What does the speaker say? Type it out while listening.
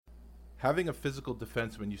Having a physical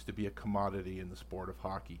defenseman used to be a commodity in the sport of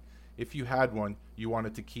hockey. If you had one, you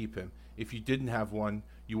wanted to keep him. If you didn't have one,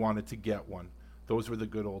 you wanted to get one. Those were the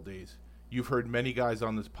good old days. You've heard many guys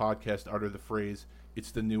on this podcast utter the phrase,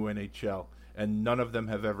 "It's the new NHL," and none of them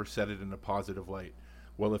have ever said it in a positive light.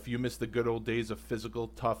 Well, if you miss the good old days of physical,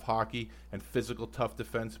 tough hockey and physical, tough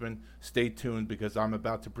defensemen, stay tuned because I'm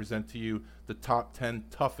about to present to you the top 10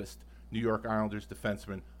 toughest New York Islanders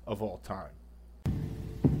defensemen of all time.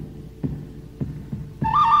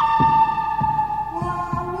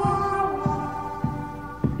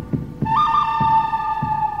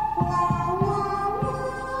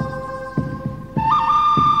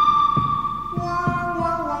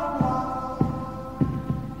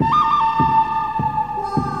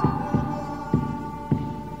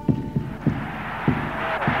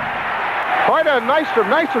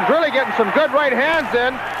 Nystrom's really getting some good right hands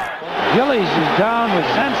in. Gillies is down with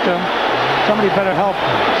Sandstrom. Somebody better help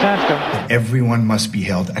Sandstrom. Everyone must be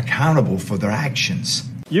held accountable for their actions.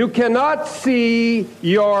 You cannot see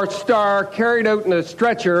your star carried out in a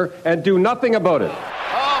stretcher and do nothing about it.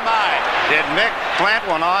 Oh my! Did Mick plant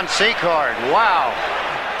one on C-card? Wow!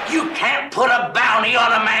 You can't put a bounty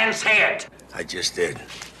on a man's head. I just did.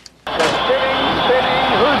 Spinning.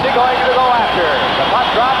 Who's he going to go after? The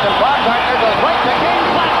puck drops and Baumgartner goes right to King,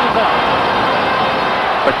 flashes him.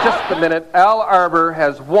 But just a minute, Al Arbor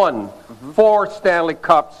has won 4 Stanley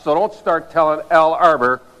Cups, so don't start telling Al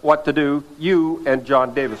Arbor what to do, you and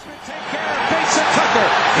John Davison. Take care of Mason Tucker.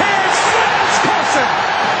 Here's Franz Carlson.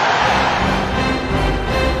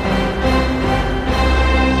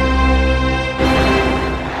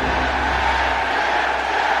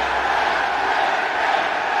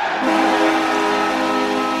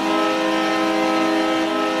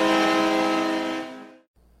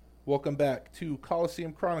 Welcome back to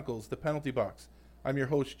Coliseum Chronicles, the Penalty Box. I'm your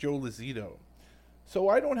host, Joe Lizito. So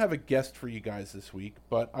I don't have a guest for you guys this week,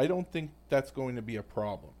 but I don't think that's going to be a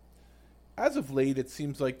problem. As of late, it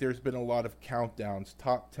seems like there's been a lot of countdowns,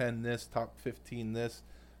 top 10 this, top 15 this,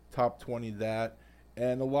 top 20 that,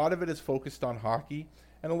 and a lot of it is focused on hockey,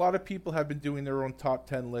 and a lot of people have been doing their own top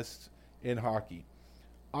 10 lists in hockey.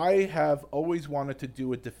 I have always wanted to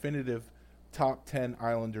do a definitive top 10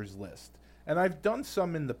 Islanders list. And I've done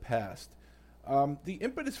some in the past. The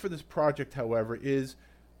impetus for this project, however, is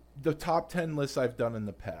the top 10 lists I've done in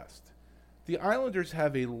the past. The Islanders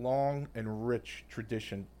have a long and rich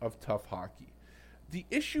tradition of tough hockey. The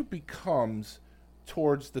issue becomes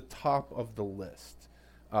towards the top of the list.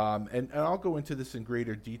 And I'll go into this in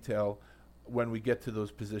greater detail when we get to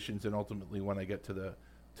those positions and ultimately when I get to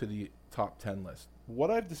the top 10 list. What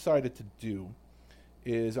I've decided to do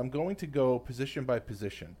is I'm going to go position by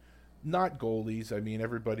position. Not goalies. I mean,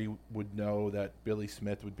 everybody would know that Billy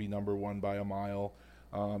Smith would be number one by a mile.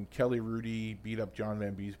 Kelly Rudy beat up John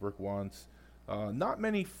Van Beesbroek once. Not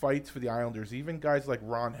many fights for the Islanders. Even guys like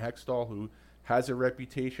Ron Hextall, who has a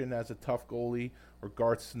reputation as a tough goalie, or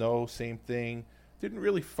Garth Snow, same thing, didn't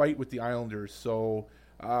really fight with the Islanders. So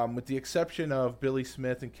with the exception of Billy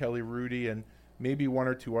Smith and Kelly Rudy and maybe one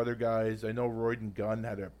or two other guys, I know Royden Gunn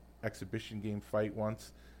had an exhibition game fight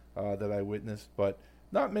once that I witnessed, but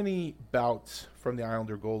not many bouts from the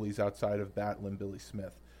Islander goalies outside of Battle and Billy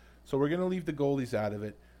Smith. So we're going to leave the goalies out of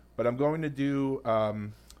it, but I'm going to do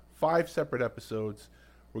 5 separate episodes.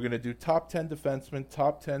 We're going to do top 10 defensemen,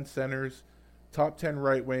 top 10 centers, top 10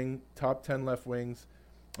 right wing, top 10 left wings,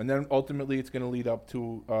 and then ultimately it's going to lead up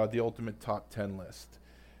to the ultimate top 10 list.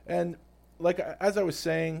 And like as I was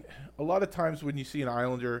saying, a lot of times when you see an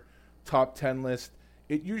Islander top 10 list,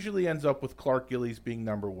 it usually ends up with Clark Gillies being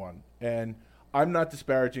number one. And I'm not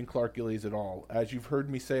disparaging Clark Gillies at all. As you've heard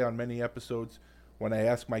me say on many episodes, when I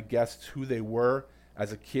ask my guests who they were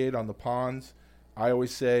as a kid on the ponds, I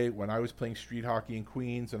always say when I was playing street hockey in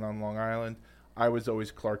Queens and on Long Island, I was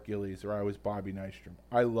always Clark Gillies or I was Bobby Nystrom.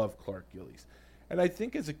 I love Clark Gillies. And I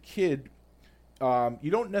think as a kid, you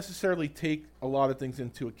don't necessarily take a lot of things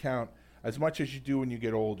into account as much as you do when you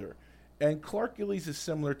get older. And Clark Gillies is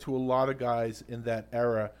similar to a lot of guys in that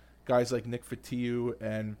era, guys like Nick Fotiu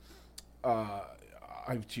and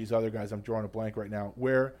other guys, I'm drawing a blank right now,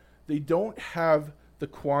 where they don't have the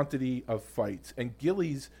quantity of fights. And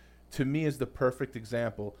Gillies, to me, is the perfect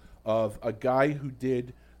example of a guy who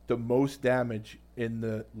did the most damage in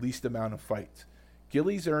the least amount of fights.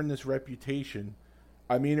 Gillies earned this reputation.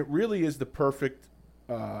 I mean, it really is the perfect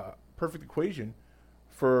equation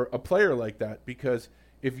for a player like that, because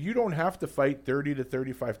if you don't have to fight 30 to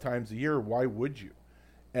 35 times a year, why would you?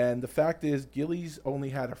 And the fact is, Gillies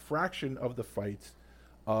only had a fraction of the fights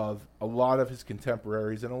of a lot of his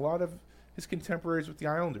contemporaries and a lot of his contemporaries with the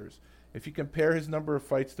Islanders. If you compare his number of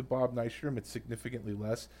fights to Bob Nystrom, it's significantly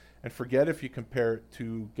less. And forget if you compare it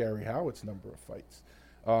to Gary Howitt's number of fights.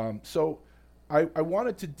 So I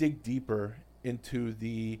wanted to dig deeper into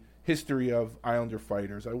the history of Islander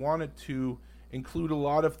fighters. I wanted to include a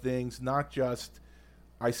lot of things, not just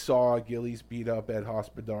I saw Gillies beat up Ed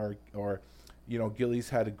Hospodar, or, Gillies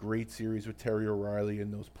had a great series with Terry O'Reilly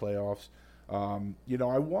in those playoffs.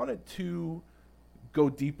 I wanted to go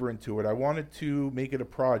deeper into it. I wanted to make it a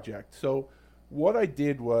project. So what I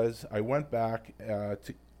did was I went back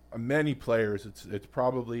to many players. It's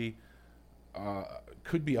probably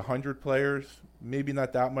could be 100 players, maybe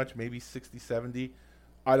not that much, maybe 60, 70.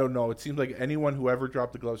 I don't know. It seems like anyone who ever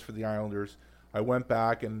dropped the gloves for the Islanders, I went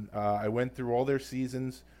back and I went through all their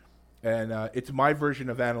seasons, and it's my version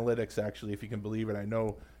of analytics, actually, if you can believe it. I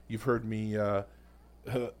know you've heard me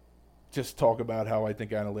just talk about how I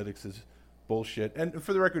think analytics is bullshit. And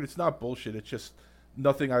for the record, it's not bullshit. It's just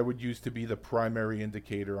nothing I would use to be the primary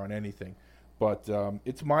indicator on anything. But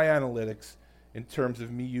it's my analytics in terms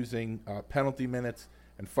of me using penalty minutes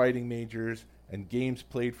and fighting majors and games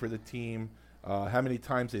played for the team, how many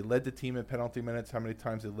times they led the team in penalty minutes, how many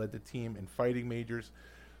times they led the team in fighting majors.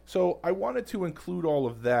 So I wanted to include all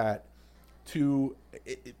of that to,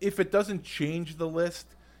 if it doesn't change the list,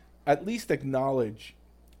 at least acknowledge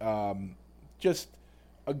just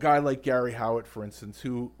a guy like Gary Howitt, for instance,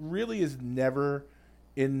 who really is never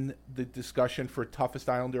in the discussion for toughest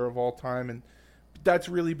Islander of all time. And that's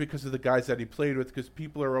really because of the guys that he played with, because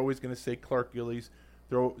people are always going to say Clark Gillies.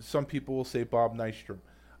 Some people will say Bob Nystrom.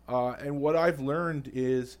 And what I've learned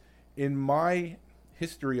is, in my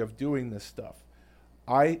history of doing this stuff,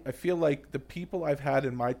 I feel like the people I've had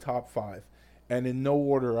in my top 5, and in no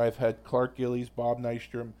order, I've had Clark Gillies, Bob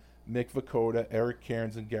Nystrom, Mick Vukota, Eric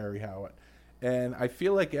Cairns, and Gary Howitt. And I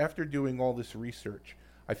feel like after doing all this research,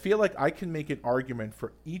 I feel like I can make an argument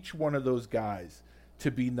for each one of those guys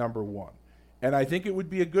to be number one. And I think it would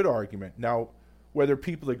be a good argument. Now, whether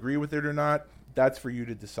people agree with it or not, that's for you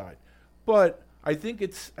to decide. But I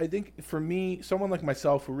think for me, someone like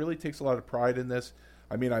myself who really takes a lot of pride in this,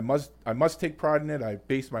 I mean, I must take pride in it. I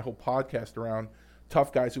based my whole podcast around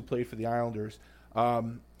tough guys who played for the Islanders.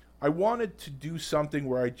 I wanted to do something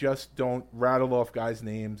where I just don't rattle off guys'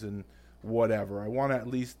 names and whatever. I want to at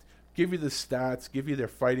least give you the stats, give you their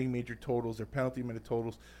fighting major totals, their penalty minute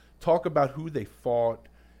totals, talk about who they fought,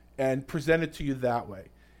 and present it to you that way.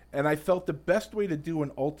 And I felt the best way to do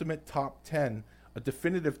an ultimate top 10, a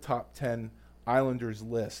definitive top 10 Islanders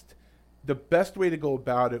list, the best way to go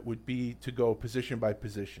about it would be to go position by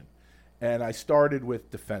position. And I started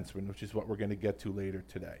with defensemen, which is what we're going to get to later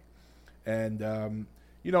today. And,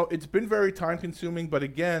 it's been very time-consuming, but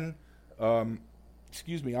again, I'm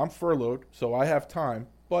furloughed, so I have time,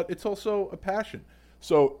 but it's also a passion.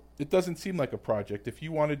 So it doesn't seem like a project. If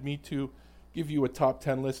you wanted me to give you a top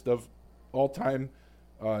 10 list of all-time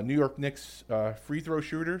New York Knicks free throw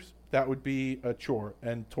shooters, that would be a chore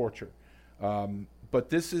and torture. But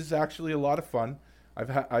this is actually a lot of fun.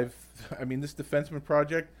 This defenseman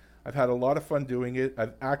project, I've had a lot of fun doing it.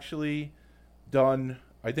 I've actually done,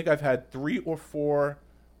 I think I've had 3 or 4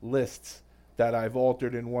 lists that I've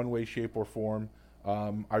altered in one way, shape, or form.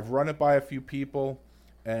 I've run it by a few people,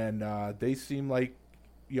 and they seem like,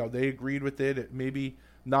 they agreed with it. It maybe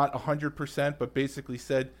not 100%, but basically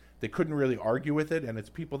said they couldn't really argue with it, and it's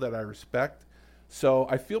people that I respect. So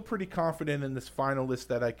I feel pretty confident in this final list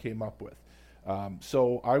that I came up with.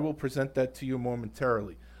 So I will present that to you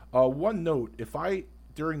momentarily. One note, if I,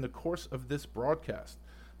 during the course of this broadcast,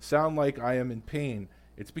 sound like I am in pain,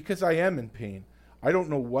 it's because I am in pain. I don't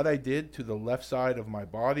know what I did to the left side of my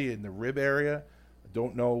body in the rib area. I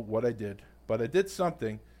don't know what I did, but I did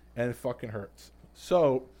something, and it fucking hurts.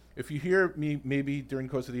 So if you hear me maybe during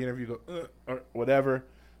the course of the interview go, or whatever,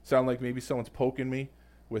 sound like maybe someone's poking me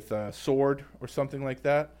with a sword or something like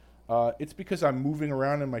that, it's because I'm moving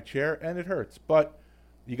around in my chair, and it hurts. But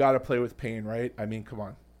you got to play with pain, right? I mean, come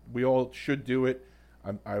on. We all should do it.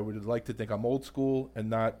 I would like to think I'm old school and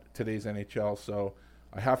not today's NHL, so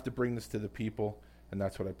I have to bring this to the people, and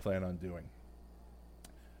that's what I plan on doing.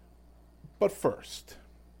 But first,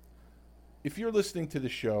 if you're listening to the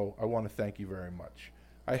show, I want to thank you very much.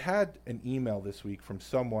 I had an email this week from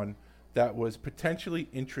someone that was potentially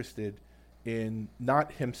interested in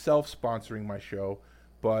not himself sponsoring my show,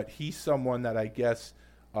 but he's someone that I guess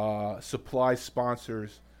supplies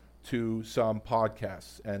sponsors to some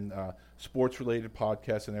podcasts and sports-related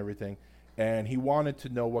podcasts and everything, and he wanted to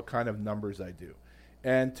know what kind of numbers I do.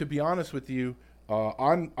 And to be honest with you,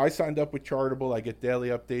 I signed up with Chartable. I get daily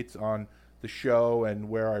updates on the show and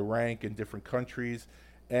where I rank in different countries.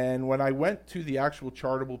 And when I went to the actual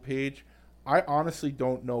Chartable page, I honestly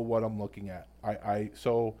don't know what I'm looking at.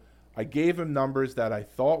 So I gave him numbers that I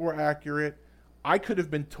thought were accurate. I could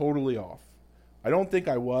have been totally off. I don't think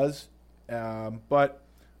I was, but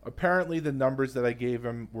apparently the numbers that I gave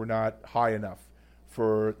him were not high enough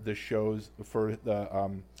for the shows, for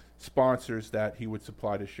the sponsors that he would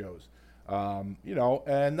supply to shows.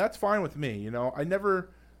 And that's fine with me. I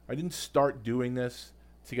didn't start doing this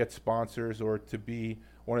to get sponsors or to be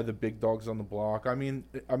one of the big dogs on the block. I mean,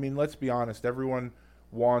 let's be honest. Everyone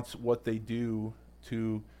wants what they do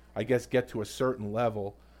to, I guess, get to a certain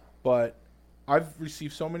level. But I've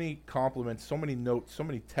received so many compliments, so many notes, so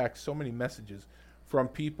many texts, so many messages from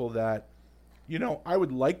people that, I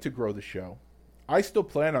would like to grow the show. I still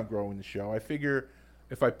plan on growing the show. I figure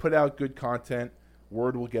if I put out good content,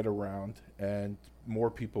 word will get around and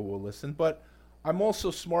more people will listen. But I'm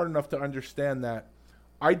also smart enough to understand that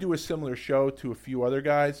I do a similar show to a few other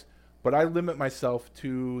guys, but I limit myself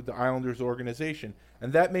to the Islanders organization.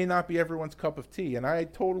 And that may not be everyone's cup of tea, and I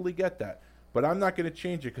totally get that. But I'm not going to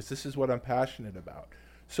change it because this is what I'm passionate about.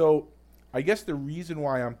 So I guess the reason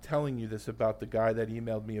why I'm telling you this about the guy that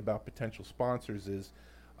emailed me about potential sponsors is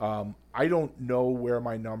I don't know where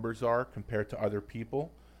my numbers are compared to other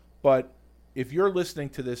people. But if you're listening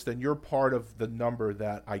to this, then you're part of the number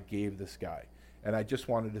that I gave this guy. And I just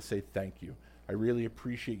wanted to say thank you. I really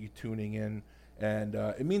appreciate you tuning in. And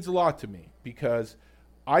it means a lot to me because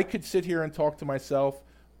I could sit here and talk to myself,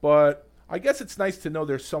 but I guess it's nice to know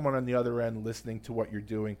there's someone on the other end listening to what you're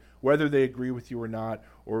doing, whether they agree with you or not,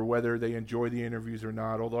 or whether they enjoy the interviews or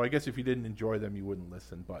not. Although I guess if you didn't enjoy them, you wouldn't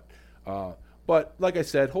listen. But like I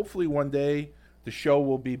said, hopefully one day the show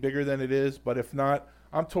will be bigger than it is. But if not,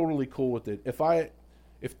 I'm totally cool with it.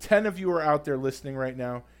 If 10 of you are out there listening right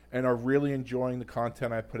now and are really enjoying the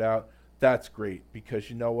content I put out, that's great because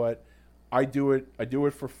you know what? I do it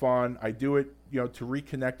for fun. I do it, to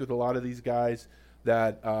reconnect with a lot of these guys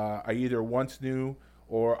that I either once knew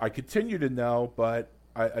or I continue to know, but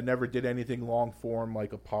I never did anything long form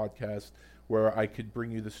like a podcast where I could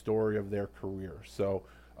bring you the story of their career. So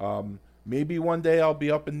maybe one day I'll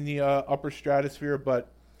be up in the upper stratosphere, but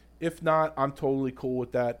if not, I'm totally cool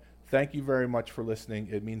with that. Thank you very much for listening.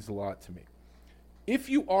 It means a lot to me. If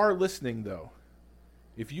you are listening, though,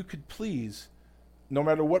 if you could please, no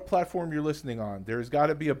matter what platform you're listening on, there's got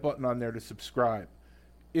to be a button on there to subscribe.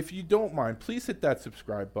 If you don't mind, please hit that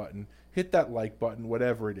subscribe button, hit that like button,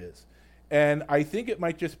 whatever it is. And I think it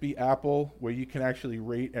might just be Apple where you can actually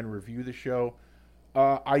rate and review the show.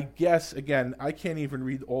 I guess, again, I can't even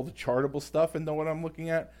read all the chartable stuff and know what I'm looking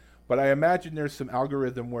at, but I imagine there's some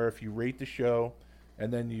algorithm where if you rate the show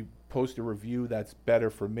and then you post a review, that's better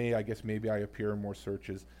for me. I guess maybe I appear in more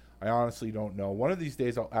searches. I honestly don't know. One of these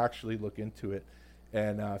days I'll actually look into it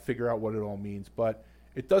and figure out what it all means. But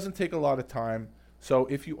it doesn't take a lot of time. So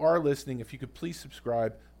if you are listening, if you could please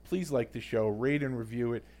subscribe, please like the show, rate and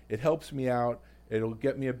review it. It helps me out. It'll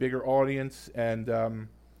get me a bigger audience. And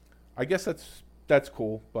I guess that's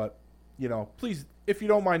cool. But, please, if you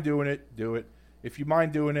don't mind doing it, do it. If you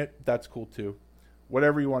mind doing it, that's cool too.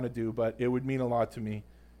 Whatever you want to do. But it would mean a lot to me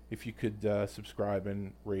if you could subscribe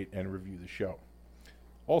and rate and review the show.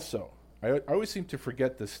 Also, I always seem to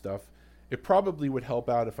forget this stuff. It probably would help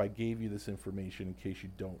out if I gave you this information in case you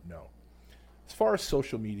don't know. As far as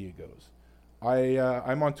social media goes,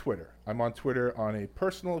 I'm on Twitter. I'm on Twitter on a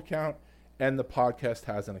personal account, and the podcast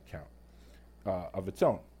has an account of its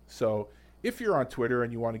own. So if you're on Twitter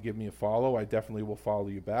and you want to give me a follow, I definitely will follow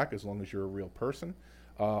you back as long as you're a real person.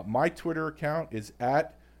 My Twitter account is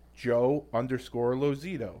at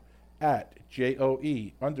Joe_Lozito, at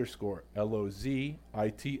JOE_LOZITO.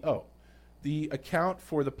 The account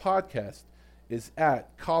for the podcast is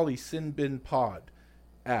at Kali Sinbin Pod,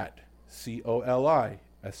 at COLISINBINPOD.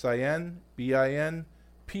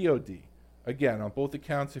 Again, on both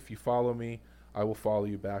accounts, if you follow me, I will follow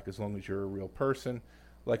you back as long as you're a real person.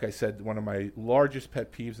 Like I said, one of my largest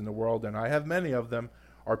pet peeves in the world, and I have many of them,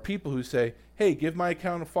 are people who say, hey, give my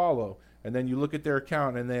account a follow. And then you look at their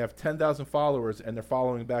account and they have 10,000 followers and they're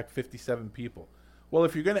following back 57 people. Well,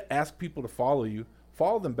 if you're going to ask people to follow you,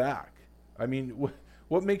 follow them back. I mean,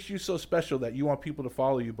 what makes you so special that you want people to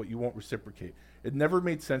follow you but you won't reciprocate? It never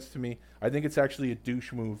made sense to me. I think it's actually a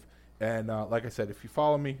douche move. And like I said, if you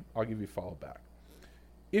follow me, I'll give you a follow back.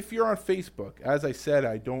 If you're on Facebook, as I said,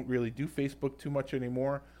 I don't really do Facebook too much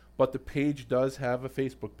anymore, but the page does have a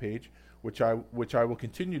Facebook page, which I will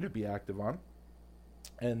continue to be active on.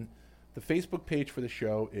 And the Facebook page for the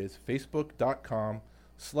show is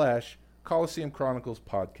facebook.com/Coliseum Chronicles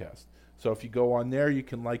Podcast. So if you go on there, you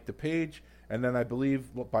can like the page, and then I believe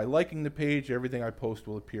by liking the page, everything I post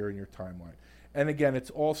will appear in your timeline. And again, it's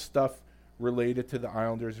all stuff related to the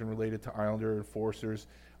Islanders and related to Islander enforcers.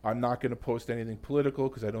 I'm not going to post anything political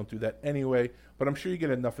because I don't do that anyway, but I'm sure you get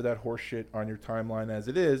enough of that horse shit on your timeline as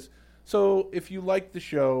it is. So if you like the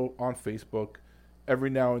show on Facebook, every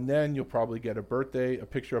now and then you'll probably get a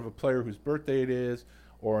picture of a player whose birthday it is,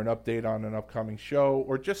 or an update on an upcoming show,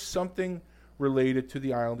 or just something related to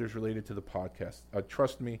the Islanders, related to the podcast.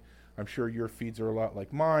 Trust me, I'm sure your feeds are a lot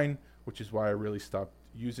like mine, which is why I really stopped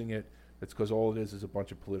using it. It's because all it is a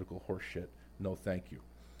bunch of political horse shit. No thank you.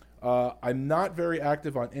 I'm not very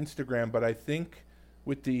active on Instagram, but I think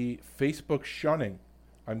with the Facebook shunning,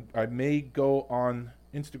 I may go on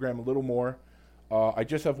Instagram a little more. I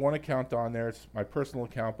just have one account on there. It's my personal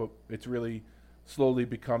account, but it's really slowly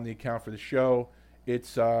become the account for the show.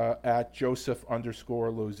 It's at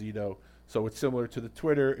Joseph_Lozito. So it's similar to the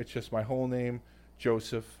Twitter. It's just my whole name,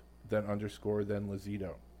 Joseph, then underscore, then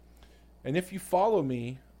Lozito. And if you follow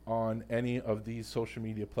me on any of these social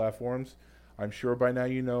media platforms, I'm sure by now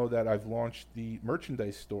you know that I've launched the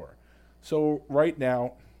merchandise store. So right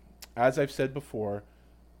now, as I've said before,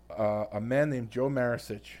 a man named Joe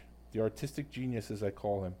Maricic, the artistic genius as I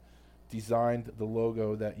call him, designed the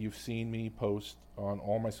logo that you've seen me post on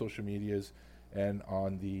all my social medias and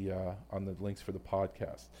on the links for the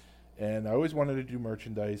podcast. And I always wanted to do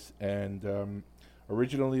merchandise, and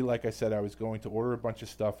originally, like I said, I was going to order a bunch of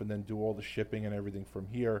stuff and then do all the shipping and everything from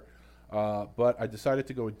here. But I decided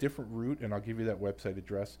to go a different route, and I'll give you that website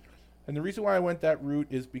address. And the reason why I went that route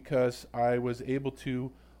is because I was able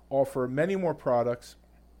to offer many more products,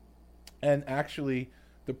 and actually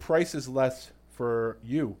the price is less for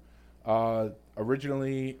you.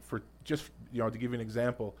 Originally, for just, to give you an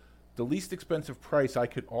example, the least expensive price I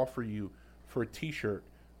could offer you for a t-shirt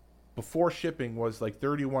before shipping was like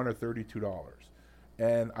 $31 or $32.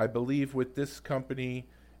 And I believe with this company,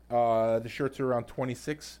 the shirts are around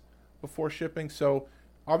 $26 before shipping. So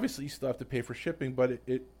obviously you still have to pay for shipping, but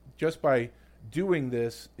it just by doing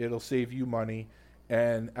this, it'll save you money.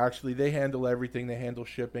 And actually they handle everything. They handle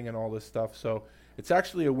shipping and all this stuff. So it's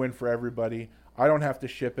actually a win for everybody. I don't have to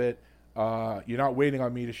ship it. You're not waiting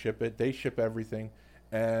on me to ship it. They ship everything.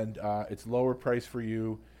 And it's lower price for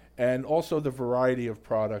you. And also the variety of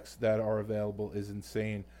products that are available is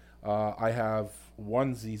insane. I have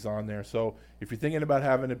onesies on there. So if you're thinking about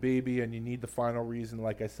having a baby and you need the final reason,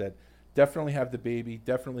 like I said, definitely have the baby.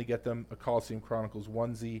 Definitely get them a Coliseum Chronicles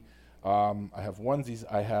onesie. I have onesies.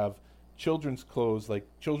 I have children's clothes, like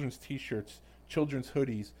children's t-shirts, children's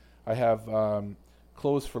hoodies. I have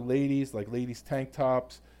clothes for ladies, like ladies' tank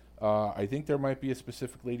tops. I think there might be a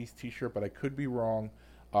specific ladies' t-shirt, but I could be wrong.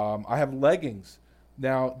 I have leggings.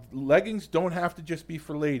 Now, leggings don't have to just be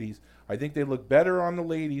for ladies. I think they look better on the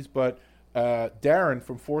ladies, but Darren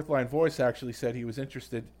from Fourth Line Voice actually said he was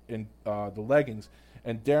interested in the leggings.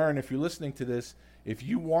 And Darren, if you're listening to this, if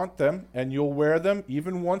you want them and you'll wear them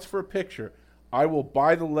even once for a picture, I will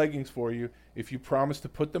buy the leggings for you if you promise to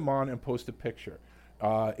put them on and post a picture.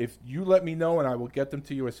 If you let me know, and I will get them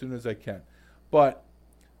to you as soon as I can. But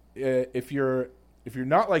if you're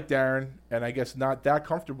not like Darren, and I guess not that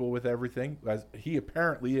comfortable with everything, as he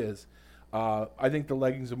apparently is, I think the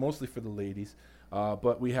leggings are mostly for the ladies.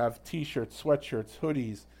 But we have T-shirts, sweatshirts,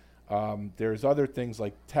 hoodies. There's other things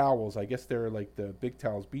like towels. I guess they're like the big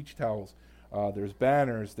towels, beach towels. There's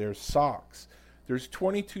banners. There's socks. There's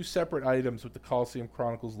 22 separate items with the Coliseum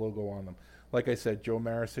Chronicles logo on them. Like I said, Joe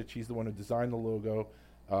Maricic, he's the one who designed the logo.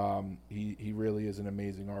 He really is an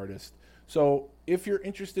amazing artist. So if you're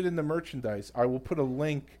interested in the merchandise, I will put a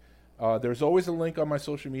link. There's always a link on my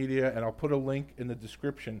social media, and I'll put a link in the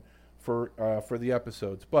description for the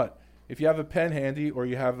episodes. But if you have a pen handy, or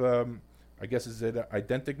you have, I guess is it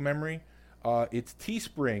Eidentic memory, it's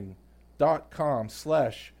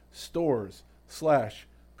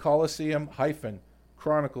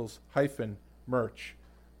teespring.com/stores/Coliseum-Chronicles-merch.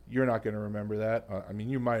 You're not going to remember that. I mean,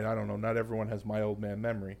 you might. I don't know. Not everyone has my old man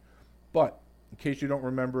memory. But in case you don't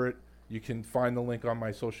remember it, you can find the link on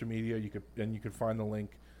my social media. You can find the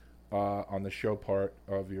link on the show part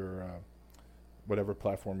of your whatever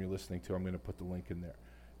platform you're listening to. I'm going to put the link in there.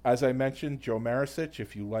 As I mentioned, Joe Maricic,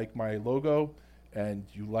 if you like my logo and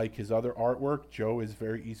you like his other artwork, Joe is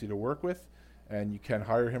very easy to work with, and you can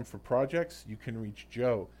hire him for projects. You can reach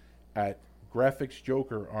Joe at Graphics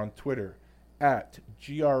Joker on Twitter, at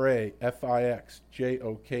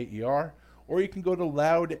GRAFIXJOKER, or you can go to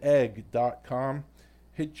loudegg.com.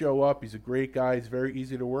 Hit Joe up. He's a great guy. He's very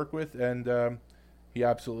easy to work with, and he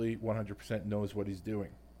absolutely 100% knows what he's doing.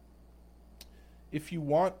 If you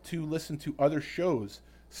want to listen to other shows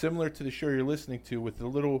similar to the show you're listening to with a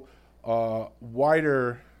little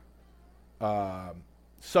wider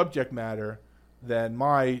subject matter than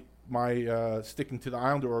my my sticking to the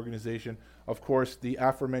Islander organization, of course, the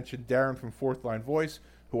aforementioned Darren from Fourth Line Voice,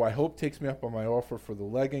 who I hope takes me up on my offer for the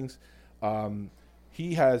leggings.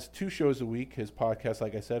 He has 2 shows a week. His podcast,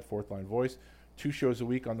 like I said, Fourth Line Voice, 2 shows a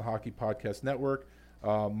week on the Hockey Podcast Network.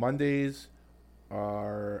 Mondays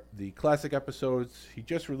are the classic episodes. He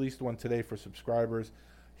just released one today for subscribers.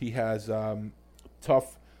 He has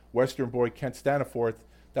Tough Western Boy Kent Staniforth.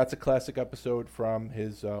 That's a classic episode from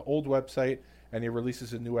his old website, and he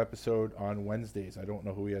releases a new episode on Wednesdays. I don't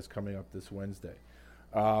know who he has coming up this Wednesday.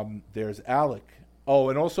 There's Alec. Oh,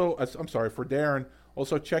 and also, I'm sorry, for Darren,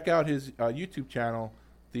 also check out his YouTube channel,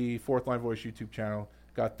 the Fourth Line Voice YouTube channel.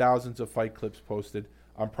 Got thousands of fight clips posted.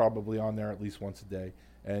 I'm probably on there at least once a day,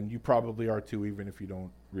 and you probably are too, even if you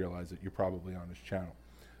don't realize it. You're probably on his channel.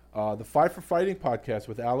 The Five for Fighting podcast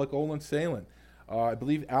with Alec Olin-Salin. I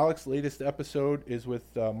believe Alec's latest episode is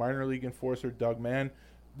with minor league enforcer Doug Mann.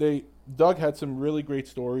 Doug had some really great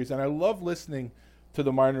stories, and I love listening to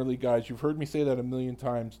the minor league guys. You've heard me say that a million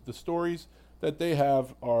times. The stories that they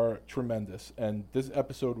have are tremendous, and this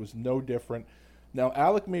episode was no different. Now,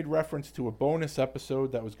 Alec made reference to a bonus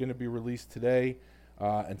episode that was going to be released today,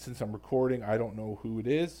 and since I'm recording, I don't know who it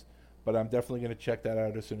is, but I'm definitely going to check that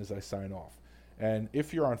out as soon as I sign off. And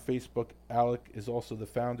if you're on Facebook, Alec is also the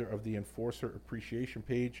founder of the Enforcer Appreciation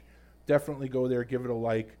page. Definitely go there, give it a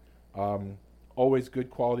like. Always good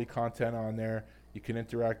quality content on there. You can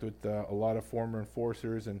interact with a lot of former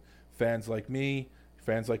enforcers and fans like me,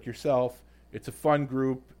 fans like yourself. It's a fun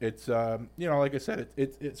group. It's, like I said,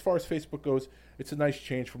 as far as Facebook goes, it's a nice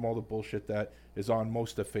change from all the bullshit that is on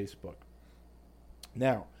most of Facebook.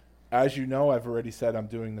 Now, as you know, I've already said I'm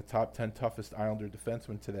doing the top 10 toughest Islander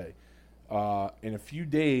defensemen today. In a few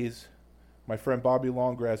days, my friend Bobby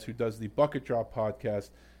Longgrass, who does the Bucket Drop podcast,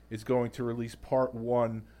 is going to release part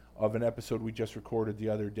 1 of an episode we just recorded the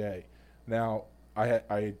other day. Now,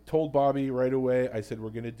 I told Bobby right away, I said we're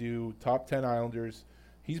going to do top 10 Islanders.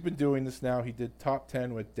 He's been doing this now. He did top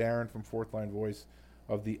 10 with Darren from Fourth Line Voice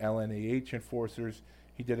of the LNAH Enforcers.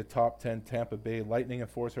 He did a top 10 Tampa Bay Lightning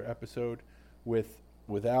Enforcer episode with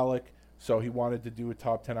Alec. So he wanted to do a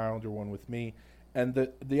top 10 Islander one with me. And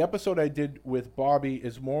the episode I did with Bobby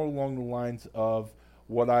is more along the lines of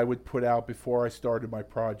what I would put out before I started my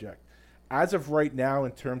project. As of right now,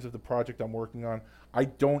 in terms of the project I'm working on, I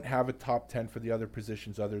don't have a top 10 for the other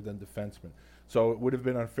positions other than defensemen. So it would have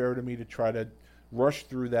been unfair to me to try to rush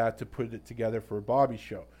through that to put it together for a Bobby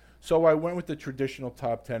show. So I went with the traditional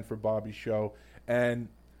top 10 for Bobby's show. And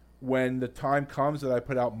when the time comes that I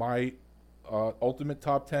put out my ultimate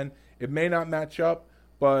top 10, it may not match up,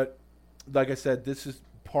 but like I said, this is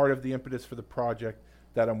part of the impetus for the project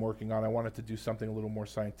that I'm working on. I wanted to do something a little more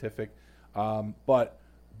scientific. But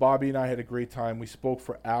Bobby and I had a great time. We spoke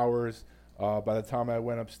for hours. By the time I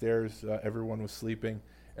went upstairs, everyone was sleeping.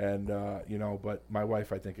 And, but my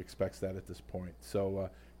wife, I think, expects that at this point. So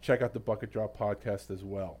check out the Bucket Drop podcast as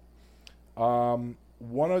well.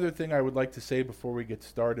 One other thing I would like to say before we get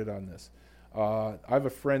started on this. I have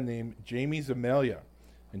a friend named Jamie Zamalia.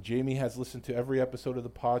 And Jamie has listened to every episode of the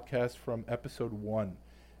podcast from episode 1.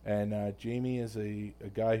 And Jamie is a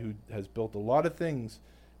guy who has built a lot of things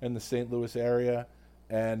in the St. Louis area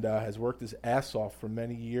and has worked his ass off for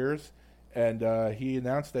many years. And he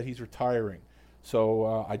announced that he's retiring.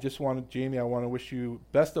 So Jamie, I want to wish you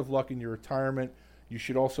best of luck in your retirement. You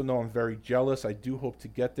should also know I'm very jealous. I do hope to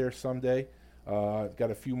get there someday. I've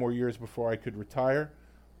got a few more years before I could retire.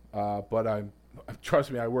 But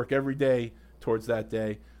trust me, I work every day towards that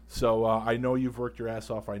day. So I know you've worked your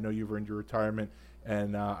ass off. I know you've earned your retirement,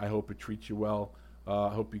 and I hope it treats you well. I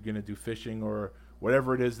hope you're going to do fishing or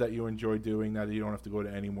whatever it is that you enjoy doing, that you don't have to go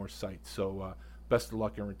to any more sites. So best of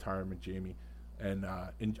luck in retirement, Jamie, and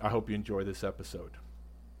I hope you enjoy this episode.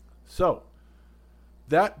 So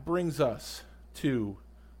that brings us to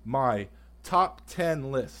my top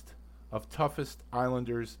 10 list of toughest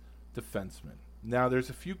Islanders defensemen. Now, there's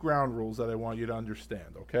a few ground rules that I want you to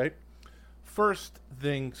understand, okay? First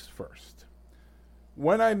things first.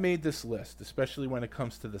 When I made this list, especially when it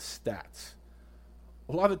comes to the stats,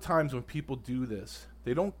 a lot of times when people do this,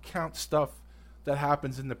 they don't count stuff that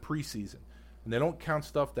happens in the preseason, and they don't count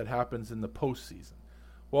stuff that happens in the postseason.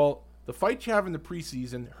 Well, the fight you have in the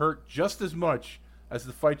preseason hurt just as much as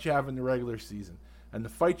the fight you have in the regular season, and the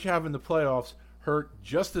fight you have in the playoffs hurt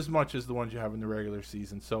just as much as the ones you have in the regular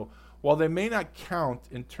season. So while they may not count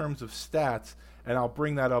in terms of stats, and I'll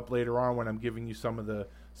bring that up later on when I'm giving you some of the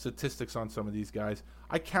statistics on some of these guys,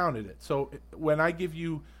 I counted it. So when I give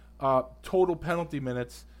you total penalty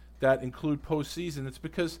minutes that include postseason, it's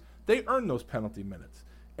because they earn those penalty minutes.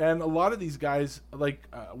 And a lot of these guys, like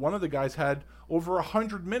one of the guys had over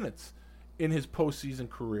 100 minutes in his postseason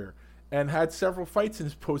career and had several fights in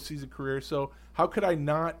his postseason career. So how could I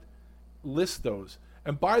not list those?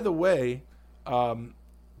 And by the way,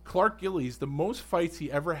 Clark Gillies, the most fights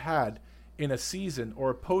he ever had in a season or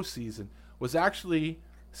a postseason was actually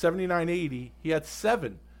 79-80. He had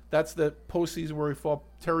 7. That's the postseason where he fought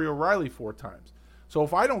Terry O'Reilly 4 times. So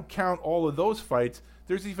if I don't count all of those fights,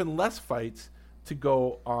 there's even less fights to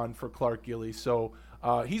go on for Clark Gillies. So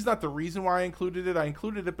he's not the reason why I included it. I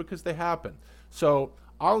included it because they happened. So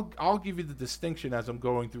I'll give you the distinction as I'm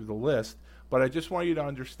going through the list, but I just want you to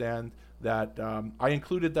understand that I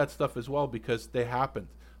included that stuff as well because they happened.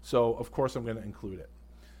 So, of course, I'm going to include it.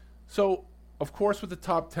 So, of course, with the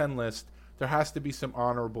top 10 list, there has to be some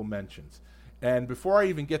honorable mentions. And before I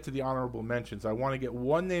even get to the honorable mentions, I want to get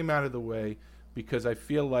one name out of the way because I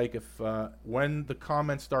feel like if when the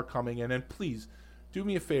comments start coming in, and please do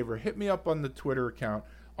me a favor, hit me up on the Twitter account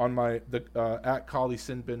on at Kali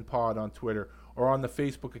Sinbin Pod on Twitter or on the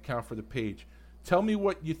Facebook account for the page. Tell me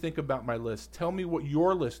what you think about my list. Tell me what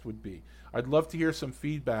your list would be. I'd love to hear some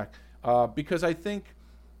feedback because I think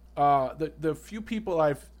the few people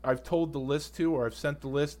I've told the list to or I've sent the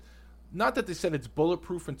list, not that they said it's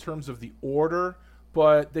bulletproof in terms of the order,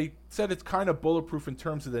 but they said it's kind of bulletproof in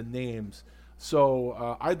terms of the names.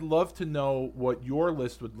 So I'd love to know what your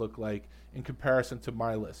list would look like in comparison to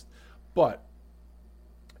my list. But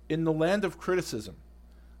in the land of criticism,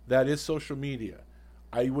 that is social media,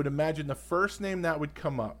 I would imagine the first name that would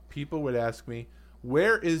come up, people would ask me,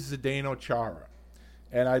 where is Zdeno Chara?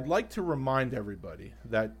 And I'd like to remind everybody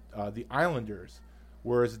that the Islanders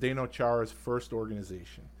were Zdeno Chara's first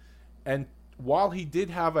organization. And while he did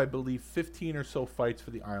have, I believe, 15 or so fights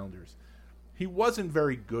for the Islanders, he wasn't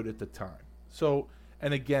very good at the time. So,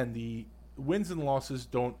 and again, the wins and losses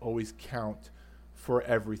don't always count for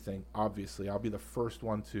everything, obviously. I'll be the first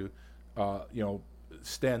one to,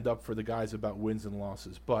 stand up for the guys about wins and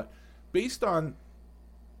losses. But based on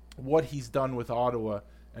what he's done with Ottawa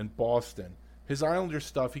and Boston, his Islander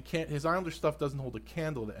stuff doesn't hold a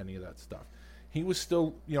candle to any of that stuff. He was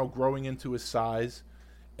still, growing into his size,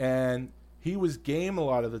 and he was game a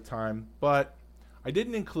lot of the time, but I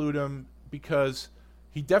didn't include him because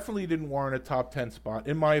he definitely didn't warrant a top 10 spot,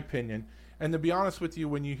 in my opinion. And to be honest with you,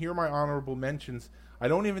 when you hear my honorable mentions, I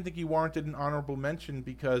don't even think he warranted an honorable mention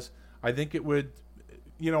because I think it would,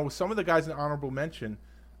 some of the guys in honorable mention,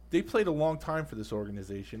 they played a long time for this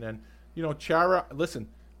organization. And, Chara, listen,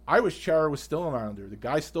 I wish Chara was still an Islander. The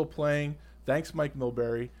guy's still playing. Thanks, Mike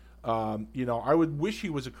Milbury. I would wish he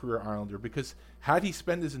was a career Islander because had he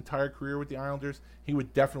spent his entire career with the Islanders, he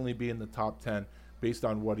would definitely be in the top 10 based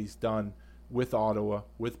on what he's done with Ottawa,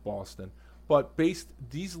 with Boston. But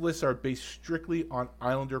these lists are based strictly on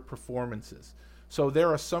Islander performances. So there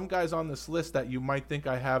are some guys on this list that you might think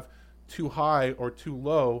I have too high or too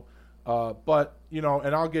low, but,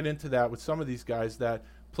 and I'll get into that with some of these guys that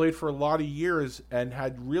played for a lot of years and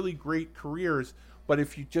had really great careers, but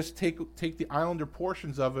if you just take the Islander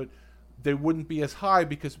portions of it, they wouldn't be as high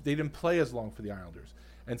because they didn't play as long for the Islanders.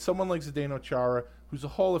 And someone like Zdeno Chara, who's a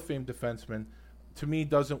Hall of Fame defenseman, to me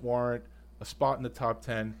doesn't warrant a spot in the top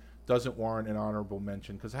 10, doesn't warrant an honorable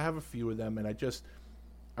mention because I have a few of them, and I just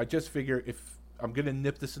figure if I'm going to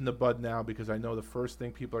nip this in the bud now because I know the first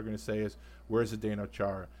thing people are going to say is, where's Zdeno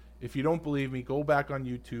Chara? If you don't believe me, go back on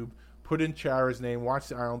YouTube, put in Chara's name, watch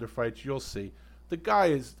the Islander fights, you'll see. The guy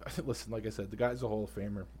is, listen, like I said, the guy's a Hall of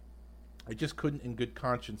Famer. I just couldn't in good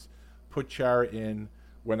conscience put Chara in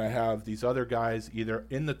when I have these other guys either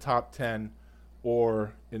in the top 10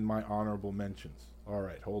 or in my honorable mentions. All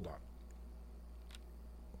right, hold on.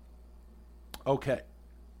 Okay,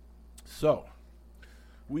 so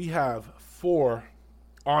we have 4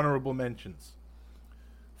 honorable mentions.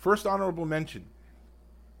 First honorable mention,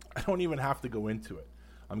 I don't even have to go into it.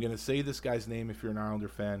 I'm going to say this guy's name if you're an Islander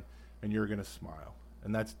fan, and you're going to smile,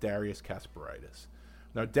 and that's Darius Kasparaitis.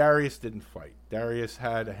 Now, Darius didn't fight. Darius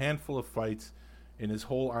had a handful of fights in his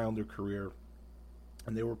whole Islander career,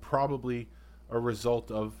 and they were probably a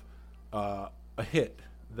result of a hit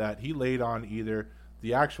that he laid on either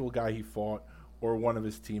the actual guy he fought or one of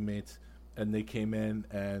his teammates, and they came in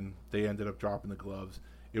and they ended up dropping the gloves.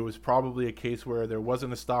 It was probably a case where there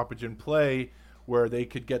wasn't a stoppage in play where they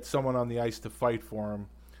could get someone on the ice to fight for him.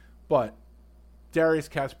 But Darius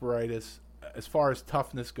Kasparaitis, as far as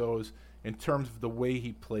toughness goes, in terms of the way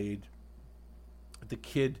he played, the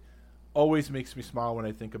kid always makes me smile when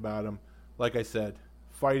I think about him. Like I said,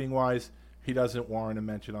 fighting-wise, he doesn't warrant a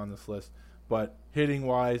mention on this list. But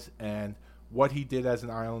hitting-wise and what he did as an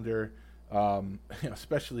Islander,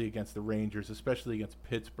 especially against the Rangers, especially against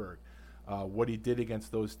Pittsburgh, what he did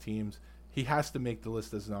against those teams, he has to make the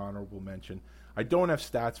list as an honorable mention. I don't have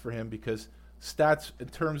stats for him because stats, in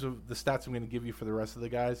terms of the stats I'm going to give you for the rest of the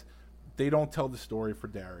guys, they don't tell the story for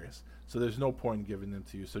Darius. So there's no point in giving them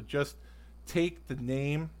to you. So just take the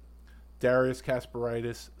name, Darius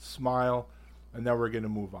Kasparaitis, smile, and then we're going to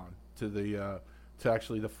move on to the to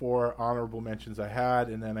actually the 4 honorable mentions I had,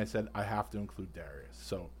 and then I said I have to include Darius.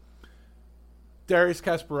 So Darius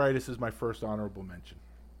Kasparaitis is my first honorable mention.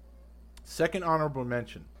 Second honorable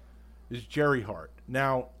mention is Jerry Hart.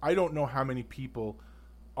 Now, I don't know how many people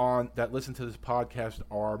that listen to this podcast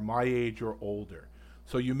are my age or older,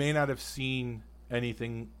 so you may not have seen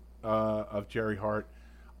anything of Jerry Hart.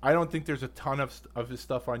 I don't think there's a ton of his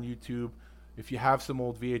stuff on YouTube. If you have some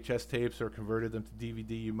old VHS tapes or converted them to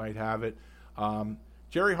DVD, you might have it.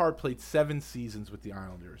 Jerry Hart played 7 seasons with the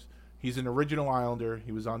Islanders. He's an original Islander.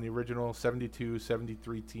 He was on the original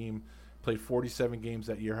 72-73 team, played 47 games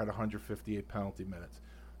that year, had 158 penalty minutes.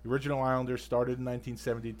 The original Islanders started in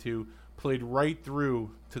 1972, played right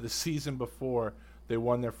through to the season before they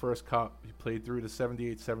won their first cup. He played through to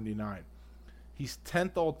 78-79. He's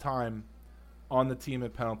 10th all-time on the team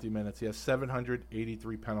in penalty minutes. He has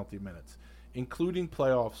 783 penalty minutes. Including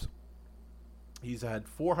playoffs, he's had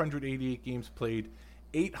 488 games played,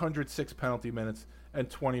 806 penalty minutes, and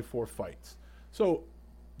 24 fights. So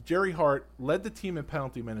Jerry Hart led the team in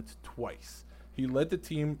penalty minutes twice. He led the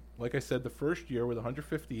team, like I said, the first year with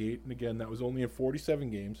 158, and again, that was only in 47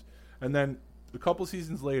 games. And then a couple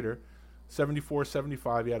seasons later,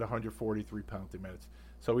 74-75, he had 143 penalty minutes.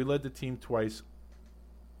 So he led the team twice.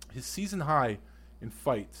 His season high in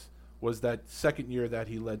fights was that second year that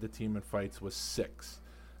he led the team in fights was 6.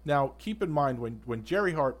 Now, keep in mind, when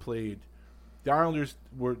Jerry Hart played, the Islanders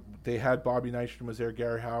they had Bobby Nystrom was there,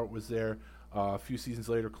 Gary Howard was there, a few seasons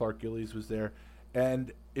later, Clark Gillies was there,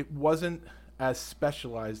 and it wasn't as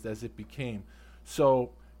specialized as it became.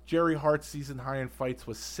 So Jerry Hart's season high in fights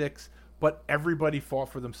was 6, but everybody fought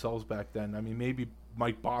for themselves back then. I mean, maybe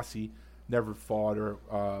Mike Bossy never fought,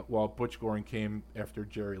 or Butch Goring came after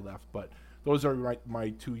Jerry left, but those are my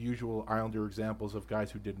 2 usual Islander examples of guys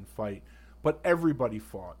who didn't fight. But everybody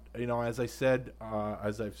fought. You know, as I've said,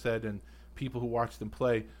 and people who watched them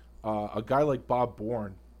play, a guy like Bob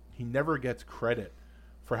Bourne, he never gets credit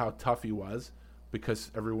for how tough he was because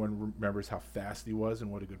everyone remembers how fast he was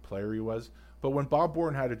and what a good player he was. But when Bob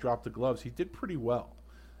Bourne had to drop the gloves, he did pretty well.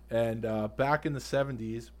 And back in the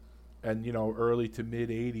 70s and, early to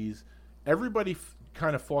mid-80s, everybody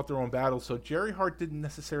kind of fought their own battles. So Jerry Hart didn't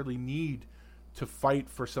necessarily need to fight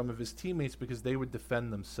for some of his teammates because they would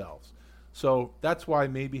defend themselves. So that's why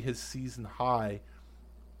maybe his season high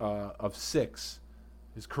of 6,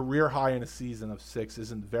 his career high in a season of 6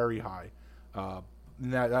 isn't very high.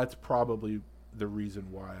 That's probably the reason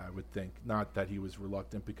why, I would think. Not that he was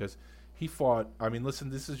reluctant, because he fought. I mean, listen,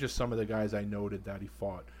 this is just some of the guys I noted that he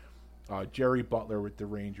fought. Jerry Butler with the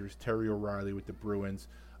Rangers, Terry O'Reilly with the Bruins,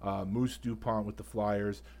 Moose DuPont with the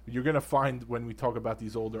Flyers. You're going to find when we talk about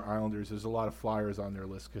these older Islanders, there's a lot of Flyers on their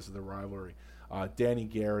list because of the rivalry. Danny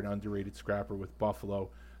Garrett, underrated scrapper with Buffalo.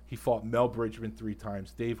 He fought Mel Bridgman 3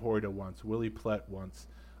 times, Dave Hoyda once, Willie Plett once,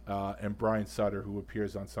 and Brian Sutter, who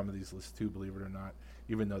appears on some of these lists too, believe it or not,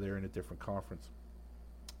 even though they're in a different conference.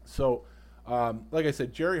 So, like I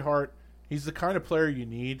said, Jerry Hart, he's the kind of player you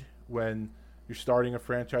need when you're starting a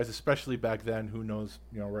franchise, especially back then. Who knows,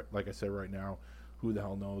 like I said right now, who the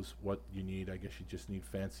hell knows what you need. I guess you just need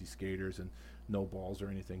fancy skaters and no balls or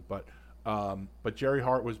anything. But Jerry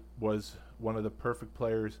Hart was one of the perfect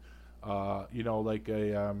players. Like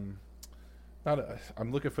I'm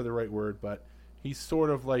looking for the right word, but he's sort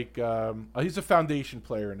of like he's a foundation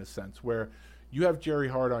player in a sense, where you have Jerry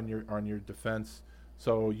Hart on your defense,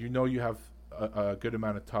 so you have a good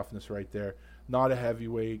amount of toughness right there. Not a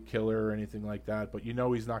heavyweight killer or anything like that, but he's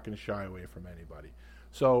not going to shy away from anybody.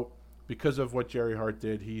 So because of what Jerry Hart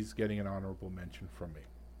did, he's getting an honorable mention from me.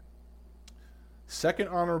 Second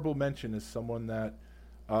honorable mention is someone that,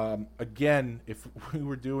 again, if we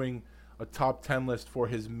were doing a top 10 list for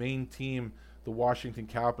his main team, the Washington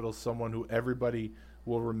Capitals, someone who everybody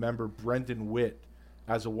will remember, Brendan Witt,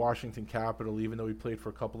 as a Washington Capital, even though he played for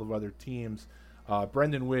a couple of other teams.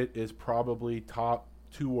 Brendan Witt is probably top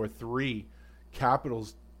 2 or 3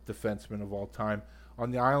 Capitals defensemen of all time. On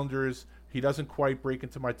the Islanders, he doesn't quite break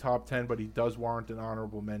into my top 10, but he does warrant an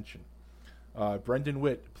honorable mention. Brendan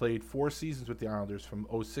Witt played 4 seasons with the Islanders from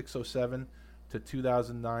 06-07 to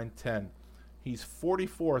 2009-10. He's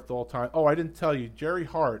 44th all-time. Oh, I didn't tell you, Jerry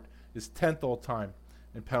Hart is 10th all-time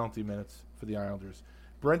in penalty minutes for the Islanders.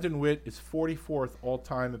 Brendan Witt is 44th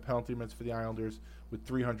all-time in penalty minutes for the Islanders with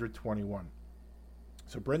 321.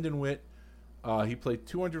 So Brendan Witt, He played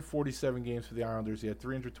 247 games for the Islanders. He had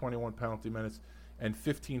 321 penalty minutes and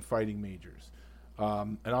 15 fighting majors.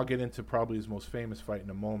 And I'll get into probably his most famous fight in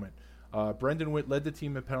a moment. Brendan Witt led the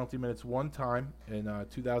team in penalty minutes one time in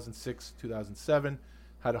 2006-2007,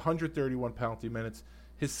 had 131 penalty minutes.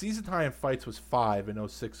 His season high in fights was 5 in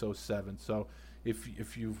 06-07. So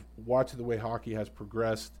if you've watched the way hockey has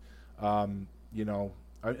progressed, and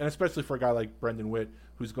especially for a guy like Brendan Witt,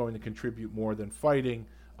 who's going to contribute more than fighting,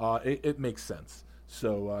 it makes sense.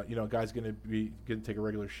 So, a guy's going to take a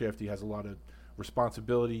regular shift. He has a lot of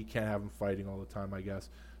responsibility. You can't have him fighting all the time, I guess.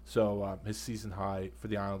 So his season high for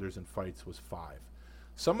the Islanders in fights was 5.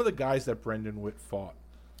 Some of the guys that Brendan Witt fought: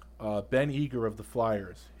 Ben Eager of the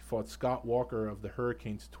Flyers. He fought Scott Walker of the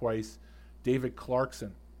Hurricanes twice. David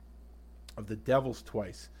Clarkson of the Devils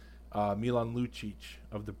twice. Milan Lucic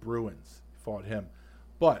of the Bruins. He fought him.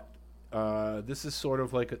 But this is sort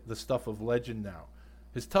of like the stuff of legend now.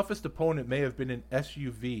 His toughest opponent may have been an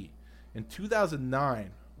SUV. In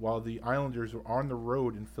 2009, while the Islanders were on the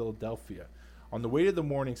road in Philadelphia, on the way to the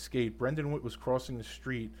morning skate, Brendan Witt was crossing the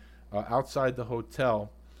street outside the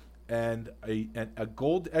hotel, and a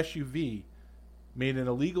gold SUV made an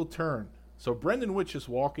illegal turn. So Brendan Witt's just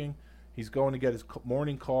walking. He's going to get his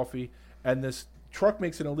morning coffee, and this truck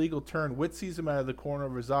makes an illegal turn. Witt sees him out of the corner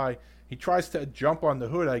of his eye. He tries to jump on the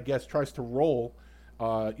hood, I guess, tries to roll,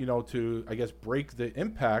 to, I guess, break the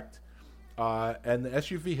impact, and the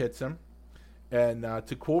SUV hits him. And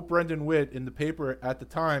to quote Brendan Witt in the paper at the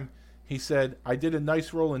time, he said, "I did a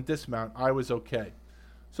nice roll and dismount. I was okay."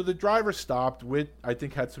 So the driver stopped. Witt, I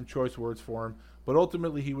think, had some choice words for him, but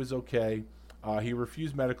ultimately he was okay. He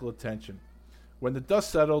refused medical attention. When the dust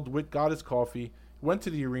settled, Witt got his coffee, went to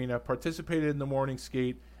the arena, participated in the morning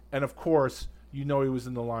skate, and of course, he was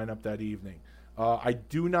in the lineup that evening. I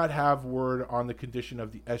do not have word on the condition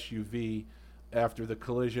of the SUV after the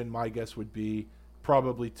collision. My guess would be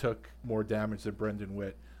probably took more damage than Brendan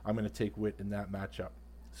Witt. I'm going to take Witt in that matchup.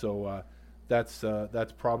 So that's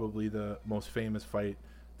probably the most famous fight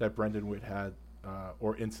that Brendan Witt had,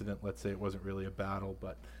 or incident. Let's say it wasn't really a battle,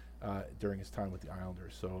 but during his time with the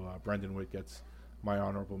Islanders. So Brendan Witt gets my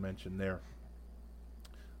honorable mention there.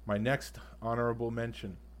 My next honorable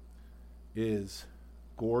mention is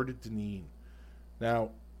Gord Dineen.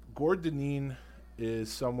 Now, Gord Dineen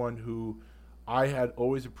is someone who I had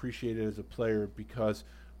always appreciated as a player because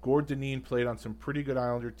Gord Dineen played on some pretty good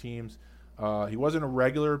Islander teams. He wasn't a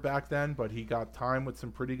regular back then, but he got time with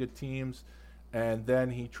some pretty good teams, and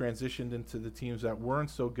then he transitioned into the teams that weren't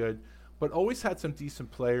so good, but always had some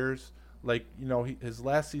decent players. Like, his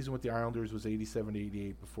last season with the Islanders was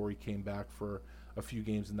 87-88 before he came back for a few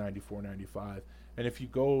games in 94-95. And if you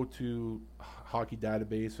go to Hockey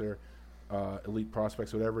Database or Elite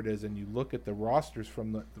Prospects, whatever it is, and you look at the rosters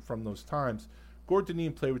from those times, Gord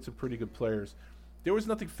Dineen played with some pretty good players. There was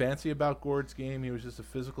nothing fancy about Gord's game. He was just a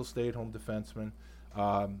physical stay-at-home defenseman.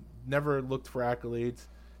 Never looked for accolades.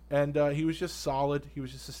 And he was just solid. He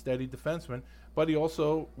was just a steady defenseman. But he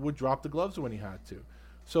also would drop the gloves when he had to.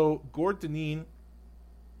 So Gord Dineen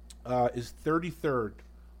is 33rd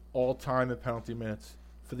all-time in penalty minutes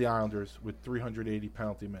for the Islanders with 380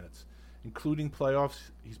 penalty minutes. Including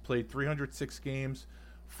playoffs, he's played 306 games,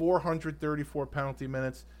 434 penalty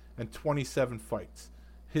minutes, and 27 fights.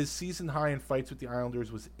 His season high in fights with the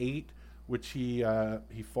Islanders was 8, which he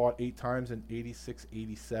fought 8 times in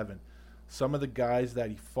 86-87. Some of the guys that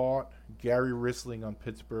he fought: Gary Rissling on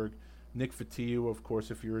Pittsburgh, Nick Fotiu, of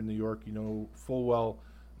course, if you're in New York, you know full well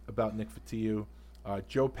about Nick Fotiu.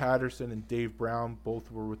 Joe Patterson and Dave Brown,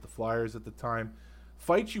 both were with the Flyers at the time.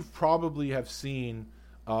 Fights you probably have seen.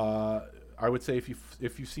 I would say if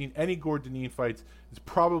you've seen any Gord Dineen fights, it's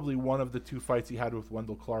probably one of the 2 fights he had with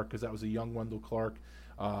Wendell Clark, because that was a young Wendell Clark,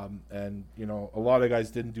 and a lot of guys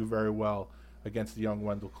didn't do very well against the young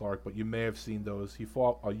Wendell Clark, but you may have seen those. He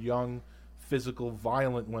fought a young, physical,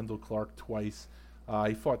 violent Wendell Clark twice.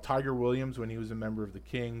 He fought Tiger Williams when he was a member of the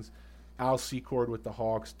Kings, Al Secord with the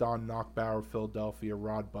Hawks, Don Knockbauer of Philadelphia,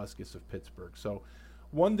 Rod Buskus of Pittsburgh. So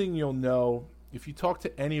one thing you'll know, if you talk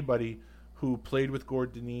to anybody who played with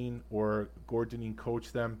Gord Dineen or Gord Dineen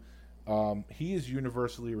coached them, he is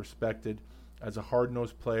universally respected as a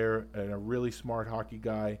hard-nosed player and a really smart hockey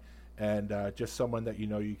guy, and just someone that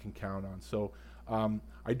you can count on. So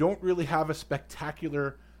I don't really have a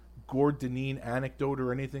spectacular Gord Dineen anecdote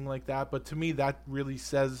or anything like that, but to me that really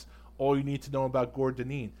says all you need to know about Gord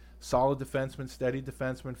Dineen. Solid defenseman, steady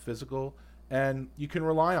defenseman, physical, and you can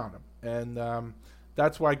rely on him. And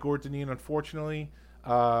that's why Gord Dineen, unfortunately,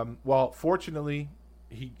 fortunately,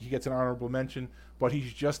 he gets an honorable mention, but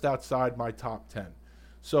he's just outside my top 10.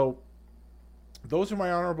 So those are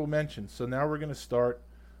my honorable mentions. So now we're going to start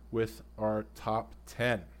with our top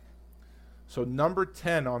 10. So number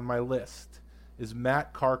 10 on my list is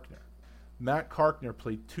Matt Carkner. Matt Carkner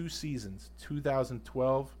played 2 seasons,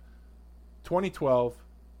 2012,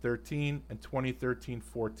 13, and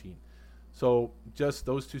 2013-14. So just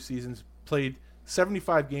those 2 seasons, played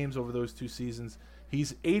 75 games over those 2 seasons.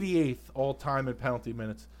 He's 88th all-time in penalty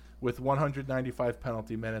minutes with 195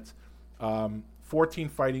 penalty minutes, 14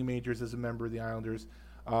 fighting majors as a member of the Islanders.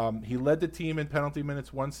 He led the team in penalty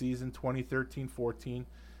minutes one season, 2013-14.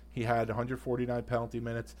 He had 149 penalty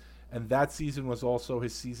minutes, and that season was also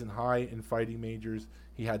his season high in fighting majors.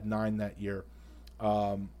 He had 9 that year.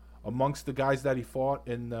 Amongst the guys that he fought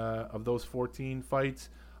in of those 14 fights,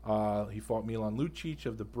 he fought Milan Lucic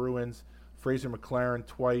of the Bruins, Fraser McLaren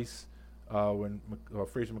twice,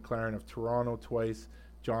 Fraser McLaren of Toronto twice,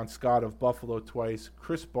 John Scott of Buffalo twice,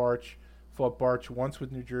 Chris Barch, fought Barch once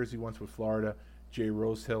with New Jersey, once with Florida, Jay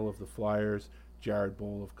Rosehill of the Flyers, Jared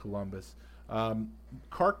Boll of Columbus.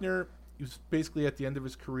 Carkner, he was basically at the end of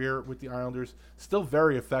his career with the Islanders, still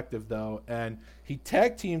very effective though, and he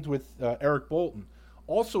tag teamed with Eric Bolton,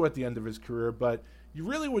 also at the end of his career, but you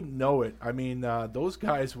really wouldn't know it. I mean, those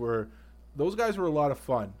guys were a lot of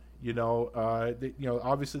fun.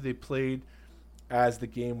 Obviously they played as the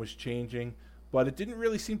game was changing, but it didn't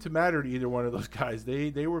really seem to matter to either one of those guys.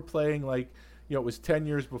 They were playing like, it was 10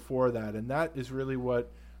 years before that, and that is really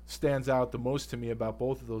what stands out the most to me about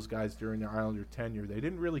both of those guys during their Islander tenure. They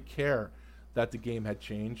didn't really care that the game had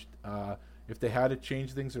changed. If they had to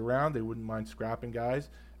change things around, they wouldn't mind scrapping guys,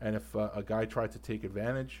 and if a guy tried to take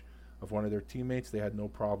advantage of one of their teammates, they had no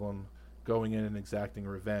problem going in and exacting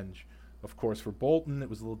revenge. Of course, for Bolton, it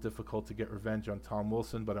was a little difficult to get revenge on Tom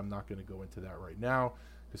Wilson, but I'm not going to go into that right now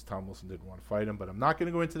because Tom Wilson didn't want to fight him. But I'm not going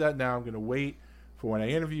to go into that now. I'm going to wait for when I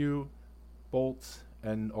interview Bolts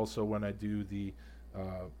and also when I do the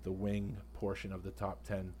wing portion of the top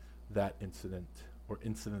 10. That incident or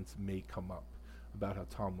incidents may come up about how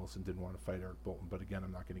Tom Wilson didn't want to fight Eric Bolton. But again,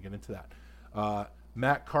 I'm not going to get into that.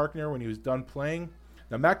 Matt Carkner, when he was done playing.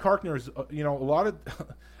 Now, Matt Carkner is, a lot of,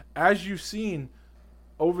 as you've seen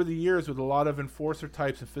over the years with a lot of enforcer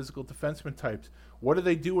types and physical defenseman types, what do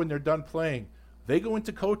they do when they're done playing? They go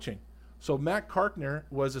into coaching. So Matt Carkner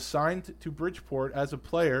was assigned to Bridgeport as a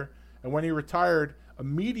player, and when he retired,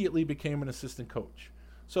 immediately became an assistant coach.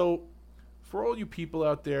 So for all you people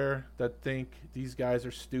out there that think these guys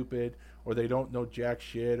are stupid or they don't know jack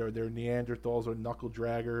shit or they're Neanderthals or knuckle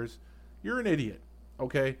draggers, you're an idiot,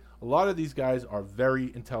 okay? A lot of these guys are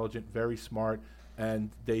very intelligent, very smart,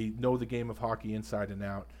 and they know the game of hockey inside and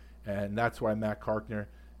out, and that's why Matt Carkner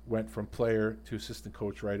went from player to assistant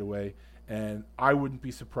coach right away. And I wouldn't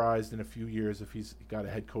be surprised in a few years if he's got a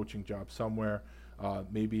head coaching job somewhere.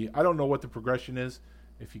 Maybe, I don't know what the progression is,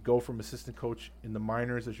 if you go from assistant coach in the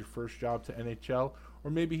minors as your first job to NHL,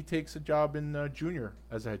 or maybe he takes a job in junior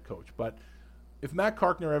as a head coach. But if Matt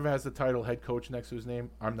Carkner ever has the title head coach next to his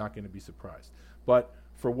name, I'm not going to be surprised. But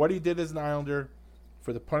for what he did as an Islander,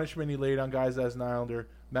 for the punishment he laid on guys as an Islander,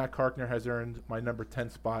 Matt Carkner has earned my number 10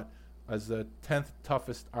 spot as the 10th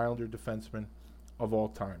toughest Islander defenseman of all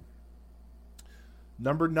time.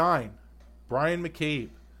 Number 9, Brian McCabe.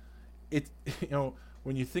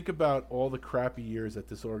 When you think about all the crappy years that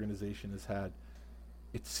this organization has had,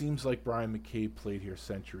 it seems like Brian McCabe played here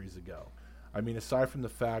centuries ago. I mean, aside from the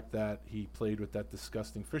fact that he played with that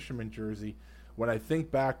disgusting fisherman jersey, when I think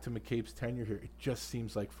back to McCabe's tenure here, it just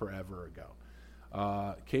seems like forever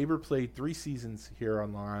ago. Caber played 3 seasons here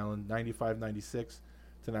on Long Island, 95-96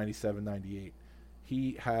 to 97-98.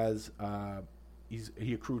 He has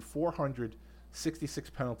he accrued 466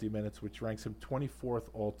 penalty minutes, which ranks him 24th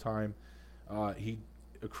all time. He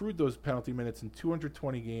accrued those penalty minutes in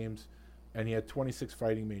 220 games, and he had 26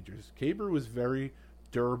 fighting majors. Caber was very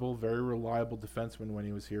durable, very reliable defenseman when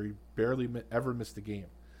he was here. He barely ever missed a game.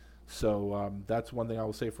 So that's one thing I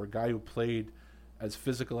will say for a guy who played as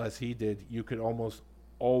physical as he did. You could almost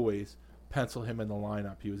always pencil him in the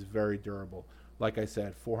lineup. He was very durable. Like I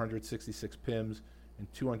said, 466 PIMs in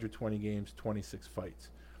 220 games, 26 fights.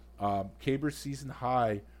 Caber's season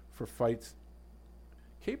high for fights.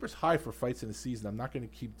 Caber's high for fights in a season. I'm not going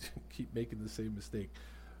to keep making the same mistake.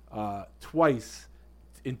 Twice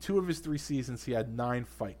in 2 of his 3 seasons, he had 9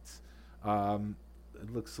 fights.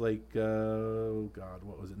 It looks like,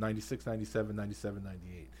 what was it? 96, 97, 97,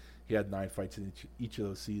 98. He had 9 fights in each of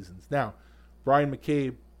those seasons. Now, Brian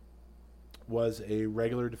McCabe was a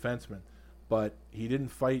regular defenseman, but he didn't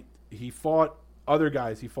fight. He fought other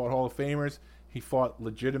guys. He fought Hall of Famers. He fought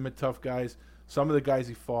legitimate tough guys. Some of the guys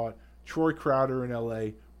he fought, Troy Crowder in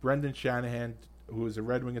L.A., Brendan Shanahan, who was a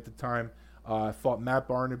Red Wing at the time, fought Matt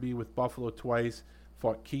Barnaby with Buffalo twice,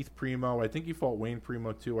 Fought Keith Primo. I think he fought Wayne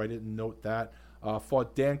Primo too. I didn't note that.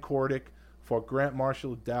 Fought Dan Kordick. Fought Grant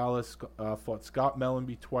Marshall of Dallas. Fought Scott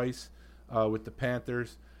Mellenby twice with the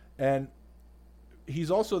Panthers. And he's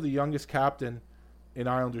also the youngest captain in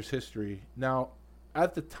Islanders history. Now,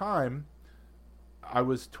 at the time, I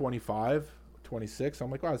was 25, 26. I'm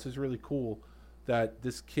like, wow, this is really cool that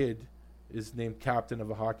this kid is named captain of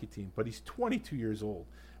a hockey team. But he's 22 years old.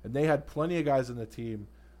 And they had plenty of guys on the team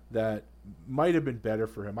that might have been better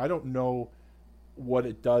for him. I don't know what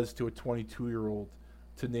it does to a 22-year-old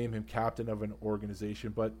to name him captain of an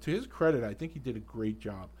organization. But to his credit, I think he did a great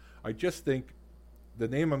job. I just think the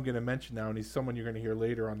name I'm going to mention now, and he's someone you're going to hear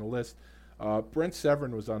later on the list, Brent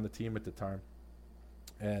Severin was on the team at the time.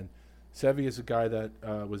 And Sevy is a guy that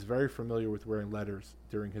was very familiar with wearing letters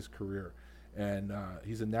during his career. And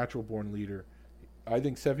he's a natural-born leader. I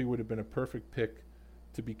think Sevy would have been a perfect pick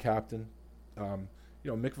to be captain.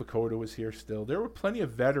 Mick Vukota was here still. There were plenty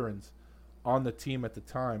of veterans on the team at the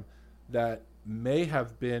time that may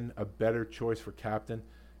have been a better choice for captain,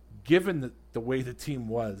 given the way the team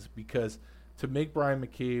was, because to make Brian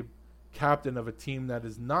McCabe captain of a team that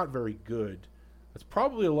is not very good, that's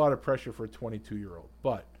probably a lot of pressure for a 22-year-old.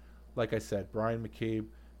 But, like I said, Brian McCabe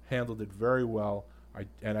handled it very well.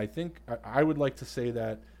 I think I would like to say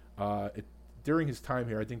that during his time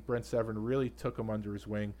here, I think Brent Severin really took him under his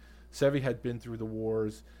wing. Sevy had been through the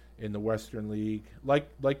wars in the Western League, like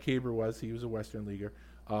Caber was. He was a Western Leaguer.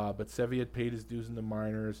 But Sevy had paid his dues in the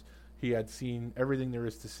minors. He had seen everything there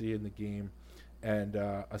is to see in the game. And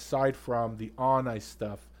aside from the on-ice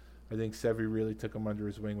stuff, I think Sevy really took him under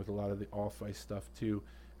his wing with a lot of the off-ice stuff too.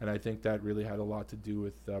 And I think that really had a lot to do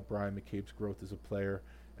with Brian McCabe's growth as a player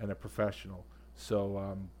and a professional. So,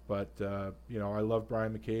 I love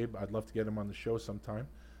Brian McCabe. I'd love to get him on the show sometime,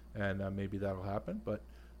 and maybe that'll happen. But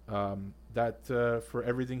for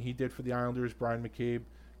everything he did for the Islanders, Brian McCabe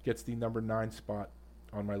gets the number 9 spot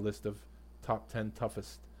on my list of top 10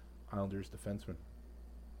 toughest Islanders defensemen.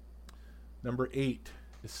 Number 8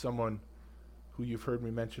 is someone who you've heard me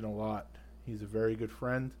mention a lot. He's a very good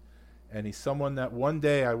friend, and he's someone that one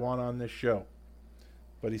day I want on this show.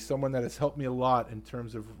 But he's someone that has helped me a lot in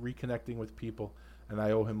terms of reconnecting with people, and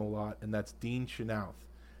I owe him a lot, and that's Dean Chenoweth.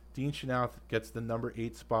 Dean Chenoweth gets the number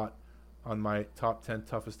 8 spot on my top 10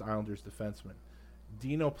 toughest Islanders defensemen.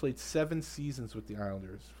 Dino played 7 seasons with the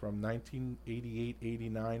Islanders, from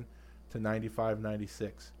 1988-89 to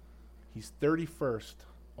 95-96. He's 31st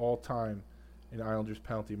all-time in Islanders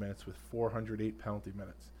penalty minutes with 408 penalty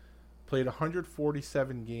minutes. Played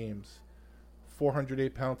 147 games,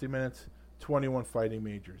 408 penalty minutes, 21 fighting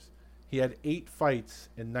majors. He had 8 fights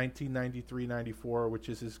in 1993-94, which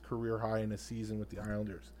is his career high in a season with the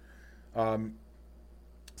Islanders.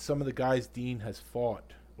 Some of the guys Dean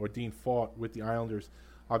fought with the Islanders.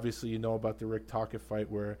 Obviously, you know about the Rick Tocchet fight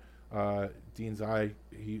where Dean's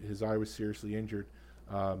his eye was seriously injured.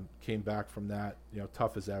 Came back from that,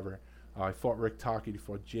 tough as ever. He fought Rick Tocchet. He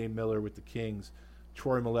fought Jay Miller with the Kings,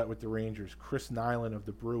 Troy Millette with the Rangers, Chris Nyland of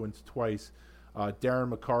the Bruins twice,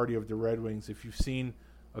 Darren McCarty of the Red Wings. If you've seen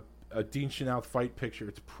a Dean Chenoweth fight picture,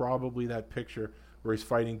 it's probably that picture where he's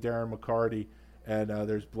fighting Darren McCarty and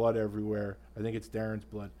there's blood everywhere. I think it's Darren's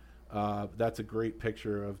blood. That's a great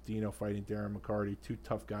picture of Dino fighting Darren McCarty. 2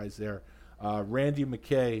 tough guys there. Randy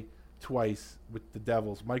McKay twice with the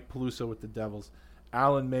Devils. Mike Peluso with the Devils.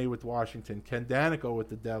 Alan May with Washington. Ken Danico with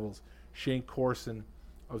the Devils. Shane Corson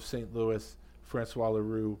of St. Louis. Francois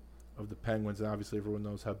Leroux of the Penguins. And obviously everyone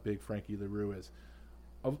knows how big Frankie Leroux is.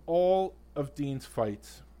 Of all of Dean's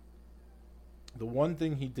fights, the one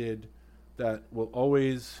thing he did that will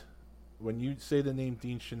always, when you say the name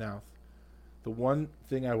Dean Chenoweth, the one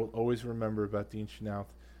thing I will always remember about Dean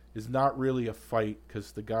Chenoweth is not really a fight,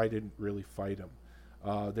 because the guy didn't really fight him.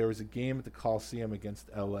 There was a game at the Coliseum against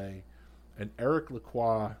L.A., and Eric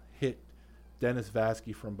Lacroix hit Dennis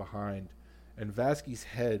Vasky from behind, and Vasky's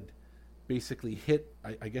head basically hit,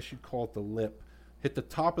 I guess you'd call it the lip, hit the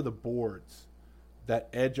top of the boards, that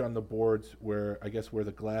edge on the boards where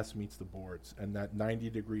the glass meets the boards, and that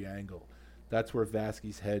 90-degree angle. That's where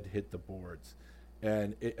Vasky's head hit the boards.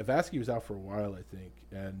 And Vasky was out for a while, I think.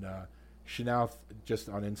 And Chenoweth, just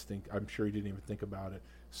on instinct, I'm sure he didn't even think about it,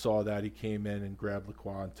 saw that. He came in and grabbed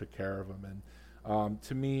Lacroix and took care of him. And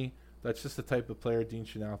to me, that's just the type of player Dean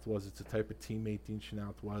Chenoweth was. It's the type of teammate Dean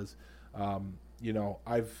Chenoweth was.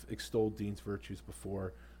 I've extolled Dean's virtues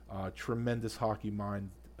before. Tremendous hockey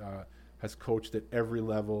mind. Has coached at every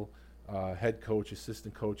level. Head coach,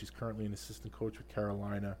 assistant coach. He's currently an assistant coach with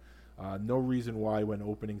Carolina. No reason why when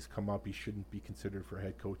openings come up he shouldn't be considered for a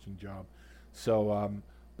head coaching job. So,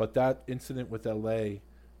 but that incident with LA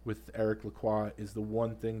with Eric Lacroix is the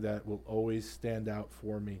one thing that will always stand out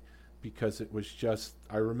for me, because it was just,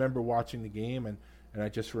 I remember watching the game, and I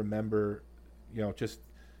just remember, just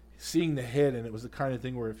seeing the hit, and it was the kind of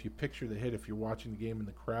thing where if you picture the hit, if you're watching the game in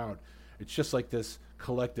the crowd, it's just like this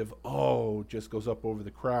collective, oh, just goes up over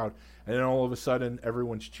the crowd. And then all of a sudden,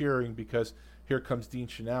 everyone's cheering because here comes Dean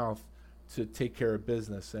Chenoweth to take care of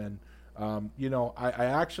business. And, I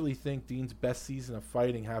actually think Dean's best season of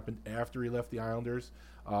fighting happened after he left the Islanders.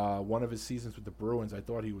 One of his seasons with the Bruins, I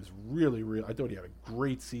thought he was I thought he had a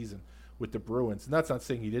great season with the Bruins. And that's not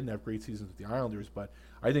saying he didn't have great seasons with the Islanders, but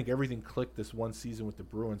I think everything clicked this one season with the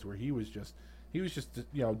Bruins where he was just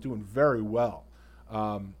doing very well.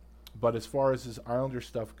 But as far as his Islander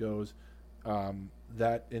stuff goes,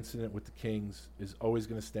 that incident with the Kings is always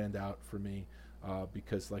going to stand out for me,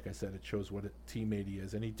 because, like I said, it shows what a teammate he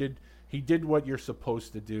is. And he did what you're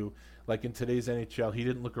supposed to do. Like in today's NHL, he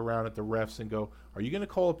didn't look around at the refs and go, are you going to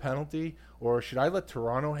call a penalty? Or should I let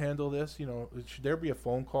Toronto handle this? Should there be a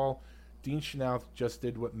phone call? Dean Chenoweth just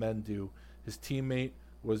did what men do. His teammate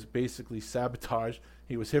was basically sabotaged.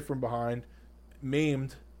 He was hit from behind,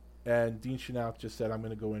 maimed, and Dean Chenoweth just said, I'm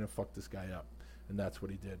going to go in and fuck this guy up. And that's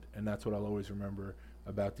what he did. And that's what I'll always remember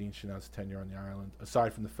about Dean Chenoweth's tenure on the island,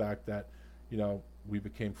 aside from the fact that, we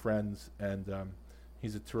became friends, and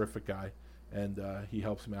he's a terrific guy, and he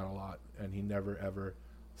helps me out a lot, and he never, ever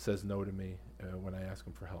says no to me when I ask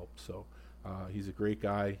him for help. So he's a great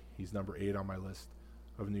guy. He's number 8 on my list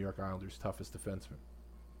of New York Islanders' toughest defensemen.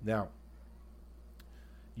 Now,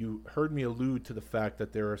 you heard me allude to the fact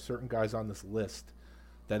that there are certain guys on this list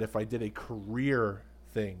that if I did a career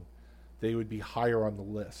thing, they would be higher on the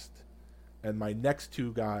list. And my next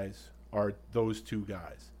 2 guys are those 2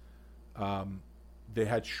 guys. They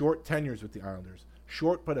had short tenures with the Islanders,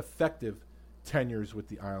 short but effective tenures with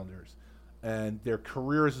the Islanders. And their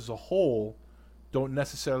careers as a whole don't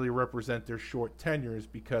necessarily represent their short tenures,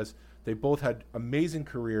 because they both had amazing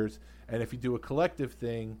careers, and if you do a collective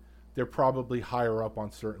thing, they're probably higher up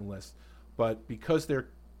on certain lists. But because their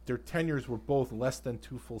tenures were both less than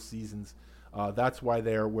 2 full seasons, that's why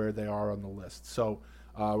they are where they are on the list. So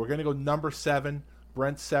we're going to go number 7,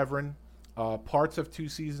 Brent Severin. Parts of 2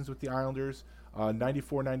 seasons with the Islanders,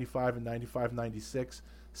 94-95 and 95-96.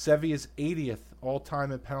 Sevy is 80th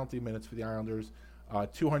all-time in penalty minutes for the Islanders,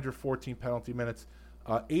 214 penalty minutes,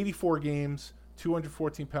 84 games,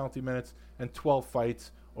 214 penalty minutes, and 12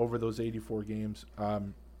 fights over those 84 games.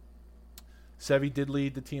 Sevy did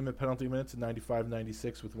lead the team in penalty minutes in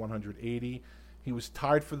 95-96 with 180. He was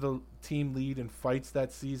tied for the team lead in fights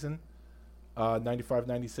that season,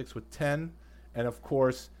 95-96 with 10. And, of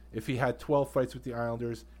course, if he had 12 fights with the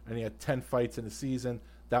Islanders and he had 10 fights in a season,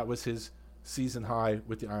 that was his season high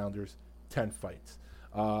with the Islanders, 10 fights.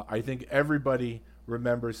 I think everybody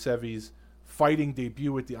remembers Sevy's fighting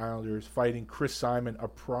debut with the Islanders, fighting Chris Simon, a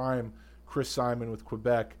prime Chris Simon with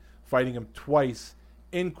Quebec, fighting him twice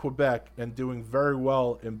in Quebec and doing very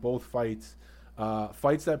well in both fights.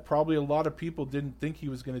 Fights that probably a lot of people didn't think he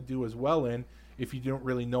was going to do as well in if you don't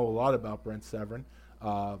really know a lot about Brent Severin.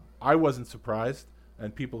 I wasn't surprised,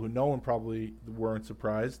 and people who know him probably weren't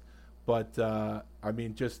surprised. But, they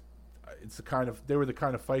were the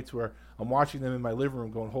kind of fights where I'm watching them in my living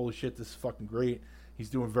room going, holy shit, this is fucking great. He's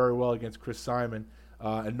doing very well against Chris Simon.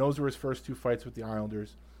 And those were his first 2 fights with the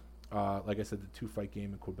Islanders. Like I said, the 2-fight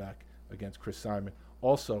game in Quebec against Chris Simon.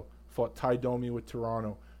 Also, fought Ty Domi with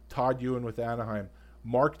Toronto, Todd Ewan with Anaheim,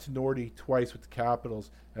 Mark Tenorti twice with the Capitals,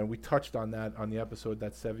 and we touched on that on the episode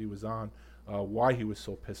that Sevy was on, why he was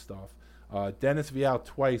so pissed off. Dennis Vial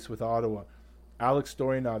twice with Ottawa, Alex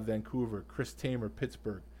Stoyanov, Vancouver, Chris Tamer,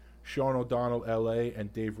 Pittsburgh, Sean O'Donnell, L.A.,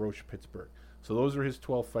 and Dave Roche, Pittsburgh. So those are his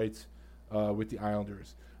 12 fights with the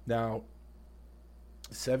Islanders. Now,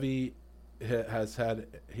 Sevy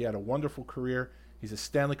had a wonderful career. He's a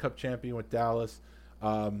Stanley Cup champion with Dallas.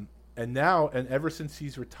 And ever since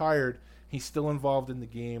he's retired, he's still involved in the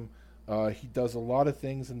game. He does a lot of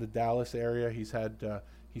things in the Dallas area. He's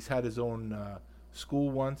had his own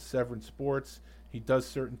school once, Severin Sports. He does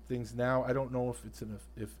certain things now. I don't know if it's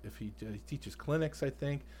if he teaches clinics, I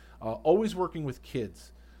think. Always working with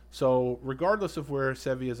kids. So regardless of where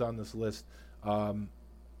Sevy is on this list, I'm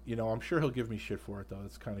sure he'll give me shit for it, though.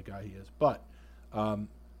 That's the kind of guy he is. But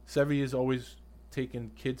Sevy is always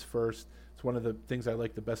taking kids first. It's one of the things I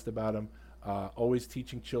like the best about him. Always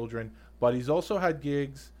teaching children. But he's also had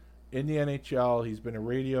gigs in the NHL. He's been a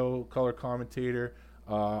radio color commentator.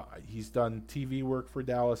 He's done TV work for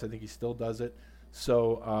Dallas. I think he still does it.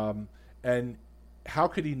 So, and how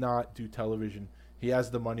could he not do television? He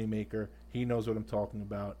has the moneymaker. He knows what I'm talking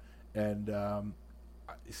about. And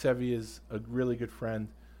Sevy is a really good friend.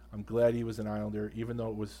 I'm glad he was an Islander, even though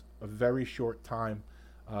it was a very short time.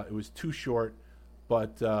 It was too short,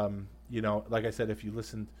 but, like I said, if you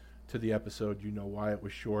listened to the episode, you know why it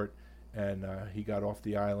was short, and he got off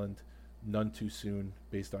the island none too soon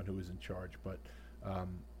based on who was in charge. But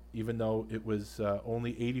even though it was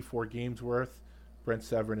only 84 games worth, Brent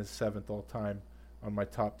Severin is 7th all-time on my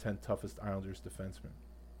top 10 toughest Islanders defensemen.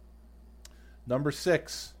 Number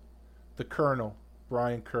 6, the Colonel,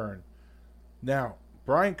 Brian Kern. Now,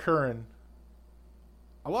 Brian Kern,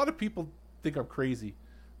 a lot of people think I'm crazy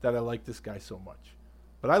that I like this guy so much.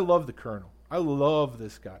 But I love the Colonel. I love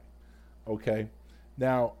this guy. Okay?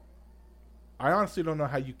 Now, I honestly don't know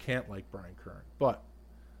how you can't like Brian Kern. But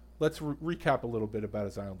let's recap a little bit about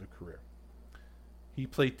his Islander career. He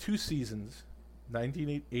played 2 seasons,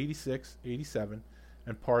 1986, 87,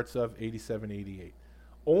 and parts of 87, 88.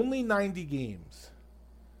 Only 90 games.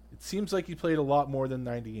 It seems like he played a lot more than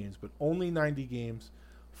 90 games, but only 90 games,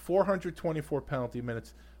 424 penalty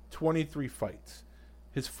minutes, 23 fights.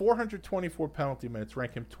 His 424 penalty minutes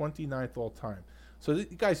rank him 29th all time. So the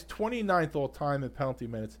guy's 29th all time in penalty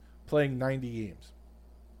minutes, playing 90 games.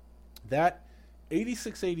 That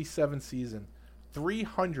 86-87 season,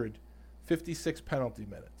 356 penalty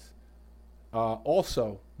minutes.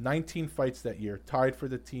 Also, 19 fights that year, tied for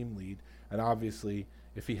the team lead. And obviously,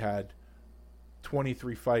 if he had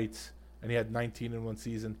 23 fights and he had 19 in one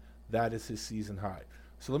season, that is his season high.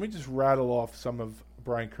 So let me just rattle off some of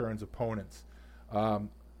Brian Kern's opponents.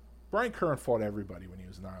 Brian Kern fought everybody when he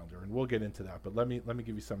was an Islander, and we'll get into that. But let me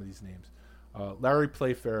give you some of these names. Larry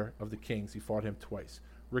Playfair of the Kings, he fought him twice.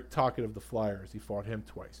 Rick Tocchet of the Flyers, he fought him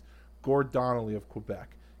twice. Gord Donnelly of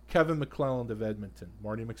Quebec. Kevin McClelland of Edmonton.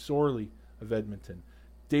 Marty McSorley of Edmonton.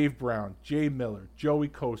 Dave Brown, Jay Miller, Joey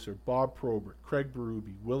Kosar, Bob Probert, Craig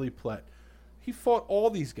Berube, Willie Plett. He fought all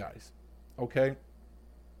these guys, okay?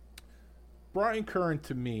 Brian Kern,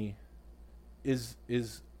 to me,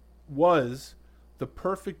 was the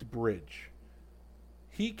perfect bridge.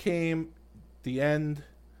 He came the end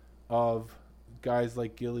of guys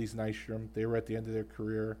like Gillies, Nystrom. They were at the end of their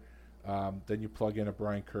career. Then you plug in a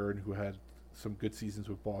Brian Kern who had some good seasons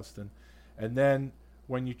with Boston. And then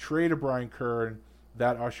when you trade a Brian Kern,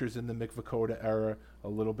 that ushers in the Mick Vukota era. A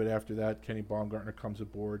little bit after that, Kenny Baumgartner comes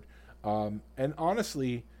aboard. And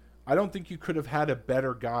honestly, I don't think you could have had a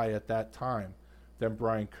better guy at that time than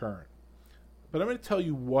Brian Kern. But I'm going to tell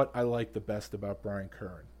you what I like the best about Brian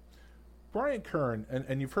Kern. Brian Kern,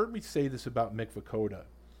 and you've heard me say this about Mick Vukota,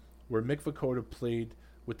 where Mick Vukota played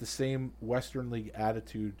with the same Western League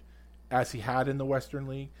attitude as he had in the Western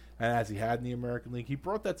League and as he had in the American League. He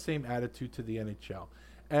brought that same attitude to the NHL.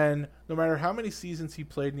 And no matter how many seasons he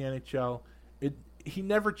played in the NHL, he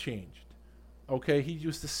never changed. Okay? He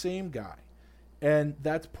was the same guy. And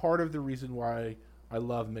that's part of the reason why I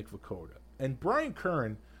love Mick Vukota. And Brian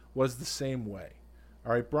Kern was the same way.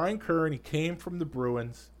 All right, Brian Kern, he came from the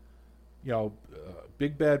Bruins,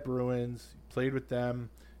 Big Bad Bruins, played with them,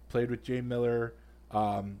 played with Jay Miller,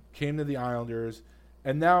 came to the Islanders.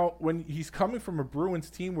 And now when he's coming from a Bruins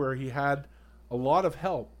team where he had a lot of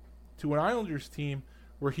help to an Islanders team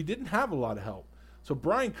where he didn't have a lot of help. So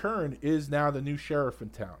Brian Kern is now the new sheriff in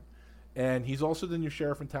town. And he's also the new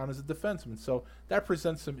sheriff in town as a defenseman. So that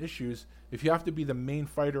presents some issues. If you have to be the main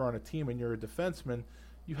fighter on a team and you're a defenseman,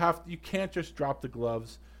 you can't just drop the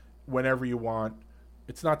gloves whenever you want.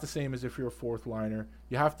 It's not the same as if you're a fourth liner.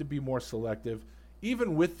 You have to be more selective.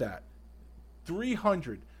 Even with that,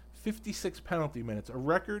 356 penalty minutes, a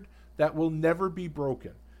record that will never be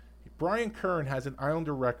broken. Brian Kern has an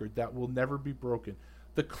Islander record that will never be broken.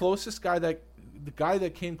 The guy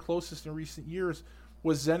that came closest in recent years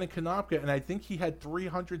was Zenon Konopka, and I think he had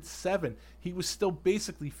 307. He was still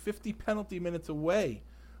basically 50 penalty minutes away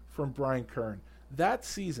from Brian Kern. That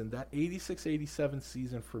season, that 86-87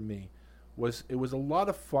 season for me, was a lot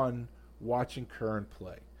of fun watching Kern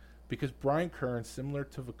play, because Brian Kern, similar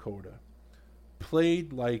to Vukota,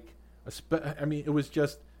 played like it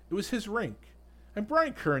was his rink. And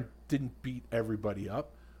Brian Kern didn't beat everybody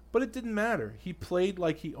up, but it didn't matter. He played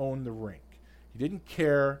like he owned the rink. He didn't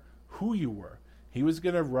care who you were. He was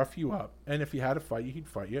going to rough you up, and if he had to fight you, he'd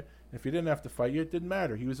fight you. And if he didn't have to fight you, it didn't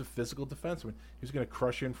matter. He was a physical defenseman. He was going to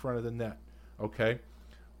crush you in front of the net. Okay?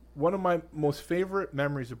 One of my most favorite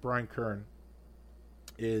memories of Brian Kern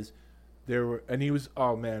was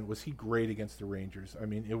he great against the Rangers. I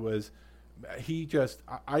mean,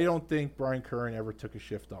 I don't think Brian Kern ever took a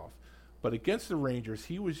shift off. But against the Rangers,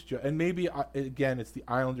 he was just, and maybe, again, it's the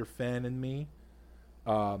Islander fan in me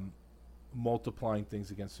multiplying things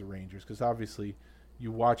against the Rangers, because obviously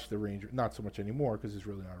you watch the Rangers, not so much anymore because it's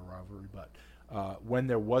really not a rivalry, but when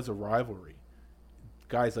there was a rivalry,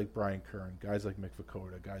 guys like Brian Kern, guys like Mick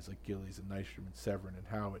Vukota, guys like Gillies and Nystrom and Severin and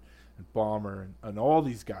Howitt and Balmer and all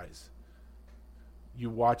these guys, you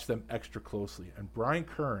watch them extra closely. And Brian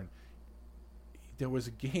Kern, there was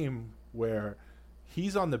a game where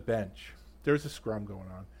he's on the bench. There's a scrum going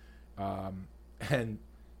on. And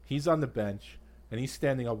he's on the bench, and he's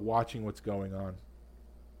standing up watching what's going on.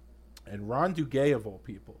 And Ron Duguay, of all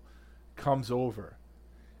people, comes over.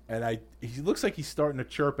 And he looks like he's starting to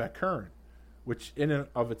chirp at Kern, which in and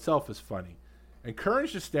of itself is funny. And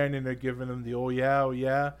Kern's just standing there giving him the, oh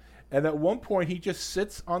yeah. And at one point, he just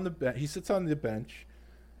sits on the bench. He sits on the bench,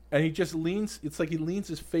 and he just leans. It's like he leans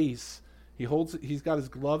his face. He's got his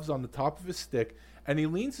gloves on the top of his stick, and he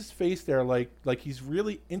leans his face there like he's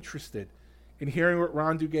really interested in hearing what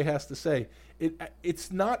Ron Duguay has to say.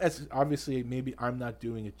 It's not as, obviously, maybe I'm not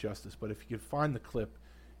doing it justice, but if you can find the clip,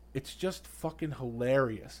 it's just fucking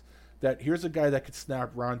hilarious that here's a guy that could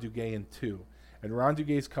snap Ron Duguay in two, and Ron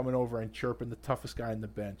Duguay's coming over and chirping the toughest guy on the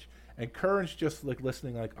bench, and Curran's just like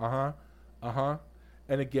listening like, and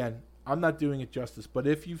again, I'm not doing it justice, but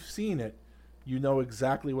if you've seen it, you know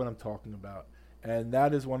exactly what I'm talking about. And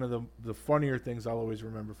that is one of the funnier things I'll always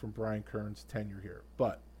remember from Brian Kern's tenure here.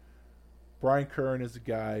 But Brian Kern is a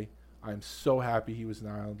guy, I'm so happy he was an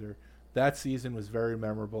Islander. That season was very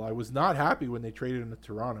memorable. I was not happy when they traded him to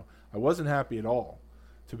Toronto. I wasn't happy at all,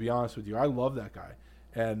 to be honest with you. I love that guy.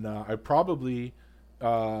 And I probably,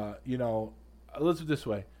 let's put it this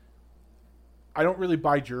way. I don't really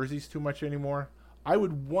buy jerseys too much anymore. I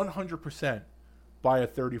would 100% buy a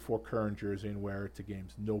 34 Kern jersey and wear it to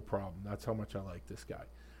games. No problem. That's how much I like this guy.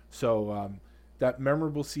 So that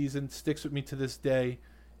memorable season sticks with me to this day.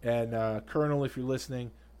 And Colonel, if you're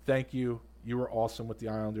listening, thank you. You were awesome with the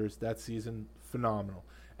Islanders. That season, phenomenal.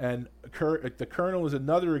 And the Colonel is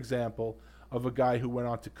another example of a guy who went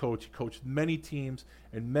on to coach. He coached many teams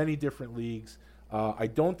in many different leagues. I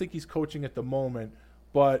don't think he's coaching at the moment,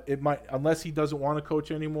 but it might, unless he doesn't want to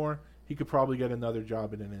coach anymore, he could probably get another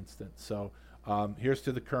job in an instant. So here's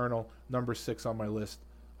to the Colonel, number 6 on my list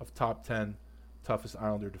of top 10 toughest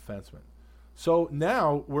Islander defensemen. So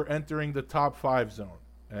now we're entering the top 5 zone.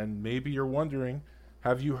 And maybe you're wondering,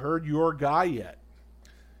 have you heard your guy yet?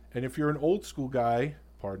 And if you're an old school guy,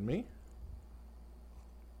 pardon me.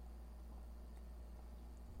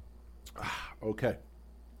 Okay.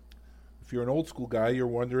 If you're an old school guy, you're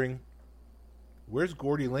wondering, where's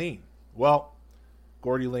Gordie Lane? Well,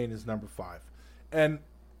 Gordie Lane is number 5. And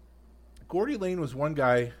Gordie Lane was one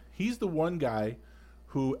guy, he's the one guy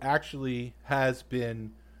who actually has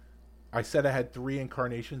been, I said I had 3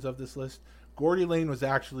 incarnations of this list. Gordie Lane was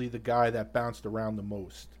actually the guy that bounced around the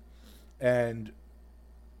most. And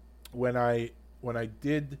when I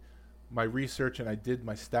did my research and I did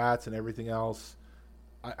my stats and everything else,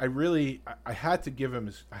 I had to give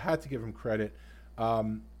him credit.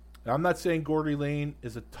 I'm not saying Gordie Lane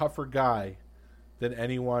is a tougher guy than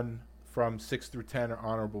anyone from 6 through 10 or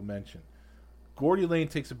honorable mention. Gordie Lane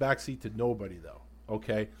takes a backseat to nobody, though.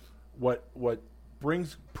 Okay, what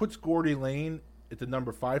puts Gordie Lane at the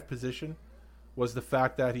number 5 position was the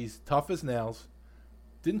fact that he's tough as nails,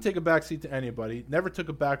 didn't take a backseat to anybody, never took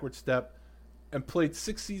a backward step, and played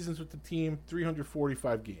 6 seasons with the team,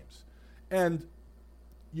 345 games. And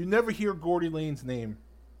you never hear Gordie Lane's name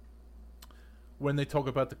when they talk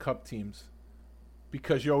about the Cup teams,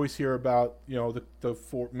 because you always hear about the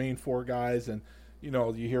main 4 guys, and you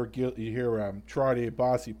hear Trottier,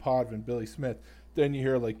 Bossy, Potvin, Billy Smith. Then you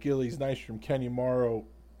hear like Gillies, Nystrom, Kenny Morrow,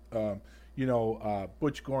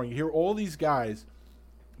 Butch Goring. You hear all these guys,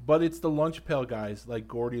 but it's the lunch pail guys like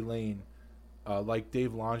Gordie Lane, like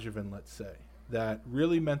Dave Langevin, let's say, that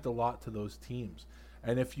really meant a lot to those teams.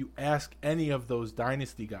 And if you ask any of those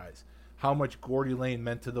dynasty guys how much Gordie Lane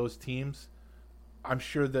meant to those teams, I'm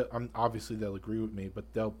sure that obviously they'll agree with me, but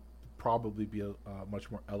they'll probably be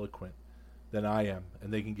much more eloquent than I am,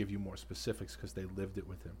 and they can give you more specifics because they lived it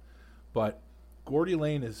with him. But Gordie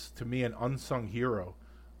Lane is, to me, an unsung hero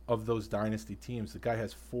of those dynasty teams. The guy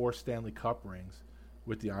has 4 Stanley Cup rings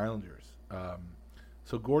with the Islanders.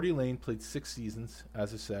 So Gordie Lane played 6 seasons,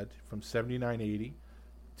 as I said, from 79-80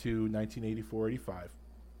 to 1984-85.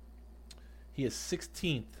 He is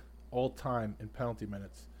 16th all-time in penalty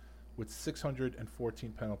minutes with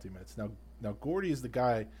 614 penalty minutes. Now Gordie is the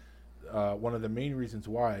guy, one of the main reasons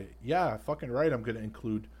why, yeah, fucking right, I'm going to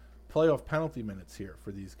include playoff penalty minutes here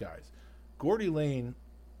for these guys. Gordie Lane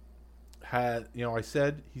had, I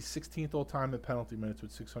said he's 16th all-time in penalty minutes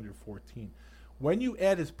with 614. When you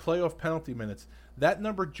add his playoff penalty minutes, that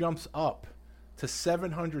number jumps up to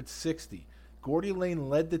 760. Gordie Lane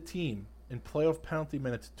led the team in playoff penalty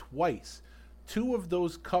minutes twice. 2 of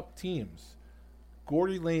those Cup teams,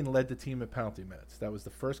 Gordie Lane led the team in penalty minutes. That was the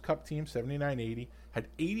first Cup team, 79-80, had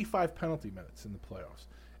 85 penalty minutes in the playoffs.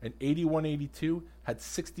 And 81-82 had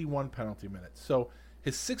 61 penalty minutes. So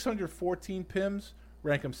his 614 PIMs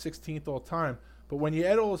rank him 16th all time. But when you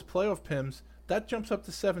add all his playoff PIMs, that jumps up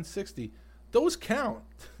to 760. Those count,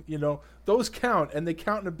 those count, and they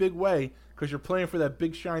count in a big way because you're playing for that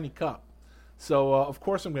big shiny cup. So, of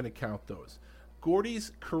course, I'm going to count those.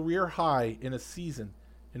 Gordie's career high in a season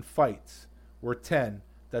in fights were 10.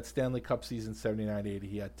 That Stanley Cup season, 79-80,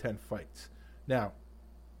 he had 10 fights. Now,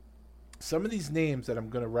 some of these names that I'm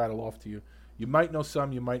going to rattle off to you, you might know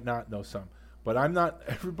some, you might not know some. But I'm not,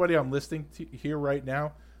 everybody I'm listening to here right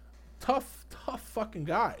now, tough fucking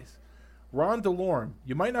guys. Ron DeLorme,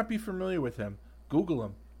 you might not be familiar with him. Google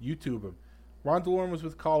him, YouTube him. Ron DeLorme was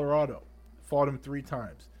with Colorado, fought him 3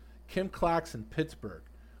 times. Kim Claxton, Pittsburgh.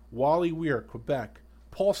 Wally Weir, Quebec.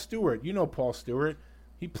 Paul Stewart, you know Paul Stewart.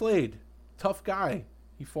 He played. Tough guy.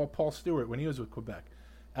 He fought Paul Stewart when he was with Quebec.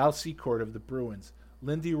 Al Secord of the Bruins.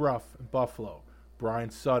 Lindy Ruff in Buffalo. Brian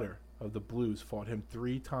Sutter of the Blues fought him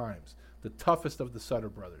 3 times. The toughest of the Sutter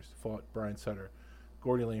brothers fought Brian Sutter.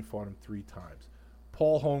 Gordie Lane fought him 3 times.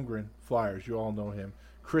 Paul Holmgren, Flyers, you all know him.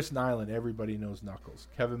 Chris Nyland, everybody knows Knuckles.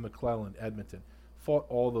 Kevin McClellan, Edmonton. Fought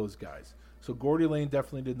all those guys. So Gordie Lane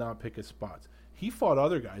definitely did not pick his spots. He fought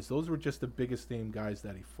other guys. Those were just the biggest name guys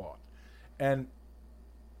that he fought. And,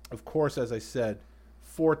 of course, as I said,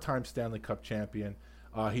 4-time Stanley Cup champion.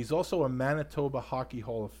 He's also a Manitoba Hockey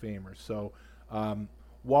Hall of Famer. So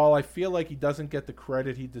while I feel like he doesn't get the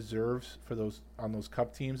credit he deserves for those on those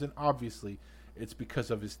Cup teams, and obviously it's because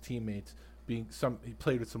of his teammates, he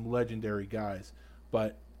played with some legendary guys,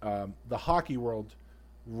 but the hockey world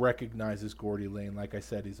recognizes Gordie Lane. Like I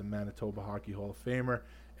said, he's a Manitoba Hockey Hall of Famer.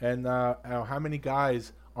 And how many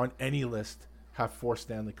guys on any list have 4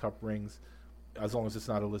 Stanley Cup rings, as long as it's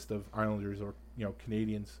not a list of Islanders or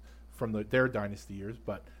Canadians from their dynasty years?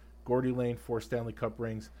 But Gordie Lane, 4 Stanley Cup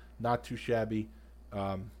rings, not too shabby.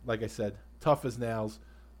 Like I said, tough as nails,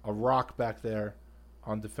 a rock back there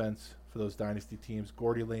on defense for those dynasty teams.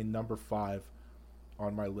 Gordie Lane, number 5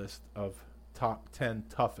 on my list of top 10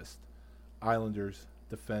 toughest Islanders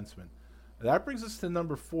defensemen. That brings us to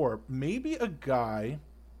number 4, maybe a guy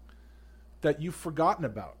that you've forgotten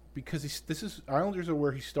about, because Islanders are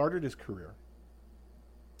where he started his career.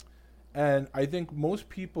 And I think most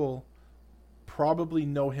people probably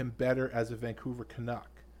know him better as a Vancouver Canuck.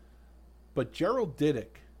 But Gerald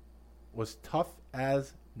Diduck was tough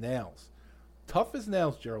as nails. Tough as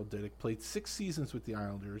nails, Gerald Diduck played 6 seasons with the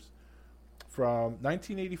Islanders from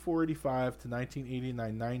 1984-85 to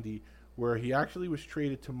 1989-90, where he actually was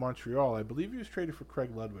traded to Montreal. I believe he was traded for Craig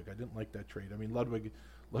Ludwig. I didn't like that trade. I mean, Ludwig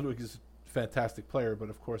is a fantastic player, but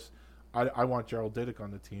of course, I want Gerald Diduck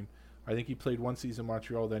on the team. I think he played 1 season in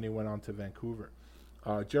Montreal, then he went on to Vancouver.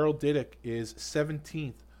 Gerald Diduck is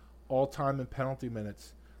 17th all-time in penalty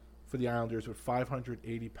minutes for the Islanders with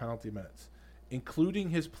 580 penalty minutes, including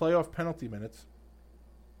his playoff penalty minutes.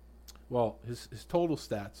 Well, his total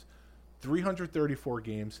stats, 334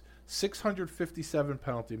 games, 657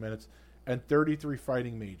 penalty minutes, and 33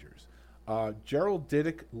 fighting majors. Gerald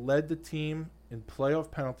Diduck led the team in playoff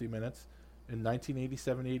penalty minutes in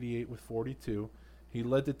 1987-88 with 42. He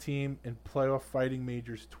led the team in playoff fighting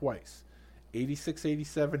majors twice.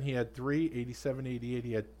 86-87 he had 3, 87-88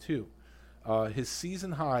 he had 2. His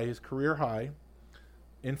season high, his career high,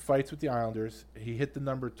 in fights with the Islanders, he hit the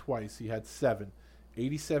number twice. He had 7.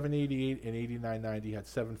 87-88 and 89-90 he had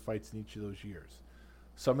 7 fights in each of those years.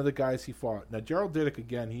 Some of the guys he fought. Now, Gerald Diduck,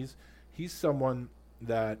 again, he's someone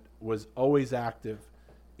that was always active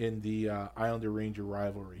in the Islander-Ranger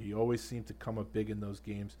rivalry. He always seemed to come up big in those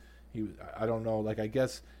games. I don't know, I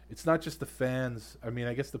guess it's not just the fans. I mean,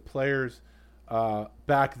 I guess the players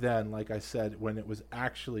back then, like I said, when it was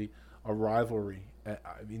actually a rivalry, I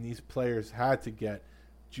mean, these players had to get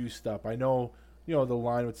juiced up. I know, the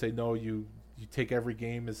line would say, no, you take every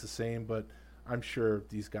game as the same, but I'm sure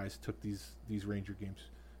these guys took these Ranger games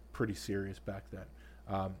pretty serious back then.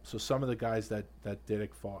 So some of the guys that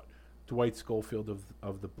Diduck fought, Dwight Schofield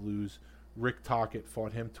of the Blues, Rick Tocchet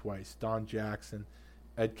fought him twice, Don Jackson,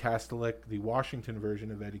 Ed Kastelik, the Washington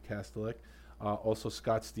version of Eddie Kastelik. Also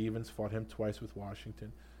Scott Stevens fought him twice with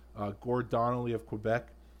Washington. Gord Donnelly of Quebec,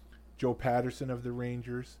 Joe Patterson of the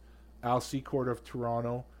Rangers, Al Secord of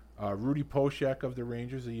Toronto, Rudy Poshek of the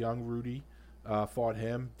Rangers, a young Rudy, fought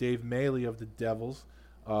him. Dave Maley of the Devils,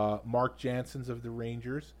 Mark Janssens of the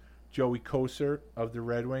Rangers, Joey Kocur of the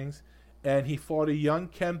Red Wings, and he fought a young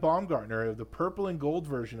Ken Baumgartner of the purple and gold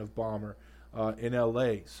version of Bomber in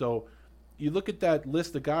L.A. So you look at that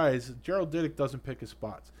list of guys, Gerald Diduck doesn't pick his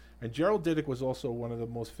spots. And Gerald Diduck was also one of the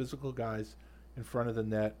most physical guys in front of the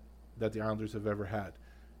net that the Islanders have ever had.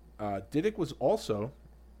 Didick was also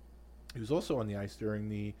on the ice during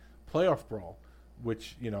the playoff brawl,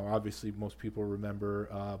 which, obviously most people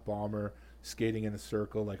remember Bomber skating in a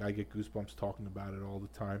circle. Like, I get goosebumps talking about it all the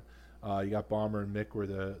time. You got Bomber and Mick were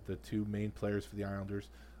the two main players for the Islanders.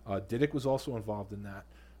 Didick was also involved in that.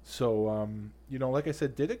 So, like I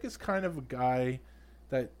said, Didick is kind of a guy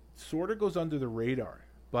that sort of goes under the radar,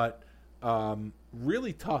 but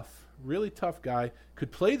really tough guy.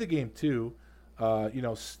 Could play the game too.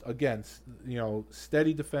 Again,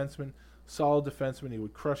 steady defenseman, solid defenseman. He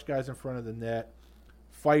would crush guys in front of the net,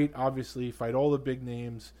 fight all the big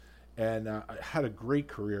names, and had a great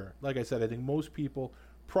career. Like I said, I think most people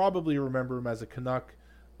probably remember him as a Canuck,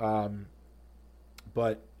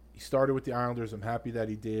 but he started with the Islanders. I'm happy that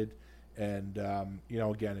he did, and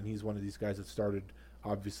again, and he's one of these guys that started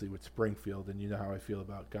obviously with Springfield, and you know how I feel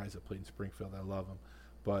about guys that played in Springfield. I love them,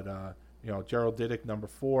 but Gerald Didick, number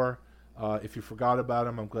 4. If you forgot about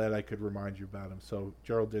him, I'm glad I could remind you about him. So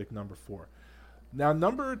Gerald Didick, number 4. Now,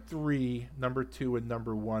 number 3, number 2, and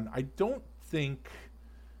number 1. I don't think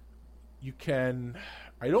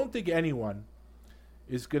anyone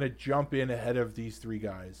is going to jump in ahead of these 3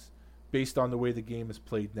 guys based on the way the game is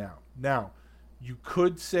played now. Now, you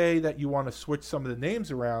could say that you want to switch some of the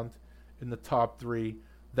names around in the top 3.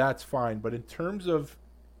 That's fine. But in terms of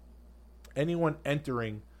anyone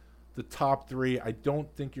entering the top 3, I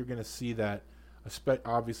don't think you're going to see that,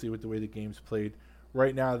 obviously with the way the game's played.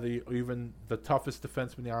 Right now, even the toughest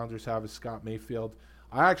defenseman the Islanders have is Scott Mayfield.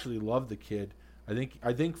 I actually love the kid. I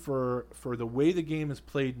think for the way the game is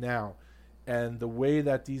played now and the way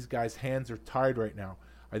that these guys' hands are tied right now,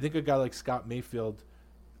 I think a guy like Scott Mayfield,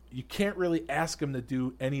 you can't really ask him to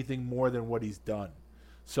do anything more than what he's done.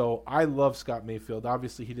 So I love Scott Mayfield.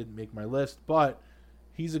 Obviously, he didn't make my list, but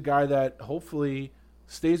he's a guy that hopefully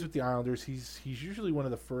stays with the Islanders. He's usually one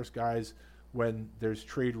of the first guys when there's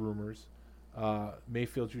trade rumors.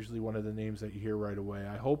 Mayfield's usually one of the names that you hear right away.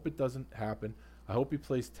 I hope it doesn't happen. I hope he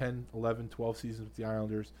plays 10, 11, 12 seasons with the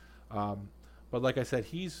Islanders. But like I said,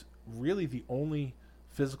 he's really the only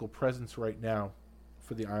physical presence right now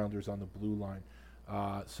for the Islanders on the blue line.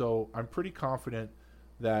 So I'm pretty confident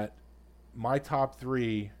that my top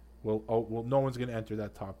 3 no one's going to enter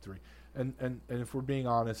that top 3. And if we're being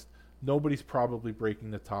honest, nobody's probably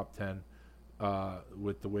breaking the top 10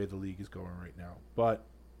 with the way the league is going right now. But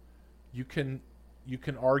you can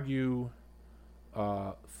argue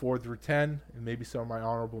 4 through 10, and maybe some of my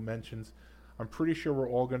honorable mentions. I'm pretty sure we're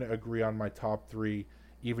all going to agree on my top 3,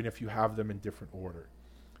 even if you have them in different order.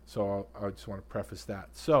 So I just want to preface that.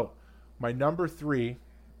 So my number 3,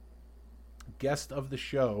 guest of the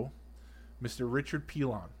show, Mr. Richard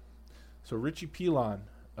Pilon. So Richie Pilon,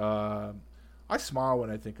 I smile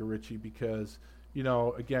when I think of Richie because,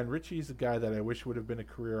 again, Richie's a guy that I wish would have been a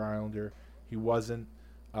career Islander. He wasn't.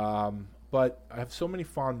 But I have so many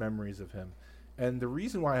fond memories of him. And the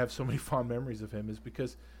reason why I have so many fond memories of him is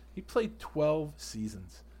because he played 12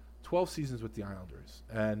 seasons with the Islanders.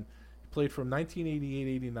 And he played from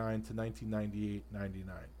 1988-89 to 1998-99.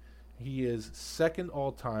 He is second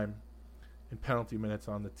all-time in penalty minutes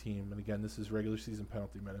on the team. And again, this is regular season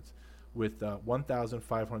penalty minutes with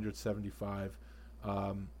 1,575,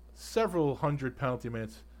 several hundred penalty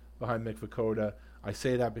minutes behind Mick Vukota. I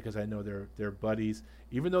say that because I know they're buddies.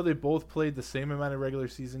 Even though they both played the same amount of regular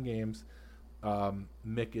season games,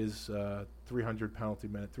 Mick is 300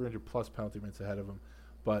 plus penalty minutes ahead of him.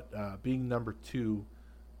 But being number 2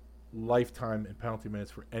 lifetime in penalty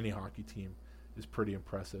minutes for any hockey team is pretty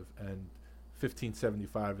impressive. And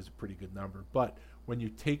 1,575 is a pretty good number. But when you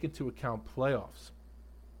take into account playoffs,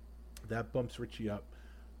 that bumps Richie up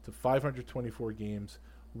to 524 games,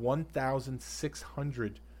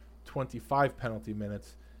 1,625 penalty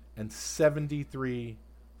minutes, and 73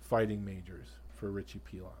 fighting majors for Richie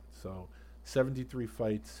Pilon. So 73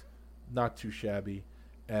 fights, not too shabby.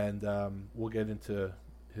 And we'll get into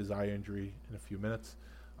his eye injury in a few minutes.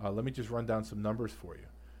 Let me just run down some numbers for you.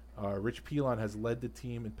 Rich Pilon has led the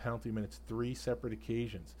team in penalty minutes 3 separate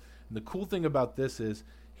occasions. And the cool thing about this is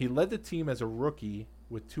he led the team as a rookie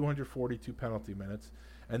with 242 penalty minutes.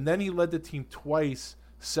 And then he led the team twice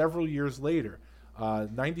several years later.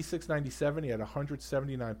 96-97, he had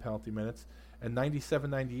 179 penalty minutes. And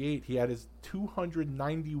 97-98, he had his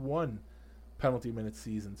 291 penalty minute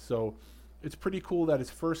season. So it's pretty cool that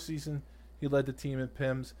his first season he led the team in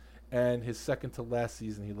PIMS, and his second to last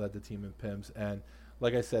season he led the team in PIMS. And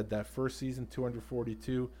like I said, that first season,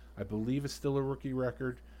 242, I believe is still a rookie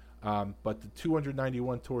record. But the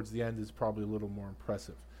 291 towards the end is probably a little more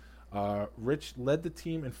impressive. Rich led the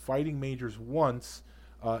team in fighting majors once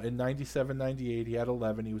In 97-98, he had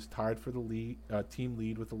 11. He was tied for the lead, team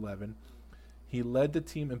lead with 11. He led the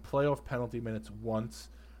team in playoff penalty minutes once.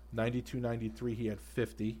 92-93, he had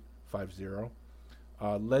 50, 5-0.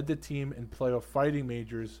 Led the team in playoff fighting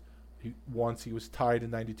majors once. He was tied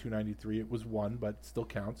in 92-93. It was 1, but still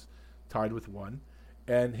counts. Tied with 1.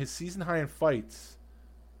 And his season high in fights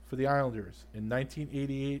for the Islanders in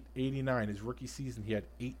 1988-89, his rookie season, he had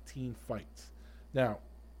 18 fights. Now,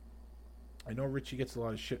 I know Richie gets a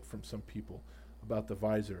lot of shit from some people about the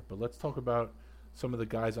visor, but let's talk about some of the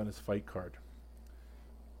guys on his fight card.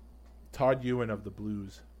 Todd Ewan of the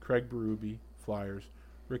Blues, Craig Berube, Flyers,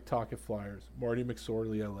 Rick Tocchet, Flyers, Marty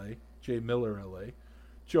McSorley, LA, Jay Miller, LA,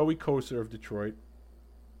 Joey Kocur of Detroit,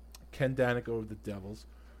 Ken Danico of the Devils,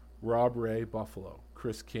 Rob Ray, Buffalo,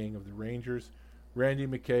 Chris King of the Rangers, Randy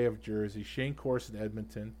McKay of Jersey, Shane Corson,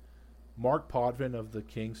 Edmonton, Mark Potvin of the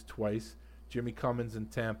Kings twice, Jimmy Cummins in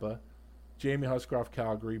Tampa, Jamie Huscroft,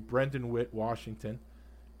 Calgary, Brendan Witt, Washington,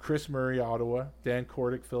 Chris Murray, Ottawa, Dan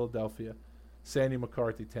Kordick, Philadelphia, Sandy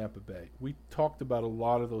McCarthy, Tampa Bay. We talked about a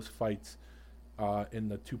lot of those fights in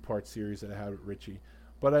the two-part series that I had with Richie.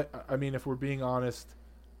 But, I mean, if we're being honest,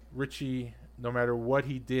 Richie, no matter what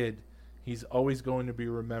he did, he's always going to be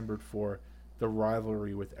remembered for the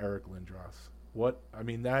rivalry with Eric Lindros.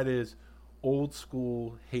 That is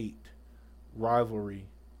old-school hate, rivalry.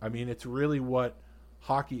 I mean, it's really what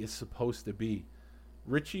hockey is supposed to be.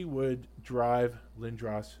 Richie would drive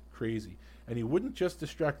Lindros crazy. And he wouldn't just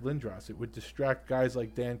distract Lindros. It would distract guys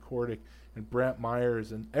like Dan Kordick and Brant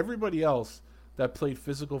Myers and everybody else that played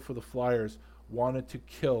physical for the Flyers wanted to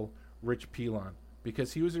kill Rich Pilon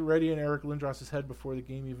because he was already in Eric Lindros' head before the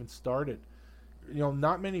game even started.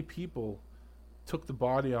 Not many people took the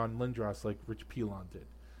body on Lindros like Rich Pilon did.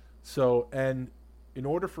 So, and in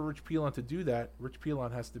order for Rich Pilon to do that, Rich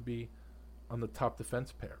Pilon has to be on the top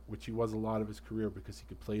defense pair, which he was a lot of his career because he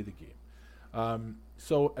could play the game.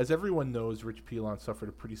 So, as everyone knows, Rich Pilon suffered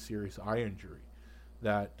a pretty serious eye injury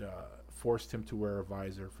that forced him to wear a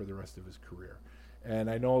visor for the rest of his career.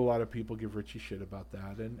 And I know a lot of people give Richie shit about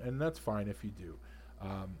that, and that's fine if you do.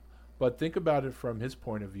 But think about it from his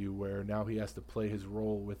point of view, where now he has to play his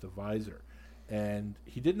role with the visor. And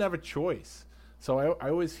he didn't have a choice. So I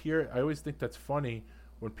always think that's funny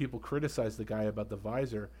when people criticize the guy about the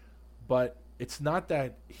visor. But it's not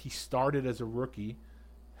that he started as a rookie,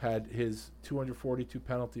 had his 242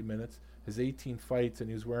 penalty minutes, his 18 fights, and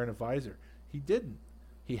he was wearing a visor. He didn't.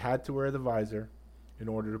 He had to wear the visor in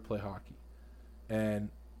order to play hockey. And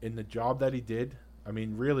in the job that he did, I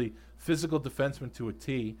mean, really, physical defenseman to a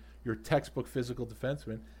T, your textbook physical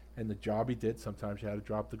defenseman, and the job he did, sometimes you had to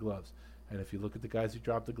drop the gloves. And if you look at the guys he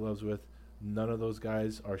dropped the gloves with, none of those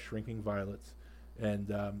guys are shrinking violets. And,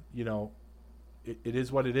 it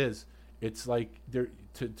is what it is. It's like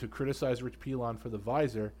to criticize Rich Pilon for the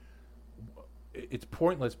visor, it's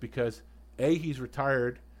pointless because, A, he's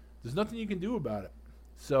retired. There's nothing you can do about it.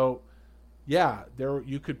 So, yeah,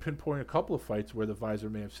 you could pinpoint a couple of fights where the visor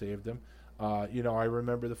may have saved him. I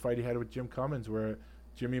remember the fight he had with Jim Cummins where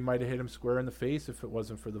Jimmy might have hit him square in the face if it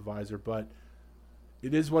wasn't for the visor. But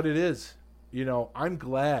it is what it is. I'm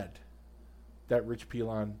glad that Rich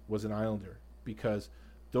Pilon was an Islander because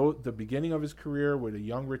though the beginning of his career with a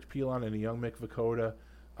young Rich Pilon and a young Mick Vukota,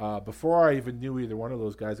 before I even knew either one of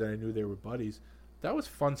those guys and I knew they were buddies, that was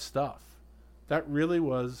fun stuff. That really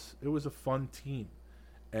was, it was a fun team.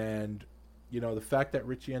 And, the fact that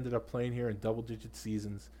Richie ended up playing here in double-digit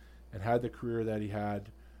seasons and had the career that he had,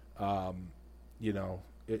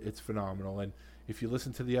 it's phenomenal. And if you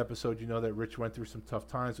listen to the episode, you know that Rich went through some tough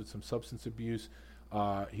times with some substance abuse.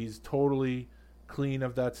 He's totally clean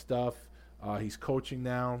of that stuff. He's coaching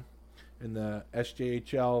now in the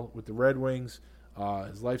SJHL with the Red Wings.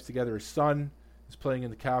 His life's together. His son is playing in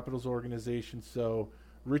the Capitals organization. So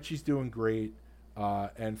Richie's doing great.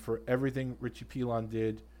 And for everything Richie Pilon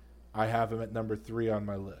did, I have him at number 3 on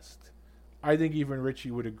my list. I think even Richie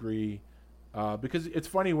would agree. Because it's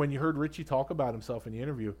funny, when you heard Richie talk about himself in the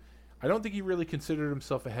interview, I don't think he really considered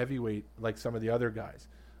himself a heavyweight like some of the other guys.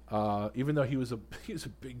 Even though he was a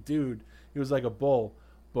big dude, he was like a bull.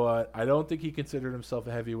 But I don't think he considered himself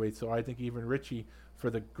a heavyweight. So I think even Richie, for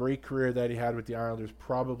the great career that he had with the Islanders,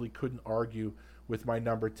 probably couldn't argue with my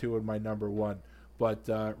number 2 and my number 1. But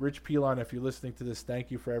Rich Pilon, if you're listening to this, thank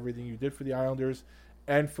you for everything you did for the Islanders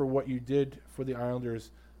and for what you did for the Islanders.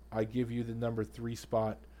 I give you the number 3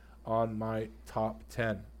 spot on my top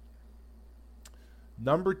 10.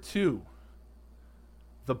 Number 2,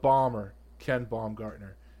 the Bomber, Ken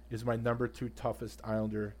Baumgartner, is my number 2 toughest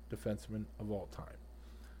Islander defenseman of all time.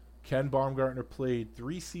 Ken Baumgartner played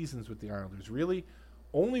 3 seasons with the Islanders. Really,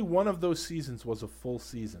 only one of those seasons was a full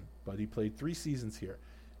season, but he played 3 seasons here.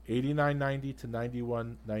 89-90 to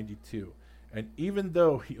 91-92. And even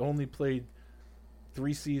though he only played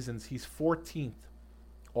 3 seasons, he's 14th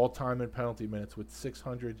all-time in penalty minutes with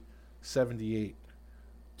 678.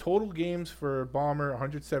 Total games for Bomber,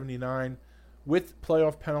 179. With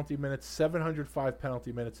playoff penalty minutes, 705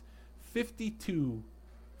 penalty minutes, 52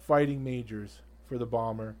 fighting majors for the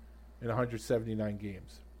Bomber in 179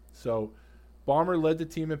 games. So Bomber led the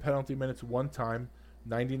team in penalty minutes one time.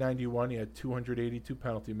 90-91, he had 282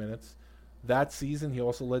 penalty minutes. That season, he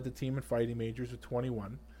also led the team in fighting majors with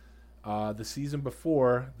 21. The season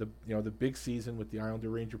before, the big season with the Islander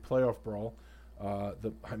Ranger playoff brawl,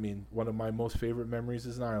 one of my most favorite memories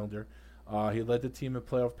as an Islander. He led the team in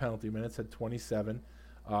playoff penalty minutes, had 27.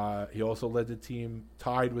 He also led the team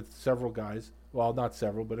tied with several guys, well, not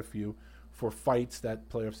several, but a few, for fights that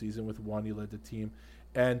playoff season. With 1, he led the team.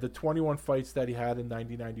 And the 21 fights that he had in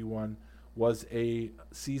 90-91 was a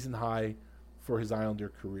season high for his Islander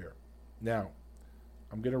career. Now,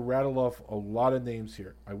 I'm going to rattle off a lot of names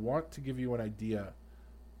here. I want to give you an idea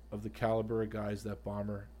of the caliber of guys that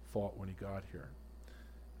Bomber fought when he got here.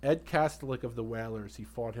 Ed Kastelik of the Whalers, he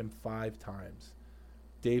fought him 5 times.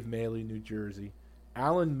 Dave Maley, New Jersey.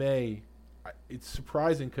 Alan May, it's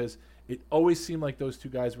surprising because it always seemed like those two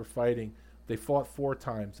guys were fighting. They fought 4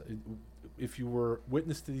 times. If you were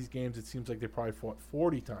witness to these games, it seems like they probably fought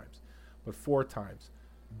 40 times, but 4 times.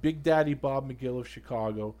 Big Daddy Bob McGill of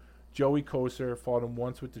Chicago. Joey Koser fought him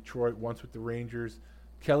once with Detroit, once with the Rangers.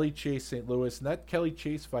 Kelly Chase, St. Louis. And that Kelly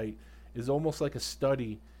Chase fight is almost like a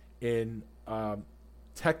study in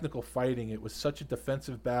technical fighting. It was such a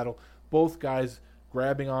defensive battle. Both guys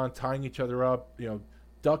grabbing on, tying each other up,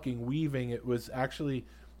 ducking, weaving. It was actually,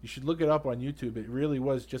 you should look it up on YouTube. It really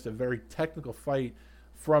was just a very technical fight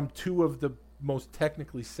from 2 of the most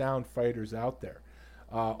technically sound fighters out there.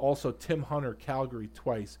 Also, Tim Hunter, Calgary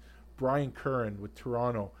twice. Brian Curran with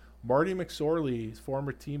Toronto. Marty McSorley, his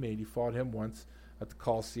former teammate, he fought him once at the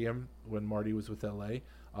Coliseum when Marty was with LA.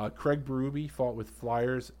 Craig Berube fought with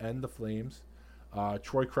Flyers and the Flames.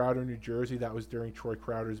 Troy Crowder, New Jersey, that was during Troy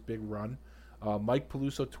Crowder's big run. Mike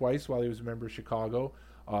Peluso twice while he was a member of Chicago.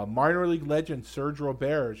 Minor league legend Serge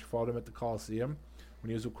Roberge fought him at the Coliseum when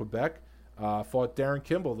he was with Quebec. Fought Darren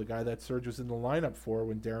Kimball, the guy that Serge was in the lineup for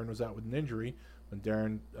when Darren was out with an injury. When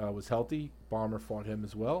Darren was healthy, Bomber fought him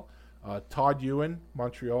as well. Todd Ewan,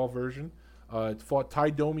 Montreal version. Fought Ty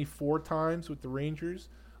Domi 4 times with the Rangers.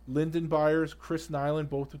 Lyndon Byers, Chris Nyland,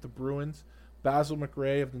 both with the Bruins. Basil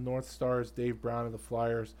McRae of the North Stars. Dave Brown of the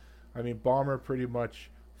Flyers. I mean, Bomber pretty much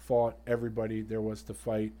fought everybody there was to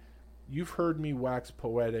fight. You've heard me wax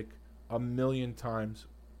poetic a million times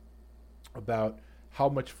about how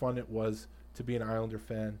much fun it was to be an Islander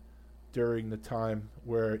fan during the time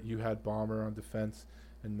where you had Bomber on defense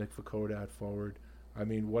and Nick Fakota at forward. I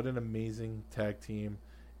mean, what an amazing tag team.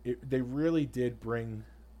 They really did bring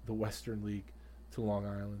the Western League to Long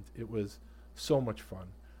Island. It was so much fun.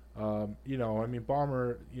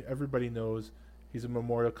 Bomber, everybody knows he's a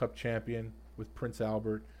Memorial Cup champion with Prince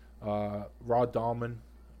Albert. Rod Dahlman,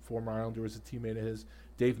 former Islander, was a teammate of his.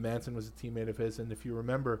 Dave Manson was a teammate of his. And if you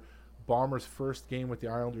remember, Bomber's first game with the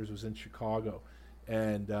Islanders was in Chicago.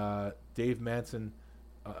 And Dave Manson,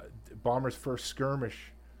 Bomber's first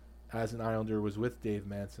skirmish as an Islander was with Dave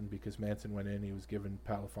Manson because Manson went in. He was giving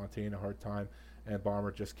Pat LaFontaine a hard time, and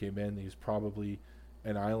Bomber just came in. He was probably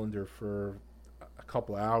an Islander for a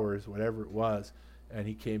couple hours, whatever it was, and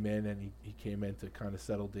he came in, and he came in to kind of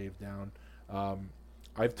settle Dave down.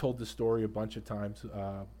 I've told the story a bunch of times,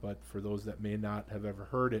 but for those that may not have ever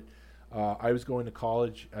heard it, I was going to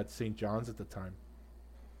college at St. John's at the time,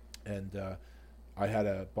 and I had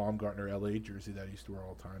a Baumgartner LA jersey that I used to wear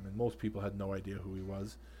all the time, and most people had no idea who he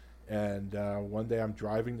was. And one day I'm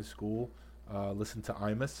driving to school, listened to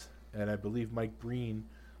Imus, and I believe Mike Breen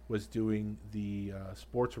was doing the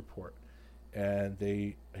sports report. And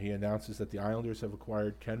he announces that the Islanders have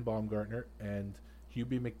acquired Ken Baumgartner and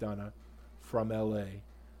Hubie McDonough from LA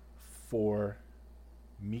for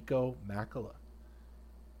Mikko Makela.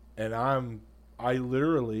 And I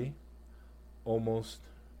literally almost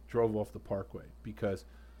drove off the parkway because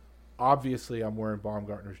obviously I'm wearing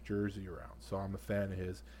Baumgartner's jersey around, so I'm a fan of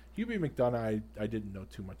his. Hubie McDonough, I didn't know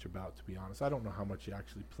too much about, to be honest. I don't know how much he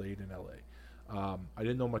actually played in LA. I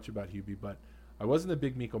didn't know much about Hubie, but I wasn't a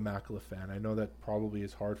big Mikko Makela fan. I know that probably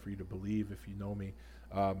is hard for you to believe if you know me.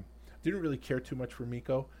 Didn't really care too much for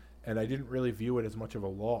Mikko, and I didn't really view it as much of a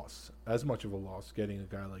loss getting a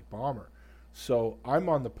guy like Bomber. So I'm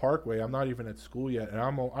on the parkway. I'm not even at school yet, and I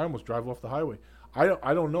almost drive off the highway.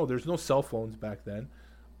 I don't know. There's no cell phones back then.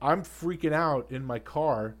 I'm freaking out in my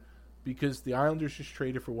car because the Islanders just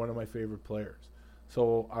traded for one of my favorite players.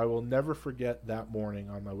 So I will never forget that morning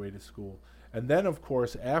on my way to school. And then, of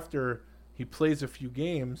course, after he plays a few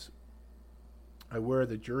games, I wear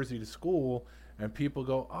the jersey to school, and people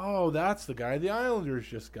go, "Oh, that's the guy the Islanders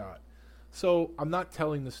just got." So I'm not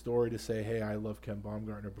telling the story to say, "Hey, I love Ken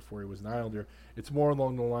Baumgartner before he was an Islander." It's more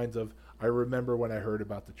along the lines of, I remember when I heard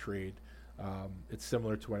about the trade. It's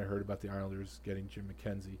similar to when I heard about the Islanders getting Jim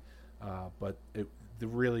McKenzie. But the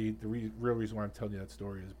real reason why I'm telling you that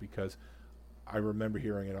story is because I remember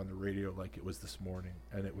hearing it on the radio like it was this morning,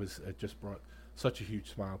 and it just brought such a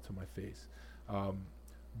huge smile to my face.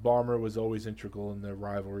 Baumer was always integral in the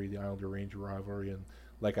rivalry, the Islander-Ranger rivalry, and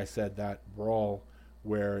like I said, that brawl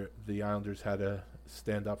where the Islanders had to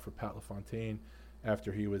stand up for Pat LaFontaine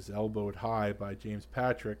after he was elbowed high by James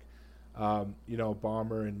Patrick.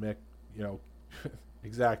 Baumer and Mick,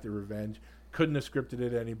 exacted revenge. Couldn't have scripted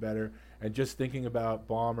it any better. And just thinking about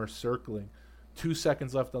Baumer circling, 2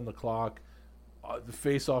 seconds left on the clock, the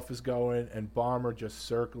face-off is going, and Baumer just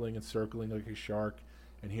circling and circling like a shark,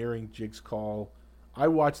 and hearing Jig's call. I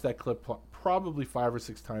watch that clip probably 5 or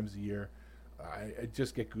 6 times a year. I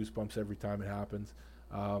just get goosebumps every time it happens.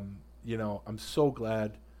 I'm so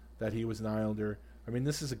glad that he was an Islander. I mean,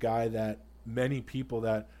 this is a guy that many people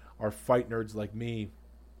that are fight nerds like me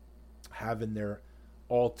have in their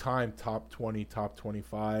all-time top 20, top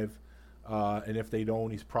 25. And if they don't,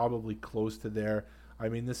 he's probably close to there. I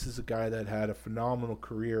mean, this is a guy that had a phenomenal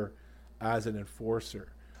career as an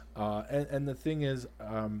enforcer. And the thing is,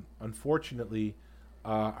 unfortunately,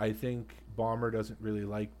 I think Baumer doesn't really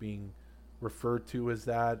like being referred to as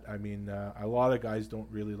that. I mean, a lot of guys don't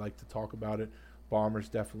really like to talk about it. Baumer's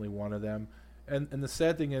definitely one of them. And the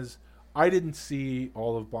sad thing is, I didn't see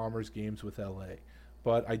all of Baumer's games with LA,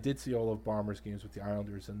 but I did see all of Baumer's games with the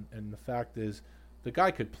Islanders. And the fact is, the guy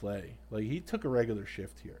could play. Like, he took a regular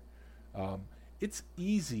shift here. It's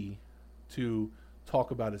easy to talk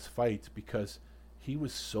about his fights because he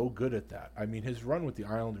was so good at that. I mean, his run with the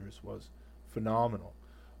Islanders was phenomenal.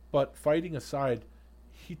 But fighting aside,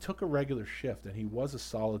 he took a regular shift, and he was a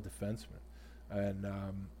solid defenseman. And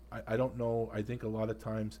I don't know. I think a lot of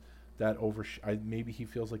times that maybe he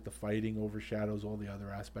feels like the fighting overshadows all the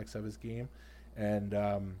other aspects of his game. And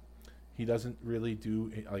he doesn't really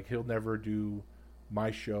do, like, he'll never do my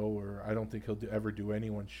show, or I don't think he'll ever do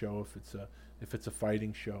anyone's show if it's a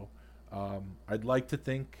fighting show. I'd like to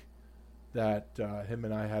think that him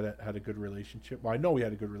and I had a good relationship. Well, I know we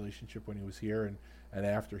had a good relationship when he was here and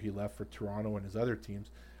after he left for Toronto and his other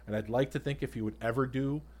teams. And I'd like to think if he would ever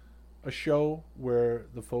do a show where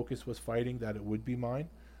the focus was fighting, that it would be mine.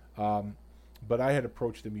 But I had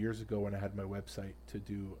approached him years ago when I had my website to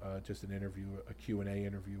do just an interview, a Q&A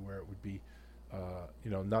interview where it would be,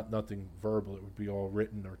 nothing verbal. It would be all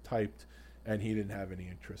written or typed, and he didn't have any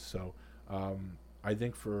interest. So I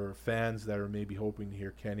think for fans that are maybe hoping to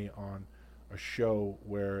hear Kenny on a show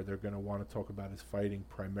where they're going to want to talk about his fighting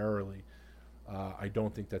primarily, I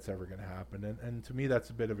don't think that's ever going to happen. And to me, that's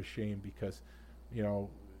a bit of a shame because,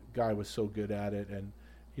 guy was so good at it. And,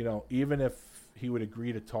 even if he would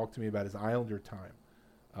agree to talk to me about his Islander time,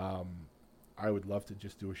 I would love to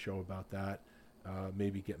just do a show about that.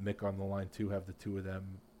 Maybe get Mick on the line too, have the two of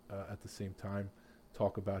them at the same time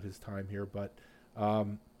talk about his time here. But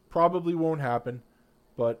probably won't happen.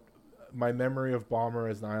 But my memory of Baumer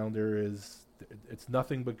as an Islander it's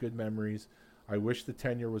nothing but good memories. I wish the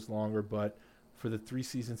tenure was longer, but for the 3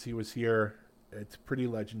 seasons he was here, it's pretty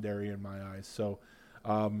legendary in my eyes. So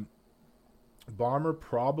Baumer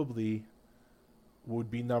probably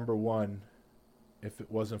would be number one if it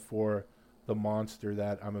wasn't for the monster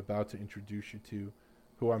that I'm about to introduce you to,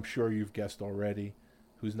 who I'm sure you've guessed already,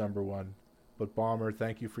 who's number one. But Baumer,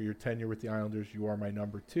 thank you for your tenure with the Islanders. You are my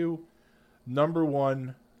number 2. Number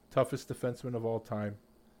 1, toughest defenseman of all time.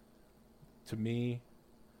 To me,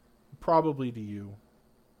 probably to you,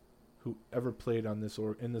 who ever played on this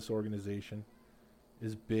or in this organization,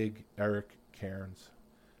 is Big Eric Cairns.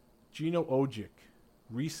 Gino Ojic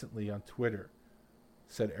recently on Twitter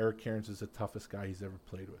said Eric Cairns is the toughest guy he's ever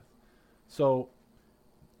played with. So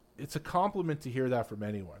it's a compliment to hear that from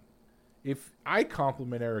anyone. If I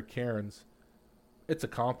compliment Eric Cairns, it's a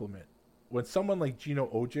compliment. When someone like Gino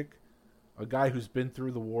Ojic, a guy who's been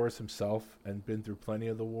through the wars himself and been through plenty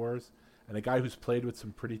of the wars, and a guy who's played with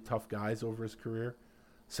some pretty tough guys over his career,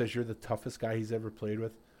 says you're the toughest guy he's ever played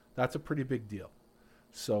with, that's a pretty big deal.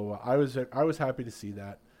 So I was happy to see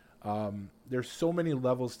that. There's so many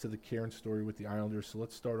levels to the Cairns story with the Islanders, so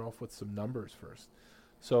let's start off with some numbers first.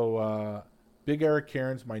 So Big Eric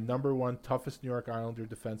Cairns, my number 1 toughest New York Islander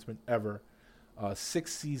defenseman ever.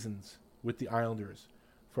 6 seasons with the Islanders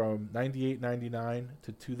from 98-99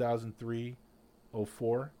 to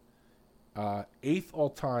 2003-04. Eighth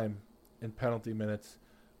all-time in penalty minutes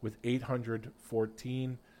with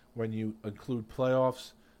 814. When you include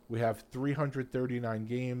playoffs, we have 339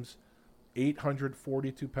 games,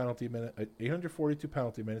 842 penalty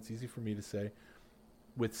minutes, easy for me to say,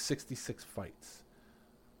 with 66 fights.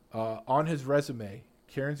 On his resume,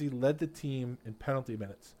 Cairnsey led the team in penalty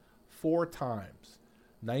minutes 4 times.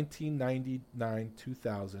 1999,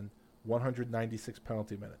 2000, 196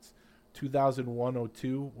 penalty minutes.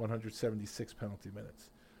 2001-02, 176 penalty minutes.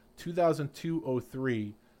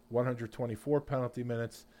 2002-03, 124 penalty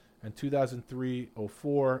minutes. And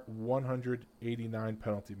 2003-04, 189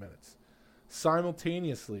 penalty minutes.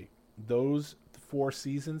 Simultaneously, those 4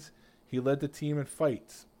 seasons, he led the team in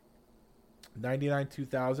fights.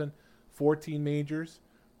 99-2000, 14 majors.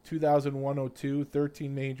 2001-02,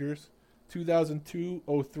 13 majors.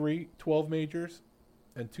 2002-03, 12 majors.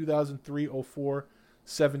 And 2003-04,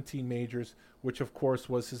 17 majors, which of course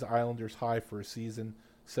was his Islanders' high for a season,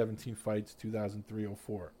 17 fights,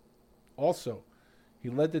 2003-04. Also, he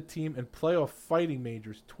led the team in playoff fighting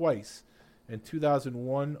majors twice. In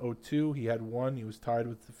 2001-02, he had 1. He was tied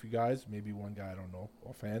with a few guys, maybe one guy, I don't know,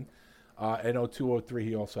 offhand. And 02-03,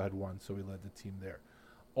 he also had 1, so he led the team there.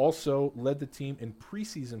 Also led the team in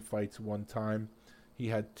preseason fights 1 time. He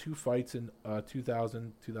had 2 fights in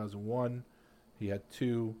 2000, 2001. He had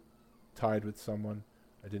 2, tied with someone.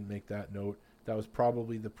 I didn't make that note. That was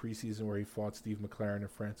probably the preseason where he fought Steve McLaren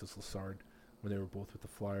and Francis Lassard when they were both with the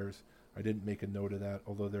Flyers. I didn't make a note of that,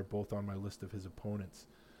 although they're both on my list of his opponents.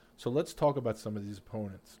 So let's talk about some of these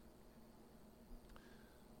opponents.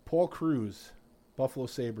 Paul Cruz, Buffalo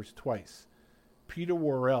Sabres, twice. Peter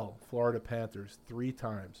Worrell, Florida Panthers, 3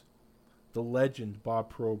 times. The legend Bob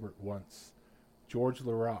Probert, once. George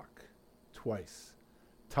Laraque, twice.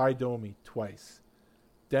 Ty Domi, twice.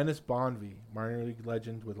 Dennis Bonvie, minor league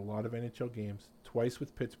legend with a lot of NHL games, twice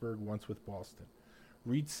with Pittsburgh, once with Boston.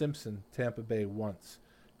 Reed Simpson, Tampa Bay, once.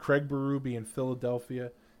 Craig Berube in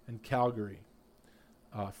Philadelphia and Calgary.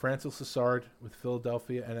 Francis Lassard with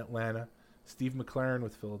Philadelphia and Atlanta. Steve McLaren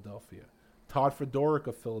with Philadelphia. Todd Fedoruk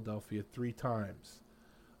of Philadelphia 3 times.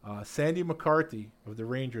 Sandy McCarthy of the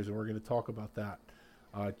Rangers, and we're going to talk about that.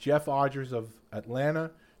 Jeff Odgers of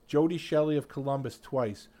Atlanta. Jody Shelley of Columbus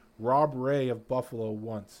twice. Rob Ray of Buffalo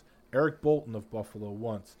once. Eric Bolton of Buffalo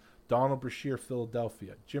once. Donald Brashear,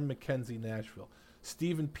 Philadelphia. Jim McKenzie, Nashville.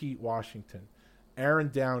 Stephen Pete, Washington. Aaron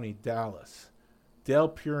Downey, Dallas. Dale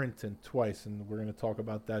Purinton twice, and we're going to talk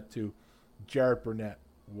about that too. Jarrett Burnett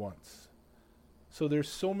once. So there's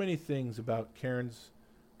so many things about Cairns'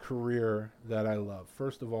 career that I love.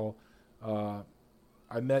 First of all,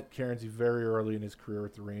 I met Cairns very early in his career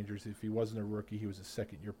with the Rangers. If he wasn't a rookie, he was a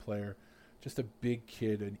second-year player. Just a big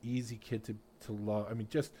kid, an easy kid to love. I mean,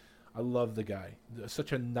 I love the guy.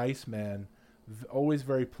 Such a nice man, always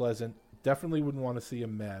very pleasant. Definitely wouldn't want to see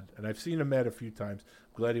him mad. And I've seen him mad a few times.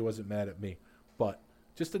 Glad he wasn't mad at me. But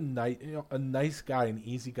just a nice guy, an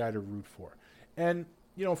easy guy to root for. And,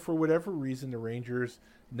 for whatever reason, the Rangers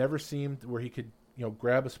never seemed where he could,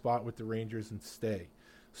 grab a spot with the Rangers and stay.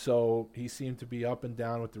 So he seemed to be up and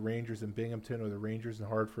down with the Rangers in Binghamton or the Rangers in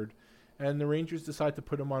Hartford. And the Rangers decide to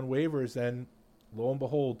put him on waivers, and lo and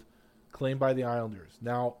behold, claimed by the Islanders.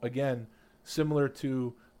 Now, again, similar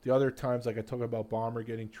to the other times, like I talk about Bomber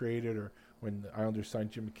getting traded or when the Islanders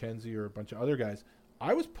signed Jim McKenzie or a bunch of other guys,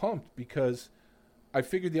 I was pumped because I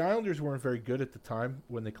figured the Islanders weren't very good at the time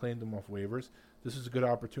when they claimed him off waivers. This was a good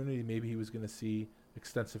opportunity. Maybe he was going to see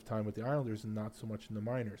extensive time with the Islanders and not so much in the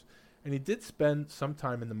minors. And he did spend some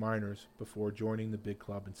time in the minors before joining the big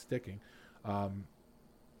club and sticking,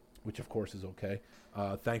 which of course is okay.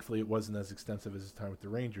 Thankfully, it wasn't as extensive as his time with the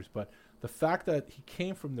Rangers. But the fact that he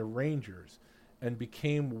came from the Rangers and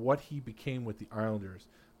became what he became with the Islanders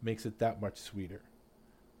makes it that much sweeter.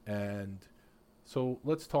 And so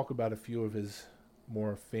let's talk about a few of his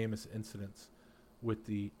more famous incidents with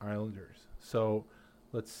the Islanders. So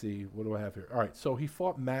let's see, what do I have here? All right, so he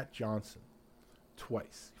fought Matt Johnson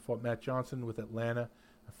twice. He fought Matt Johnson with Atlanta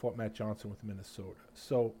and fought Matt Johnson with Minnesota.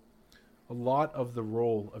 So a lot of the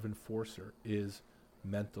role of enforcer is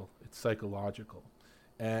mental. It's psychological.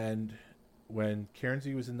 And when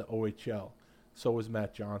Cairnsey was in the OHL, so was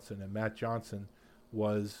Matt Johnson. And Matt Johnson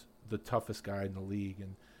was the toughest guy in the league.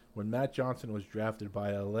 And when Matt Johnson was drafted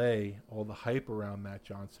by LA, all the hype around Matt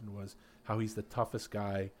Johnson was how he's the toughest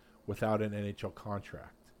guy without an NHL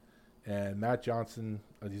contract. And Matt Johnson,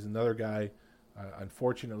 he's another guy.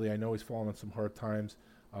 Unfortunately, I know he's fallen on some hard times.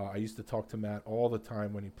 I used to talk to Matt all the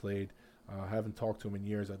time when he played. I haven't talked to him in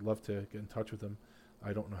years. I'd love to get in touch with him.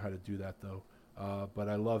 I don't know how to do that, though. But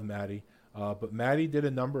I love Matty. But Matty did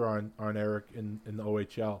a number on Eric in the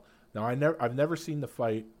OHL. Now, I've never seen the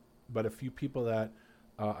fight but a few people that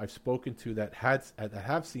I've spoken to that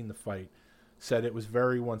have seen the fight said it was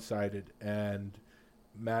very one-sided, and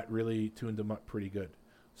Matt really tuned him up pretty good.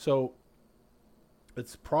 So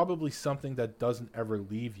it's probably something that doesn't ever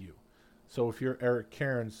leave you. So if you're Eric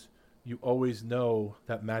Cairns, you always know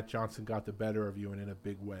that Matt Johnson got the better of you and in a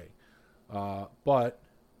big way. But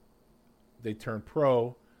they turned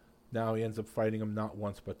pro. Now he ends up fighting him not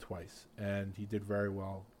once but twice, and he did very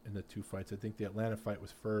well in the 2 fights. I think the Atlanta fight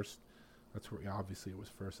was first. That's where, obviously it was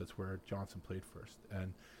first. That's where Johnson played first.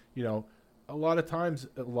 And, a lot of times,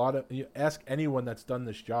 you ask anyone that's done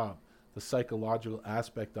this job, the psychological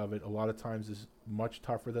aspect of it a lot of times is much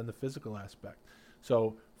tougher than the physical aspect.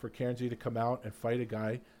 So for Cairnsey to come out and fight a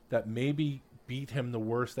guy that maybe beat him the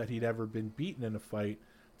worst that he'd ever been beaten in a fight,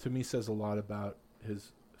 to me says a lot about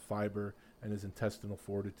his fiber and his intestinal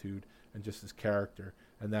fortitude and just his character.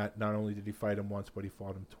 And that not only did he fight him once, but he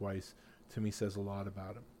fought him twice, to me says a lot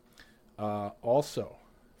about him. Also,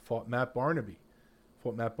 fought Matt Barnaby.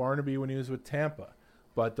 Fought Matt Barnaby when he was with Tampa.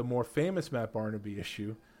 But the more famous Matt Barnaby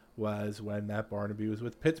issue was when Matt Barnaby was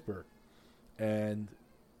with Pittsburgh. And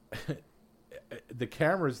the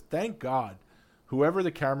cameras, thank God, whoever the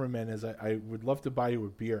cameraman is, I would love to buy you a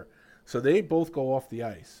beer. So they both go off the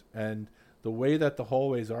ice. And the way that the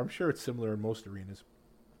hallways are, I'm sure it's similar in most arenas,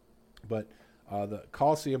 but the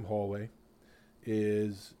Coliseum hallway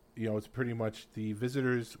is, it's pretty much the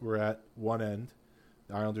visitors were at one end,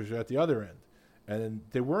 the Islanders are at the other end. And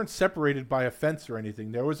they weren't separated by a fence or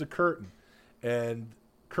anything. There was a curtain. And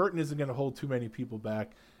curtain isn't going to hold too many people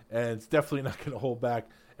back. And it's definitely not going to hold back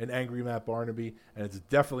an angry Matt Barnaby. And it's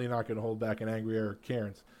definitely not going to hold back an angry Eric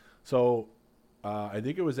Cairns. So I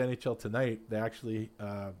think it was NHL Tonight. They actually,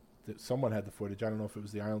 someone had the footage. I don't know if it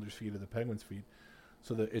was the Islanders feed or the Penguins feed.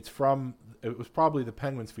 So it was probably the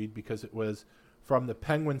Penguins feed because it was from the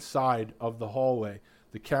Penguins side of the hallway.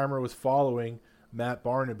 The camera was following Matt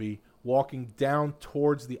Barnaby walking down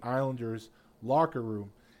towards the Islanders locker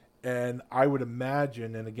room. And I would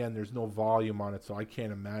imagine, and again, there's no volume on it, so I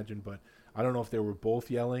can't imagine, but I don't know if they were both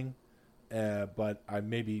yelling, but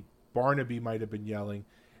maybe Barnaby might have been yelling.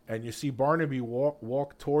 And you see Barnaby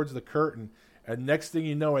walk towards the curtain, and next thing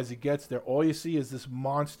you know, as he gets there, all you see is this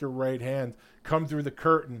monster right hand come through the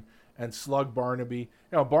curtain and slug Barnaby.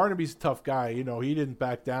 Barnaby's a tough guy. He didn't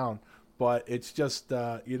back down, but it's just,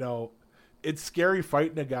 it's scary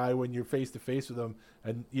fighting a guy when you're face to face with him.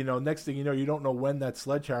 And, next thing you know, you don't know when that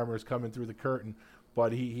sledgehammer is coming through the curtain,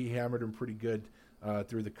 but he hammered him pretty good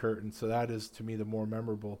through the curtain. So that is, to me, the more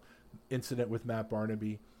memorable incident with Matt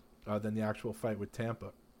Barnaby than the actual fight with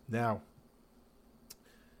Tampa. Now,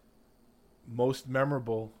 most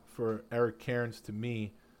memorable for Eric Cairns to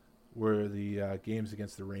me were the games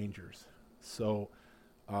against the Rangers. So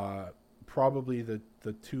probably the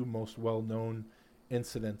two most well-known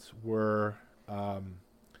incidents were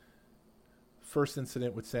first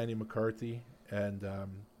incident with Sandy McCarthy and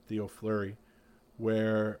Theo Fleury,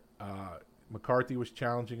 where McCarthy was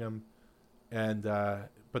challenging him, and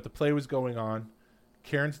but the play was going on.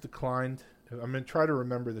 Cairns declined. I'm going to try to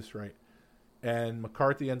remember this right. And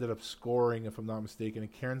McCarthy ended up scoring, if I'm not mistaken,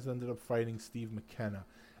 and Cairns ended up fighting Steve McKenna.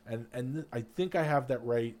 And I think I have that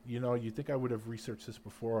right. You think I would have researched this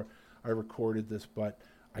before I recorded this, but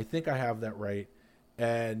I think I have that right.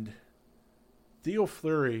 And Theo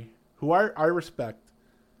Fleury, who I respect,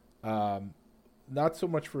 not so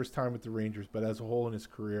much for his time with the Rangers, but as a whole in his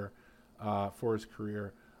career,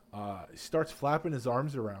 he starts flapping his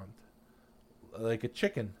arms around like a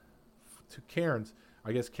chicken to Cairns.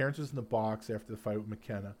 I guess Cairns was in the box after the fight with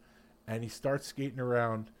McKenna, and he starts skating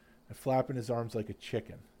around and flapping his arms like a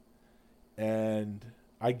chicken. And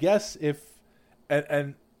I guess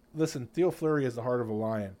and listen, Theo Fleury has the heart of a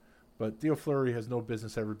lion, but Theo Fleury has no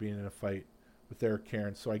business ever being in a fight with Eric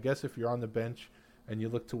Cairns. So I guess if you're on the bench and you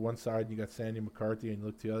look to one side and you got Sandy McCarthy and you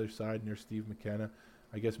look to the other side and there's Steve McKenna,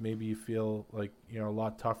 I guess maybe you feel like, a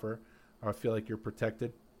lot tougher, or feel like you're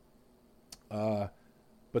protected.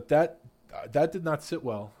 But that did not sit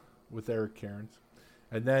well with Eric Cairns.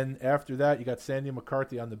 And then after that, you got Sandy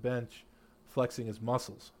McCarthy on the bench flexing his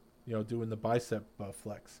muscles, doing the bicep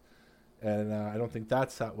flex. And I don't think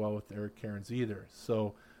that sat well with Eric Cairns either.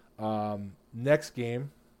 So next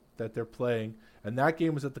game that they're playing, and that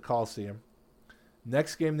game was at the Coliseum.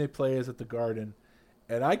 Next game they play is at the Garden.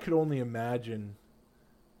 And I could only imagine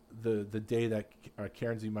the day that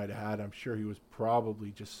Cairnsy might have had. I'm sure he was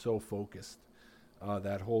probably just so focused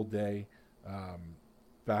that whole day.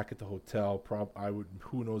 Back at the hotel,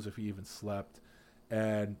 who knows if he even slept.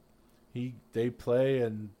 And they play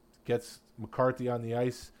and gets McCarthy on the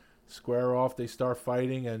ice, square off. They start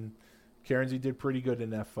fighting, and Cairnsy did pretty good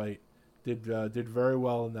in that fight. did very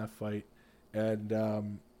well in that fight,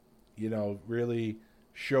 and really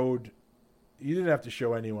showed. You didn't have to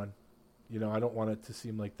show anyone. I don't want it to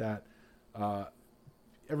seem like that.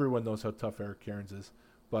 Everyone knows how tough Eric Cairns is,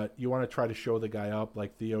 but you want to try to show the guy up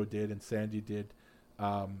like Theo did and Sandy did.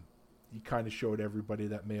 He kind of showed everybody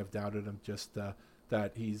that may have doubted him just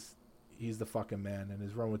that he's the fucking man. And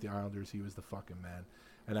his run with the Islanders, he was the fucking man.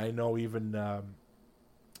 And I know even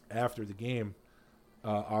after the game,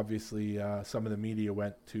 obviously some of the media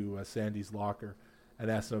went to Sandy's locker and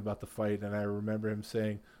asked him about the fight. And I remember him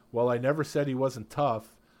saying, well, I never said he wasn't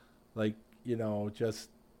tough. Like,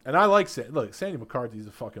 and I like Sandy McCarthy's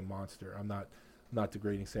a fucking monster. I'm not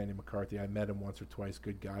degrading Sandy McCarthy. I met him once or twice,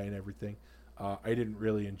 good guy and everything. I didn't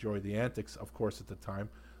really enjoy the antics, of course, at the time.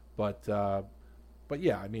 But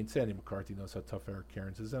yeah, I mean, Sandy McCarthy knows how tough Eric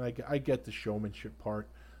Cairns is. And I get the showmanship part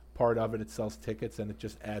of it. It sells tickets, and it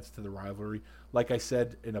just adds to the rivalry. Like I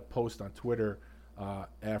said in a post on Twitter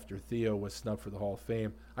after Theo was snubbed for the Hall of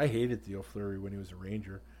Fame, I hated Theo Fleury when he was a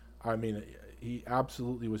Ranger. I mean, he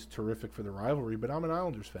absolutely was terrific for the rivalry, but I'm an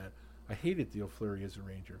Islanders fan. I hated Theo Fleury as a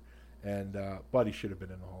Ranger, and but he should have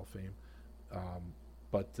been in the Hall of Fame.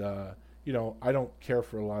 I don't care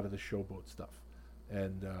for a lot of the showboat stuff.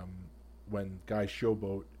 And when guys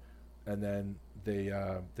showboat and then they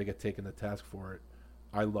get taken to task for it,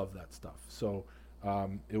 I love that stuff. So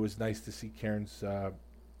it was nice to see Cairns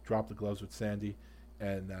drop the gloves with Sandy,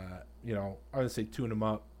 and I would say tune him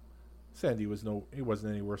up. Sandy he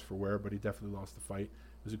wasn't any worse for wear, but he definitely lost the fight.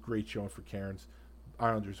 It was a great showing for Cairns.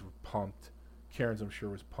 Islanders were pumped. Cairns, I'm sure,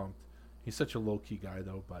 was pumped. He's such a low-key guy,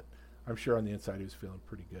 though, but I'm sure on the inside he was feeling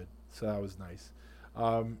pretty good. So that was nice.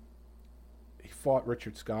 He fought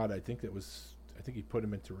Richard Scott. I think he put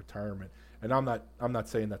him into retirement, and I'm not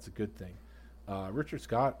saying that's a good thing. Richard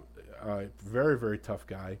Scott, very, very tough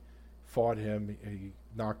guy, fought him. He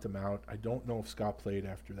knocked him out. I don't know if Scott played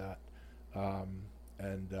after that.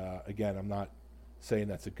 Again, I'm not saying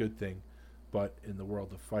that's a good thing, but in the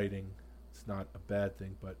world of fighting, it's not a bad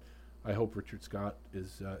thing. But I hope Richard Scott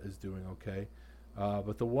is doing okay.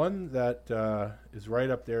 But the one that is right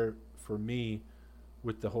up there for me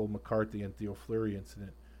with the whole McCarthy and Theo Fleury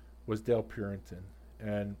incident was Dale Purinton.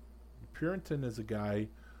 And Purinton is a guy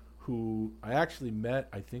who I actually met,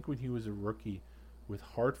 I think, when he was a rookie with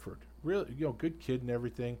Hartford. Really, good kid and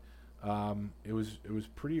everything. It was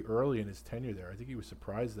pretty early in his tenure there. I think he was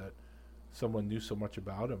surprised that someone knew so much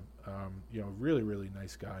about him. Really, really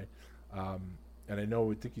nice guy. And I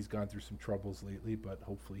think he's gone through some troubles lately, but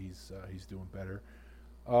hopefully he's doing better.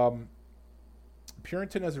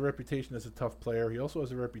 Purinton has a reputation as a tough player. He also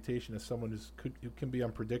has a reputation as someone who can be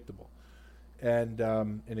unpredictable. And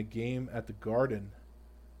in a game at the Garden,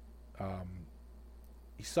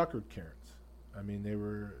 he suckered Cairns. I mean, they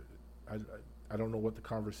were. I don't know what the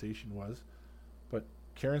conversation was, but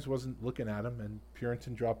Cairns wasn't looking at him, and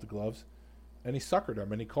Purinton dropped the gloves, and he suckered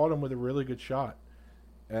him, and he caught him with a really good shot.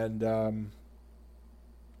 And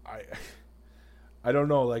I don't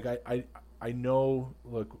know. Like I know.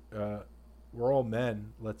 Look, we're all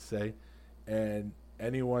men, let's say, and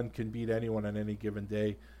anyone can beat anyone on any given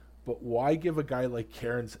day. But why give a guy like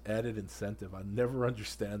Cairns added incentive? I never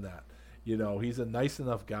understand that. He's a nice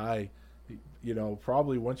enough guy.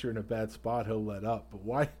 Probably once you're in a bad spot, he'll let up.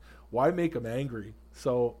 But why make him angry?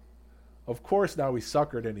 So, of course, now he's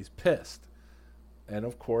suckered and he's pissed. And,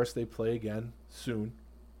 of course, they play again soon.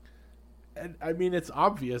 And, I mean, it's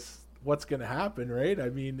obvious what's going to happen, right? I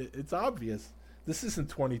mean, it's obvious. This isn't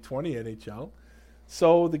 2020 NHL.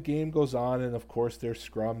 So the game goes on, and, of course, there's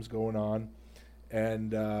scrums going on.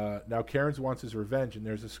 And now Cairns wants his revenge, and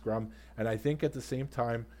there's a scrum. And I think at the same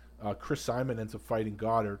time, Chris Simon ends up fighting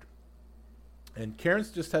Goddard. And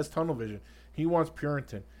Cairns just has tunnel vision. He wants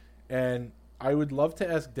Purinton. And I would love to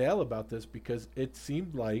ask Dale about this because it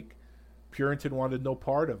seemed like Purinton wanted no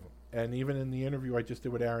part of him. And even in the interview I just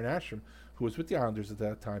did with Aaron Ashram, who was with the Islanders at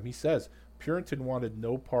that time, he says Purinton wanted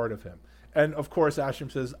no part of him. And, of course, Ashram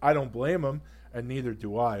says, I don't blame him, and neither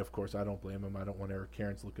do I. Of course, I don't blame him. I don't want Eric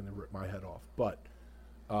Cairns looking to rip my head off. But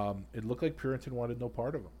it looked like Purinton wanted no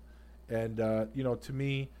part of him. And, to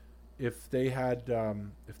me, if they had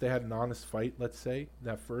an honest fight, let's say,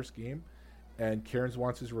 that first game, and Cairns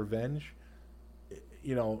wants his revenge,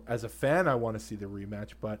 as a fan, I want to see the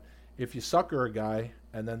rematch. But if you sucker a guy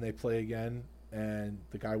and then they play again and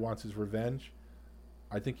the guy wants his revenge,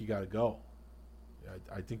 I think you got to go.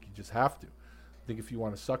 I think you just have to. I think if you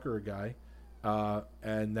want to sucker a guy,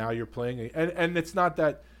 and now you're playing, and it's not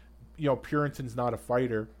that, Purinton's not a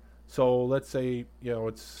fighter. So let's say,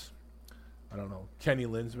 it's, I don't know, Kenny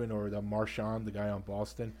Linsman or the Marchand, the guy on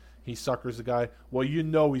Boston. he suckers a guy. Well, you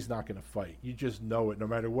know he's not going to fight. You just know it. No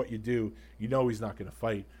matter what you do, you know he's not going to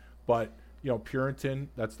fight. But, Purinton,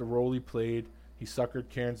 that's the role he played. He suckered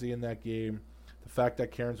Cairnsey in that game. The fact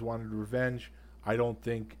that Cairns wanted revenge, I don't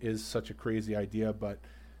think is such a crazy idea. But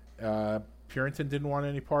Purinton didn't want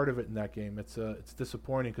any part of it in that game. It's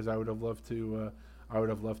disappointing because I would have loved to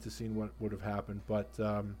see what would have happened. But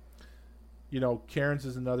Cairns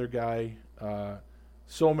is another guy.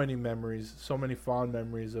 So many memories, so many fond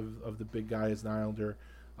memories of the big guy as an Islander.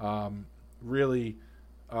 Really,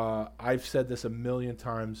 I've said this a million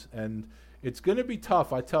times, and it's going to be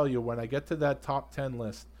tough, I tell you, when I get to that top 10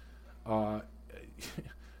 list. To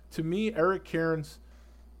me, Eric Cairns,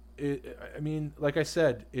 like I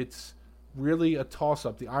said, it's really a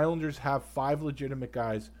toss-up. The Islanders have 5 legitimate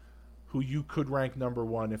guys who you could rank number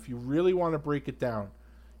 1. If you really want to break it down,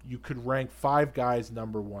 you could rank 5 guys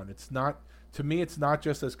number 1. To me, it's not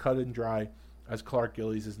just as cut and dry as Clark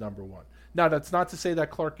Gillies is number 1. Now, that's not to say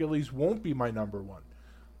that Clark Gillies won't be my number 1.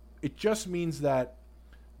 It just means that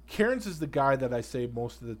Cairns is the guy that I say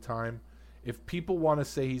most of the time. If people want to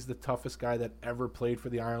say he's the toughest guy that ever played for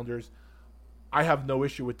the Islanders, I have no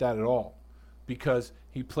issue with that at all, because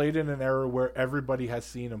he played in an era where everybody has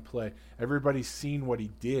seen him play. Everybody's seen what he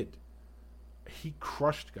did. He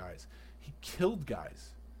crushed guys. He killed guys.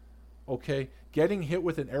 Okay? Getting hit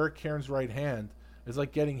with an Eric Cairns right hand is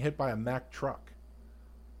like getting hit by a Mack truck.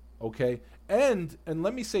 Okay? And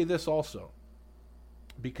let me say this also,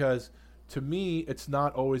 because to me, it's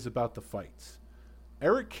not always about the fights.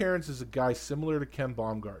 Eric Cairns is a guy similar to Ken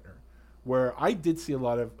Baumgartner, where I did see a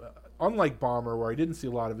lot of, unlike Bomber, where I didn't see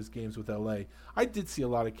a lot of his games with LA, I did see a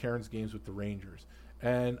lot of Cairns games with the Rangers.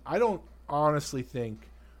 And I don't honestly think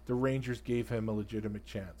the Rangers gave him a legitimate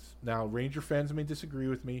chance. Now, Ranger fans may disagree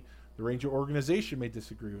with me. The Ranger organization may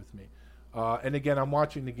disagree with me. And again, I'm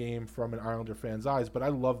watching the game from an Islander fan's eyes, but I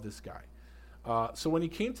love this guy. So when he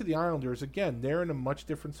came to the Islanders, again, they're in a much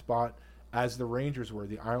different spot as the Rangers were.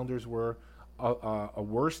 The Islanders were a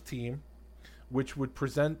worse team, which would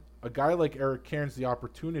present a guy like Eric Cairns the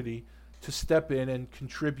opportunity to step in and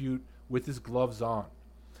contribute with his gloves on.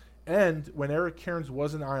 And when Eric Cairns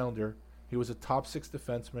was an Islander, he was a top 6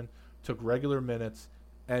 defenseman, took regular minutes,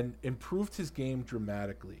 and improved his game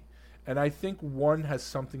dramatically. And I think one has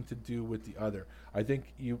something to do with the other. I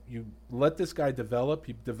think you let this guy develop.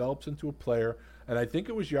 He develops into a player. And I think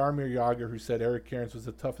it was Jaromir Jagr who said Eric Cairns was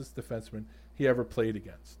the toughest defenseman he ever played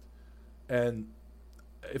against. And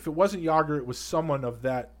if it wasn't Jagr, it was someone of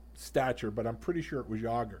that stature, but I'm pretty sure it was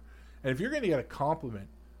Jagr. And if you're going to get a compliment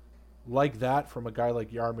like that from a guy like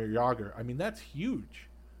Jaromir Jagr, I mean, that's huge.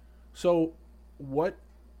 So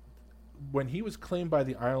when he was claimed by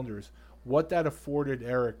the Islanders, what that afforded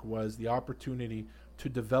Eric was the opportunity to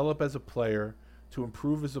develop as a player, to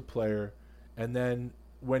improve as a player, and then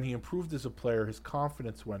when he improved as a player, his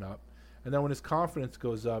confidence went up. And then when his confidence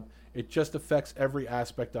goes up, it just affects every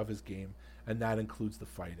aspect of his game, and that includes the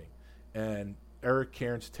fighting. And Eric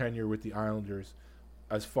Cairns' tenure with the Islanders,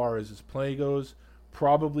 as far as his play goes,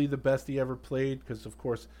 probably the best he ever played, because, of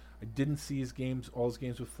course, I didn't see all his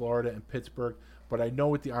games with Florida and Pittsburgh, but I know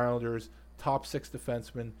with the Islanders, top 6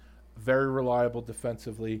 defenseman, very reliable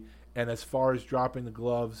defensively, and as far as dropping the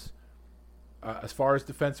gloves, as far as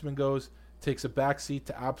defenseman goes, takes a backseat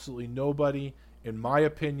to absolutely nobody, in my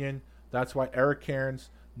opinion. That's why Eric Cairns,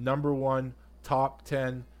 number 1, top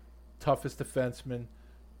 10, toughest defenseman,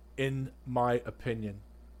 in my opinion.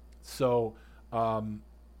 So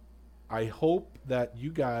I hope that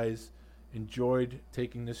you guys enjoyed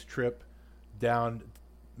taking this trip down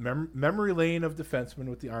memory lane of defensemen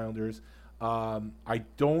with the Islanders. I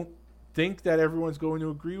don't think that everyone's going to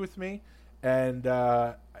agree with me, and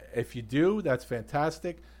if you do, that's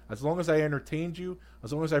fantastic. As long as I entertained you,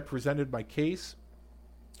 as long as I presented my case,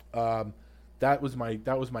 that was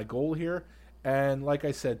my goal here. And like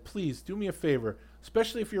I said, please do me a favor,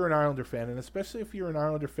 especially if you're an Islander fan, and especially if you're an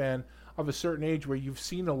Islander fan of a certain age where you've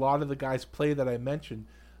seen a lot of the guys play that I mentioned.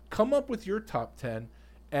 Come up with your top 10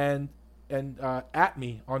 and at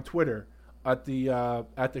me on Twitter, at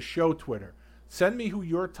the show Twitter. Send me who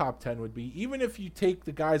your top 10 would be, even if you take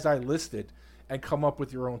the guys I listed and come up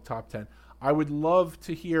with your own top 10. I would love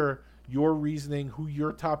to hear your reasoning, who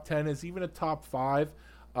your top 10 is, even a top 5.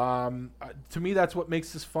 To me, that's what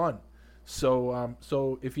makes this fun.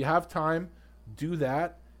 So if you have time, do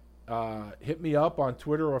that. Hit me up on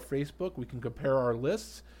Twitter or Facebook. We can compare our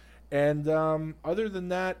lists. And other than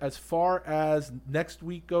that, as far as next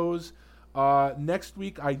week goes, next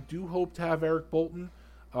week I do hope to have Eric Bolton.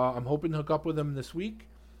 I'm hoping to hook up with him this week.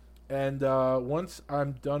 And once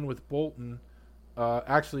I'm done with Bolton,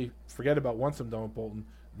 actually, forget about once I'm done with Bolton.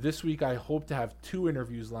 This week I hope to have 2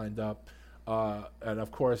 interviews lined up. And,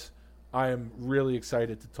 of course, I am really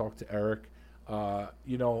excited to talk to Eric.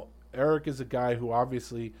 Eric is a guy who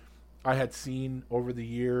obviously I had seen over the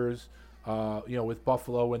years, with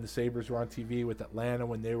Buffalo when the Sabres were on TV, with Atlanta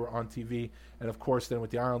when they were on TV, and, of course, then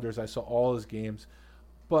with the Islanders, I saw all his games.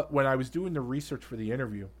 But when I was doing the research for the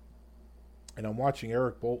interview, and I'm watching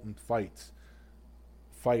Eric Bolton fight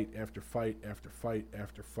after fight after fight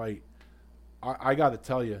after fight, I got to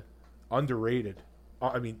tell you, underrated.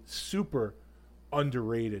 I mean, super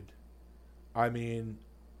underrated. I mean,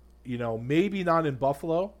 maybe not in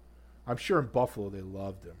Buffalo. I'm sure in Buffalo they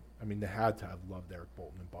loved him. I mean, they had to have loved Eric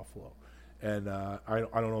Bolton in Buffalo. And I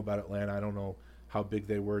don't know about Atlanta. I don't know how big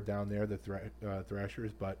they were down there, the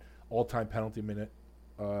Thrashers, but all-time penalty minute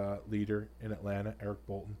leader in Atlanta, Eric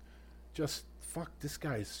Bolton. Just, this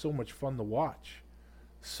guy is so much fun to watch.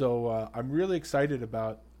 So I'm really excited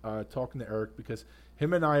about talking to Eric because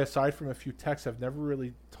him and I, aside from a few texts, have never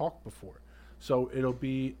really talked before. So it'll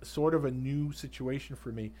be sort of a new situation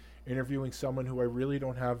for me, interviewing someone who I really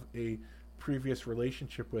don't have a previous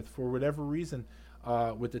relationship with. For whatever reason,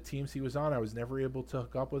 with the teams he was on, I was never able to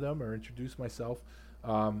hook up with him or introduce myself.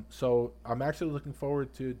 So I'm actually looking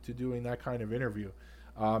forward to doing that kind of interview.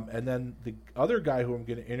 And then the other guy who I'm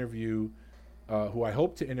going to interview, who I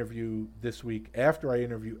hope to interview this week after I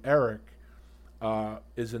interview Eric,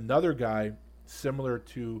 is another guy similar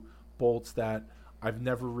to Bolts that I've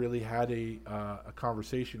never really had a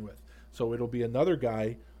conversation with. So it'll be another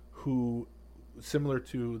guy who, similar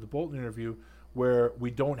to the Bolton interview, where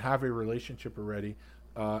we don't have a relationship already.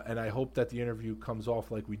 And I hope that the interview comes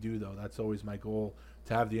off like we do, though. That's always my goal,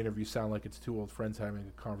 to have the interview sound like it's 2 old friends having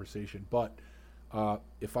a conversation. But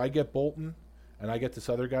if I get Bolton and I get this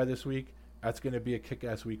other guy this week, that's going to be a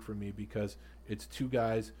kick-ass week for me because it's 2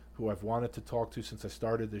 guys who I've wanted to talk to since I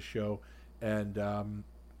started this show. And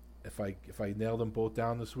if I nail them both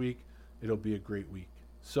down this week, it'll be a great week.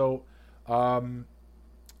 So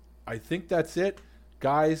I think that's it.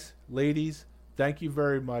 Guys, ladies, thank you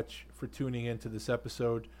very much for tuning in to this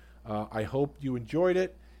episode. I hope you enjoyed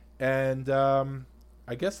it. And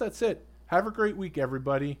I guess that's it. Have a great week,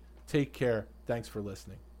 everybody. Take care. Thanks for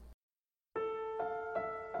listening.